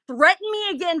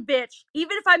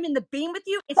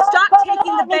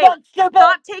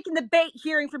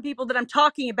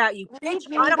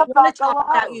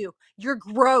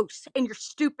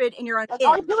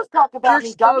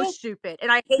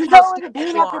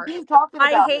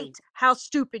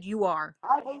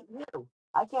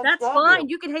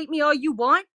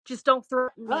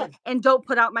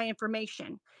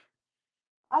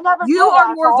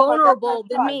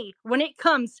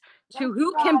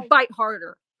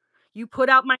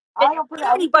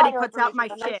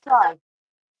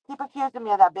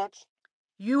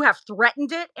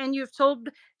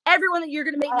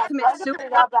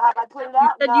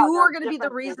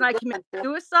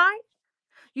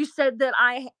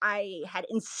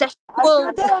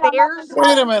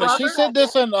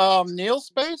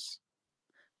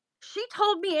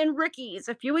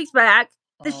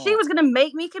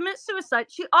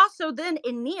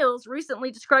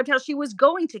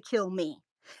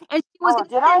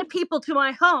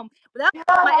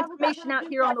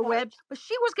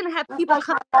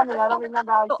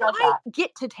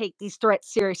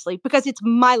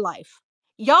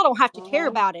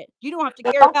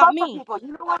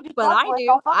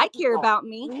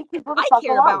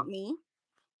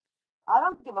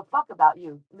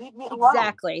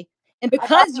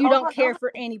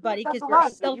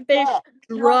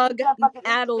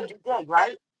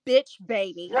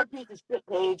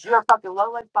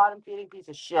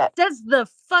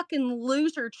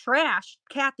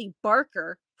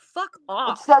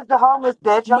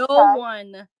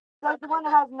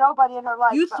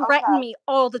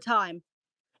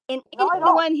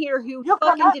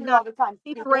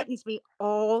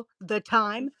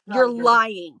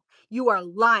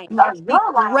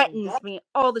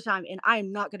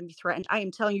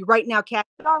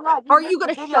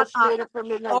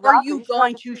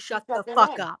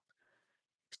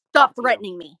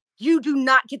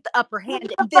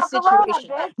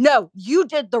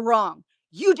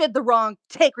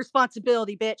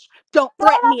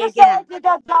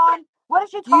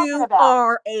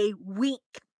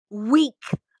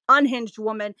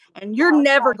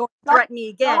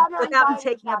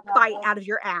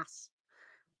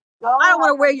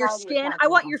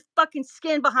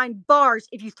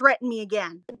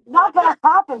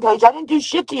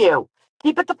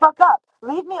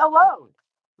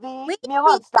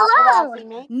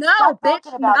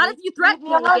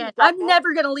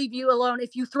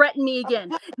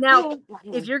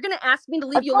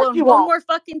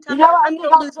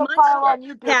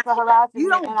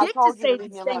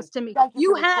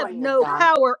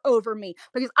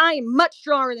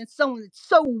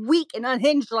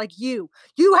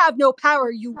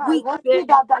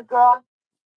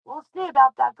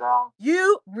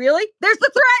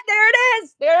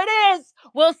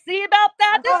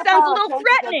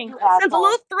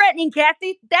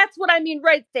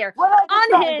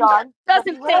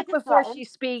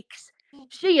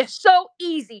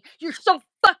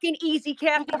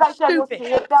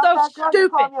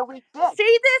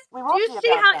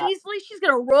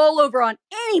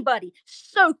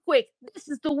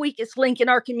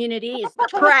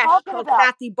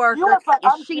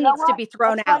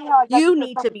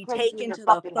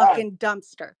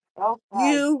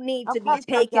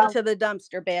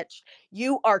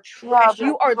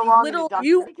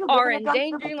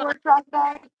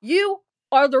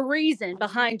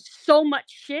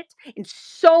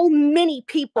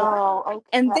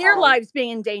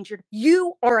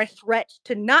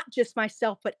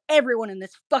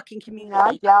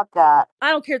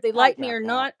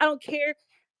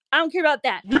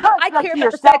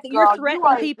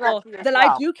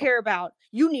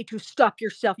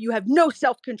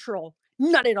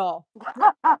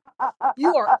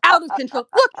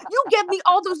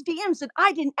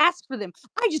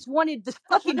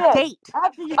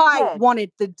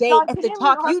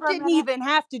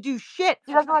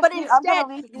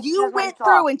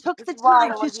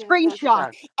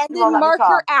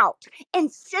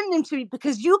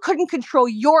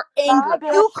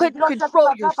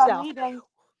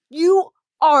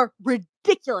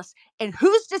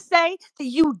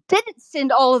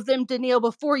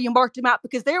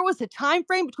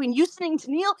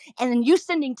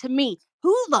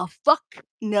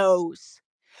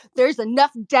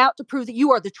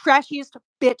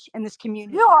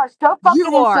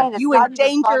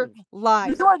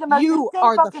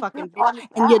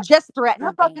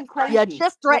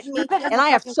 Stupid And I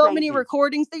have so many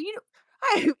recordings that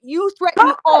you threaten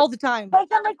me all the time.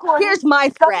 Here's my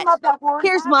threat.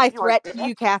 Here's my threat to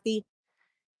you, Kathy.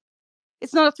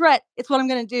 It's not a threat. It's what I'm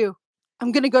going to do.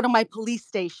 I'm going to go to my police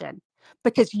station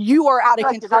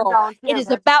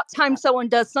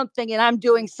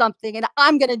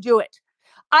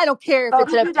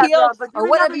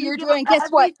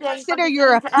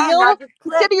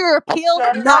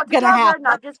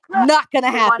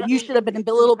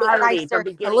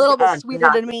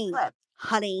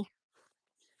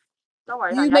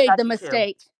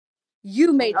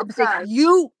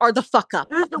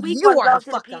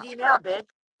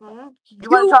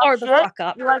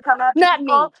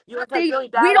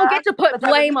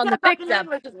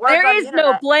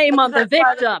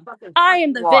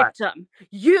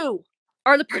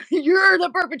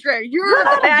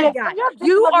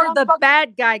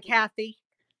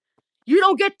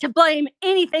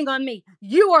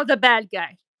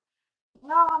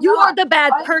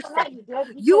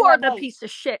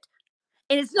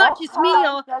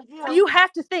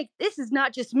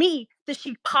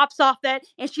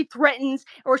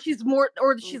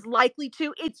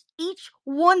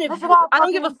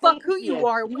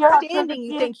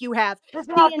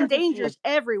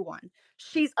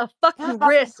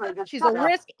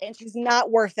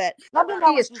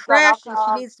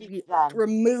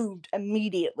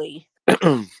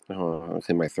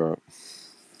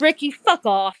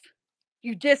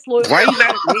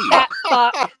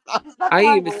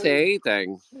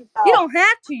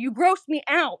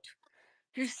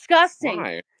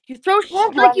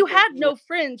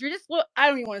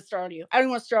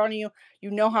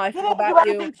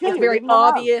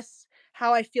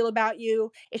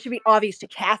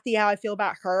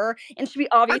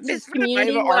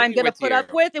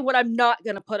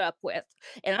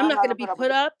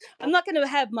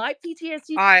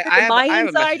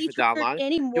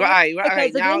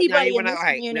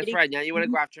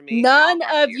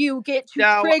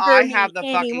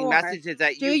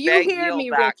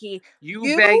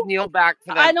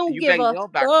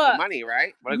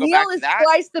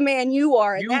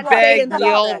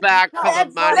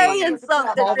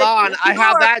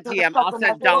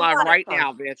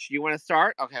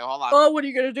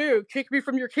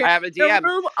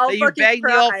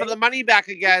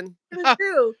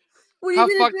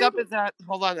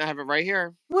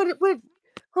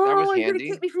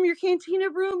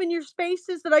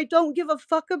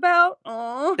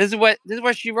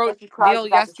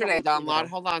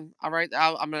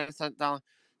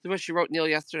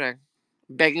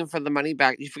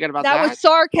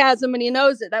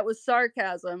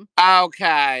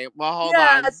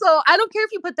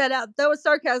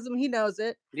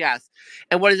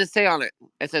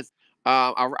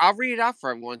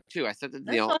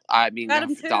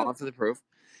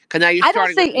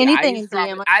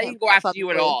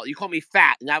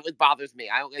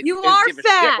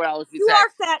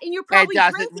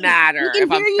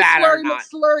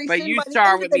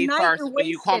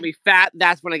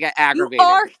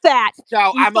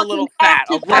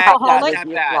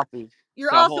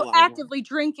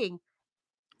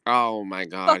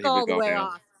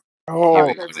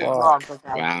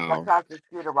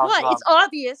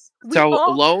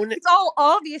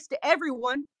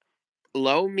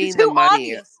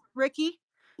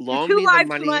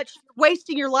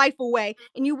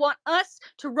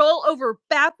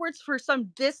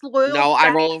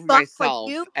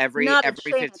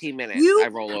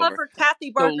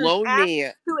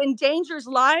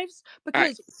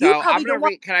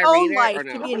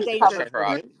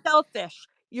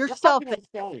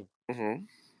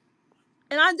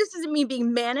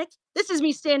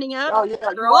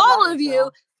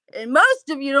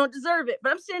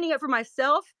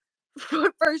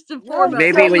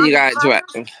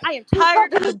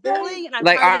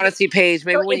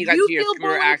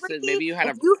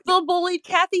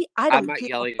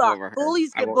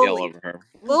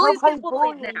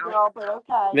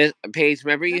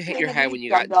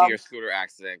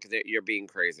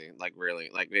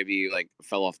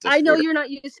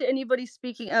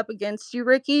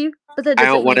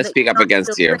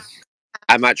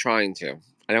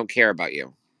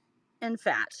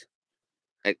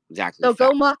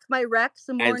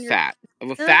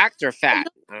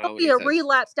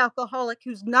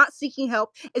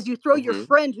is you throw your Mhm.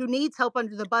 friend who needs help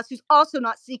under the bus, who's also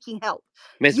not seeking help.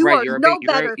 Miss You Red, are you're a no big,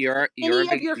 better you're than any a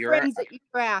of big, your friends that you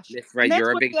trash. Miss And Red, that's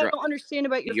you're a one big thing I drug, don't understand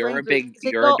about your you're a friend group, big, is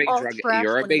that y'all all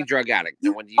trash you're a one big another. drug addict. And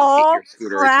You when you hit all your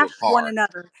scooter into a trash one car,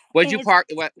 another. what'd And you it's park?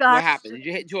 What happened? disgusting. Did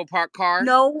you hit into a parked car?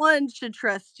 No one should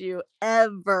trust you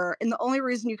ever. And the only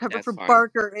reason you cover That's for fine.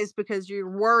 Barker is because you're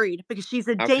worried, because she's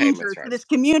a Okay, danger Miss to Red. this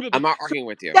community. I'm not So arguing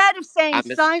with you. instead of staying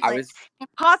I silent was. and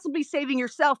possibly saving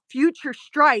yourself future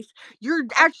strife, you're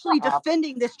actually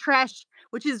defending this trash,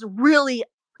 which is really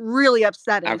really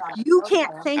upsetting. Okay. You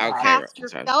can't think Okay, past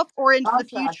sorry. yourself or into the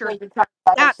future.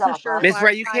 That's a surefire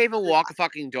MsRead, you sign can't of even a walk a bot.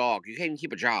 fucking dog. You can't even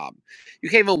keep a job. You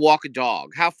can't even walk a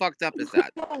dog. How fucked up is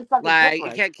that? Like you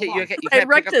I can't pick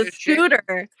wrecked up a your shit.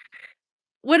 scooter.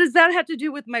 What does that have to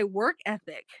do with my work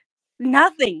ethic?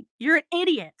 Nothing. You're an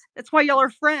idiot. That's why y'all are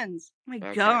friends. My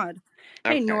Okay. God.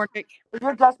 Hey, Okay. Nordic.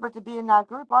 You're desperate to be in that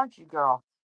group, aren't you, girl?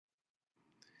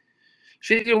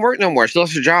 She didn't work no more. She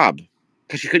lost her job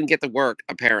because she couldn't get to work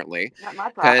apparently. Not my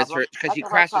Because problem. she That's her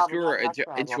crashed a problem, scooter not my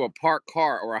into problem. a parked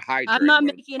car or a I'm hydrant. not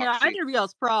Whatever the making it fuck either of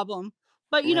y'all's problem.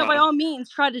 But you know, by Uh-huh. all means,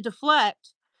 try to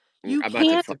deflect. You I'm not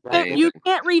can't. deflecting You anything.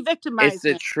 can't It's re-victimize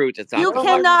the me. truth. It's not You deflecting.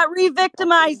 cannot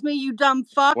re-victimize me, you dumb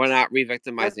fucks. We're not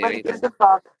re-victimizing anything.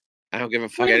 I don't give a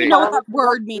You fuck. don't even know what that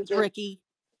word means, Ricky.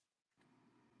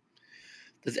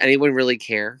 Does anyone really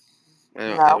care?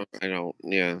 I don't.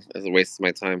 Yeah, it's a waste of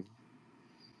my time.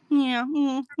 Yeah.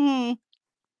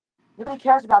 Nobody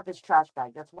cares about this trash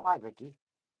bag. That's why, Ricky.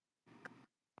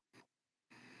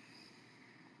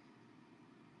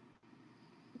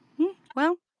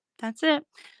 Well, that's it.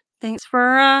 Thanks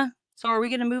for. So, are we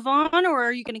going to move on, or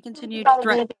are you going to continue to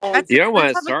threaten? You don't want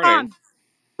Let's to have a start talk. it.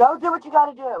 Go do what you got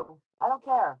to do. I don't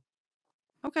care.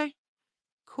 Okay.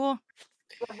 Cool.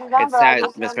 It's sad,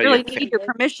 I really need your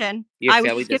permission. Your I was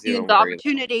family just giving doesn't you even the worry though.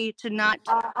 opportunity to not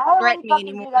I already threaten me fucking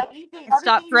anymore did everything. and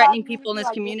stop Everything you threatening asked me to people in do, this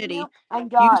I did for you. community. I'm You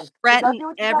done. So go threaten do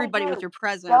what you got to everybody with do. your Go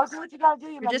presence. do what you got to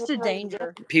do. You You're just a manipulating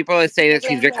danger. People are saying that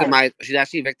she's Manipulating. victimized. She's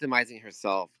actually victimizing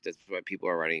herself. That's what people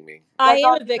are writing me. I That's am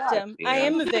all a she does. victim. I Yeah,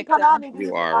 am a She can come at victim. me because you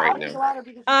she, are I right didn't now. go at her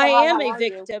because she I said, hi, am how a are you?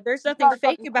 victim. There's She nothing started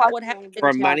fake fucking about what happened questioning in the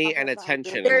For bitch ass. chat. money Like and that's not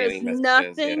attention, I'm There's getting messages.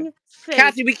 Yeah, nothing fake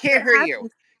Kathy, we can't that hear you.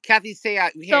 happened. Kathy, say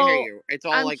out. We can't hear So you. It's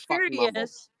all I'm like fucking mumbled.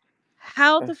 curious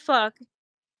how the fuck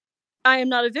I am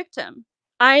not a victim.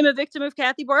 I am a victim of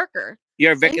Kathy Barker.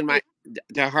 You're a Thank victim you.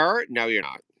 to her? No, you're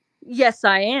not. Yes,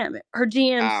 I am. Her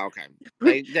DMs. Ah,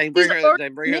 okay. Then bring She's her. already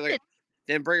Then bring her. admitted.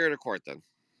 Then bring her to court. Then.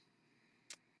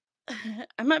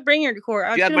 I'm not bringing her to court. I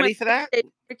Do was you have getting my money for that?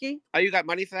 Ricky. Oh, you got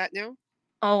money for that now?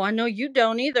 Oh, I know you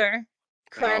don't either.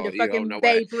 Kind Oh, of you don't fucking know what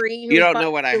babery you who's don't buying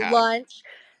know what I you have. lunch.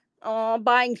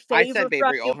 Buying I said, favor from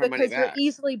Babery, you all her money because you're back.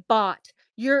 easily bought.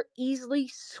 You're easily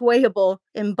swayable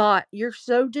and bought. You're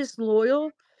so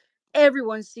disloyal.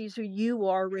 Everyone sees who you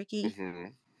are, Ricky.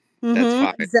 That's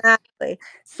fine. Exactly.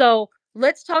 So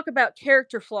let's talk about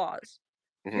character flaws.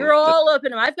 You're all up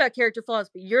in them. I've got character flaws,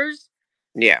 but yours.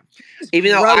 Yeah.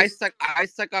 Even though I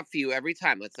stuck up for you every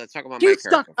time. Let's talk about my You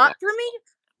stuck character up flaws. for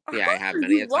me? Yeah, Who I have are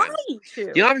many you a times. lying to?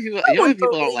 You know how many people? No You know how one many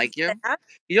people don't believes like you? that.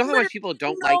 You know how Literally, much people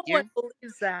don't no like one you?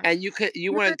 believes that. And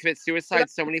you want to commit suicide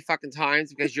so many fucking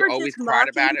times because you You're always just cried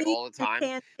mocking about it me all the and time.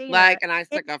 can't see Like, it. and I And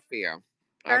stuck up for you.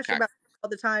 trash Okay. about me all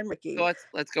the time, So Ricky. let's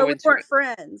But go we into weren't it.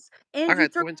 friends. And Okay, you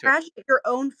let's throw go into it. trash at your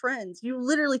own friends. You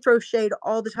literally throw shade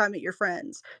all the time at your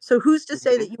friends. So who's to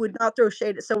say that you would not throw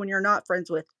shade at someone you're not friends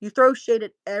with? You throw shade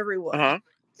at everyone.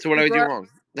 So what do I do wrong?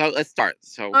 No, let's start.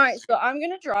 So. All right, so I'm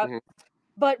gonna drop.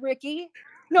 But Ricky,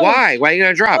 Why? Why are you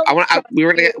gonna drop? We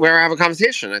were gonna have a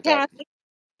conversation. I thought. Kathy.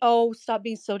 Oh, stop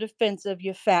being so defensive,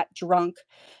 you fat drunk.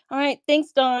 All right,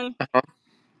 thanks, Don.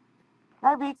 Can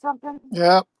I read something?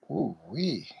 Yep. Ooh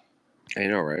wee. I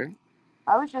know, right?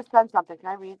 I was just sent something. Can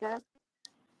I read this?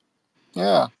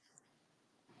 Yeah.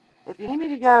 If you need me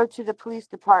to go to the police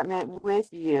department with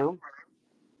you,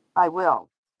 I will.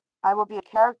 I will be a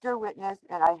character witness,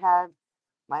 and I have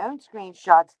my own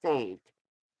screenshots saved.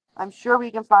 I'm sure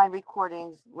we can find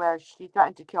recordings where she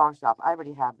threatened to kill herself. I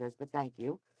already have this, but thank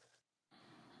you.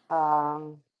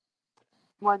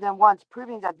 More than once,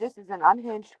 proving that this is an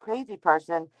unhinged, crazy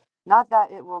person. Not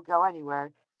that it will go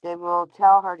anywhere. They will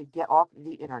tell her to get off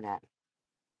the internet.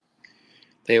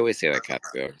 They always say that,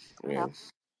 Kathy. Yeah.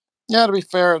 Yeah. To be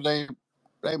fair, they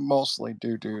mostly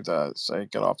do that. Say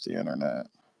get off the internet.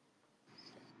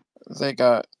 They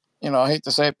got, I hate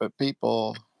to say it, but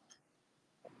people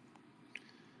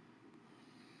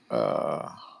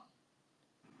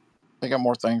they got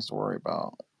more things to worry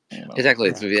about. Exactly.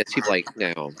 It's people like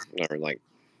now are like,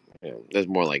 there's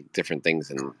more like different things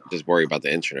than just worry about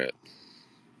the internet.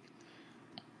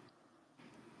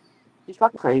 She's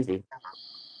fucking crazy.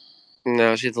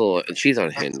 No, she's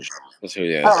unhinged. That's who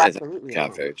she is. Oh, It's absolutely.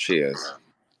 Kathy. She is.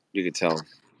 You could tell.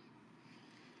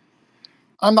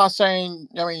 I'm not saying,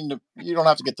 you don't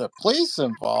have to get the police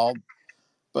involved,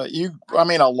 but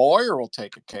a lawyer will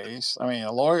take a case.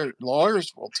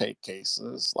 Lawyers will take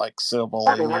cases like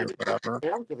civilly or whatever. They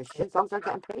don't give a shit. Some are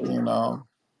getting paid.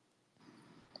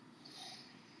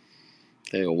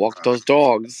 They go walk those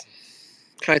dogs.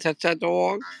 Can I touch that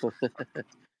dog?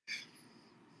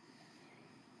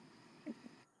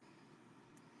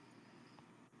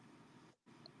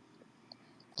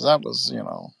 because that was,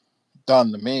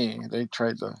 done to me. They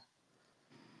tried to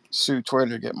sue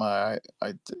Twitter to get my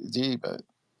ID, but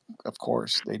of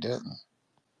course they didn't.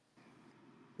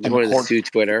 You And the wanted to sue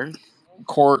Twitter?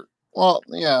 well,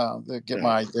 yeah, to get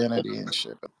my identity and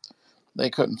shit, but they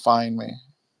couldn't find me.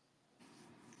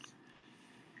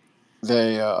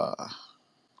 They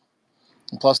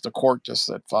plus the court just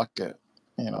said fuck it,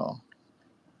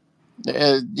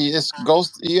 This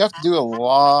goes. You have to do a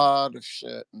lot of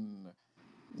shit, and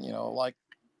like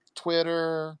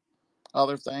Twitter,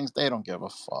 other things. They don't give a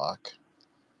fuck.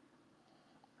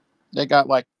 They got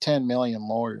like 10 million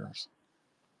lawyers.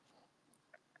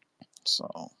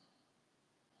 So,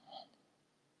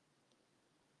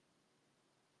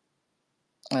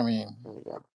 I mean,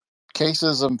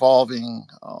 cases involving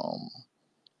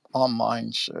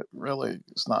online shit really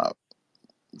is not.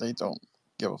 They don't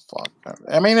give a fuck.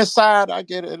 I mean, it's sad. I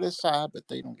get it. It is sad, but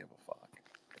they don't give a fuck.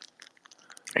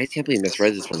 I can't believe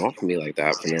MsRead just went off on me like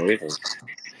that for no reason.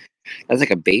 That's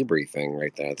like a Babery thing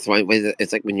right there. It's like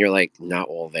when you're like not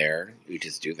all there, you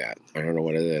just do that. I don't know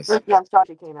what it is. Yeah, I'm sorry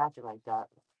she came at you like that.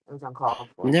 It was uncalled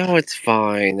for. No, it's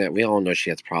fine. We all know she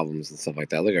has problems and stuff like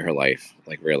that. Look at her life.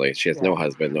 Like really, she has no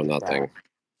husband, no nothing.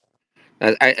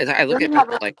 I look at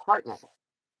like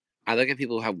I look at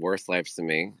people who have worse lives than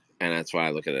me, and that's what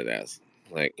I look at it as.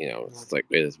 Like it's like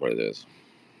it is what it is.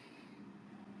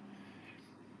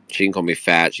 She can call me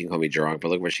fat, she can call me drunk, but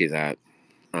look where she's at.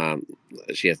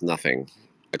 She has nothing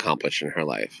accomplished in her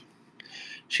life.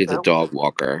 She's a dog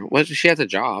walker. Well, she has a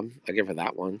job. I give her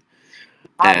that one.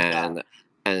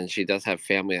 And she does have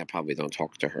family that probably don't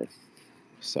talk to her.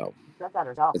 So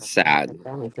it's sad.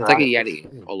 It's like a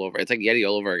Yeti all over. It's like Yeti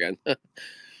all over again.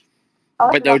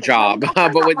 But no job.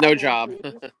 But with no job.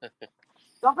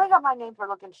 Don't bring up my name for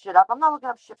looking shit up. I'm not looking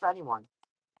up shit for anyone.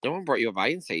 No one brought you up.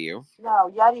 I didn't say you.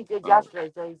 No, Yeti did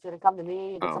yesterday, so he's going to come to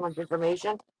me and get someone's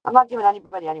information. I'm not giving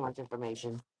anybody anyone's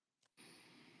information.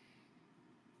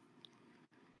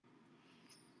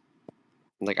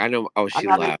 Like, I know. Oh, she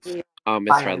left.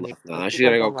 MsRead left now. She's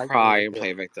going to go cry and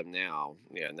play victim now.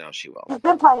 Yeah, now she will. She's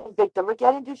been playing victim. Ricky,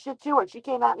 I didn't do shit to her. She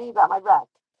came at me about my wreck.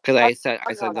 Because I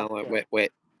said, no,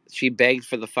 wait. She begged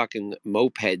for the fucking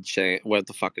moped chain, what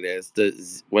the fuck it is.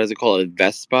 What is it called? A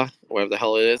Vespa? Whatever the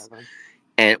hell it is.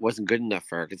 And it wasn't good enough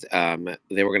for her because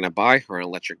they were going to buy her an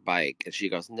electric bike. And she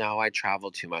goes, no, I travel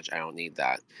too much. I don't need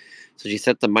that. So she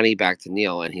sent the money back to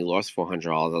Neil, and he lost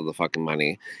 $400 of the fucking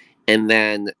money. And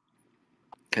then,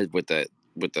 because with the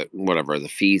whatever, the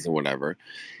fees and whatever,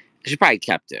 she probably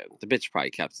kept it. The bitch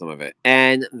probably kept some of it.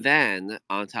 And then,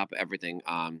 on top of everything,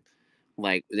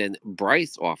 then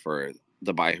Bryce offered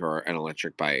to buy her an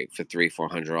electric bike for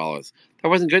 $400. That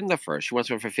wasn't good enough for her. She wants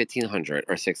one for $1,500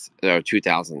 or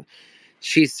 $2,000.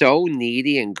 She's so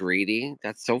needy and greedy.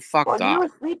 That's so fucked up. You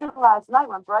were sleeping last night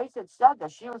when Bryce had said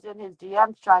that she was in his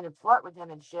DMs trying to flirt with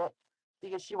him and shit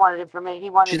because she wanted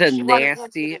information. She's a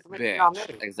nasty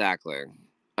bitch. Exactly.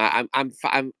 I'm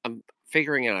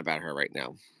figuring out about her right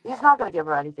now. He's not going to give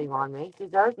her anything on me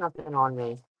because there is nothing on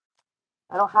me.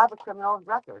 I don't have a criminal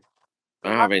record. I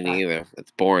don't have any either.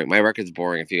 It's boring. My record's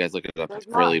boring. If you guys look it up, it's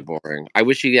really boring. I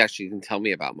wish you actually can tell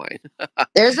me about mine.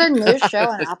 There's a new show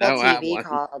on Apple TV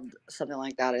called something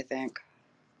like that, I think.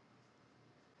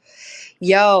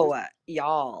 Yo,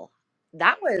 y'all,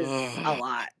 that was a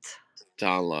lot.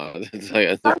 Donlod.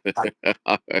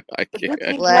 Like, dude,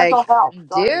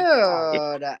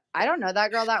 I don't know that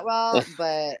girl that well,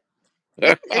 but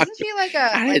isn't she like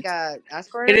a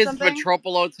escort or something? It is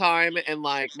Metropolo time and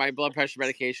like my blood pressure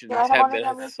medication in 10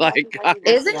 minutes.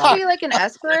 Isn't she like an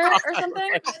escort or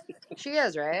something? She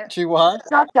is, right? She what?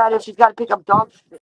 Not that if she's got to pick up dogs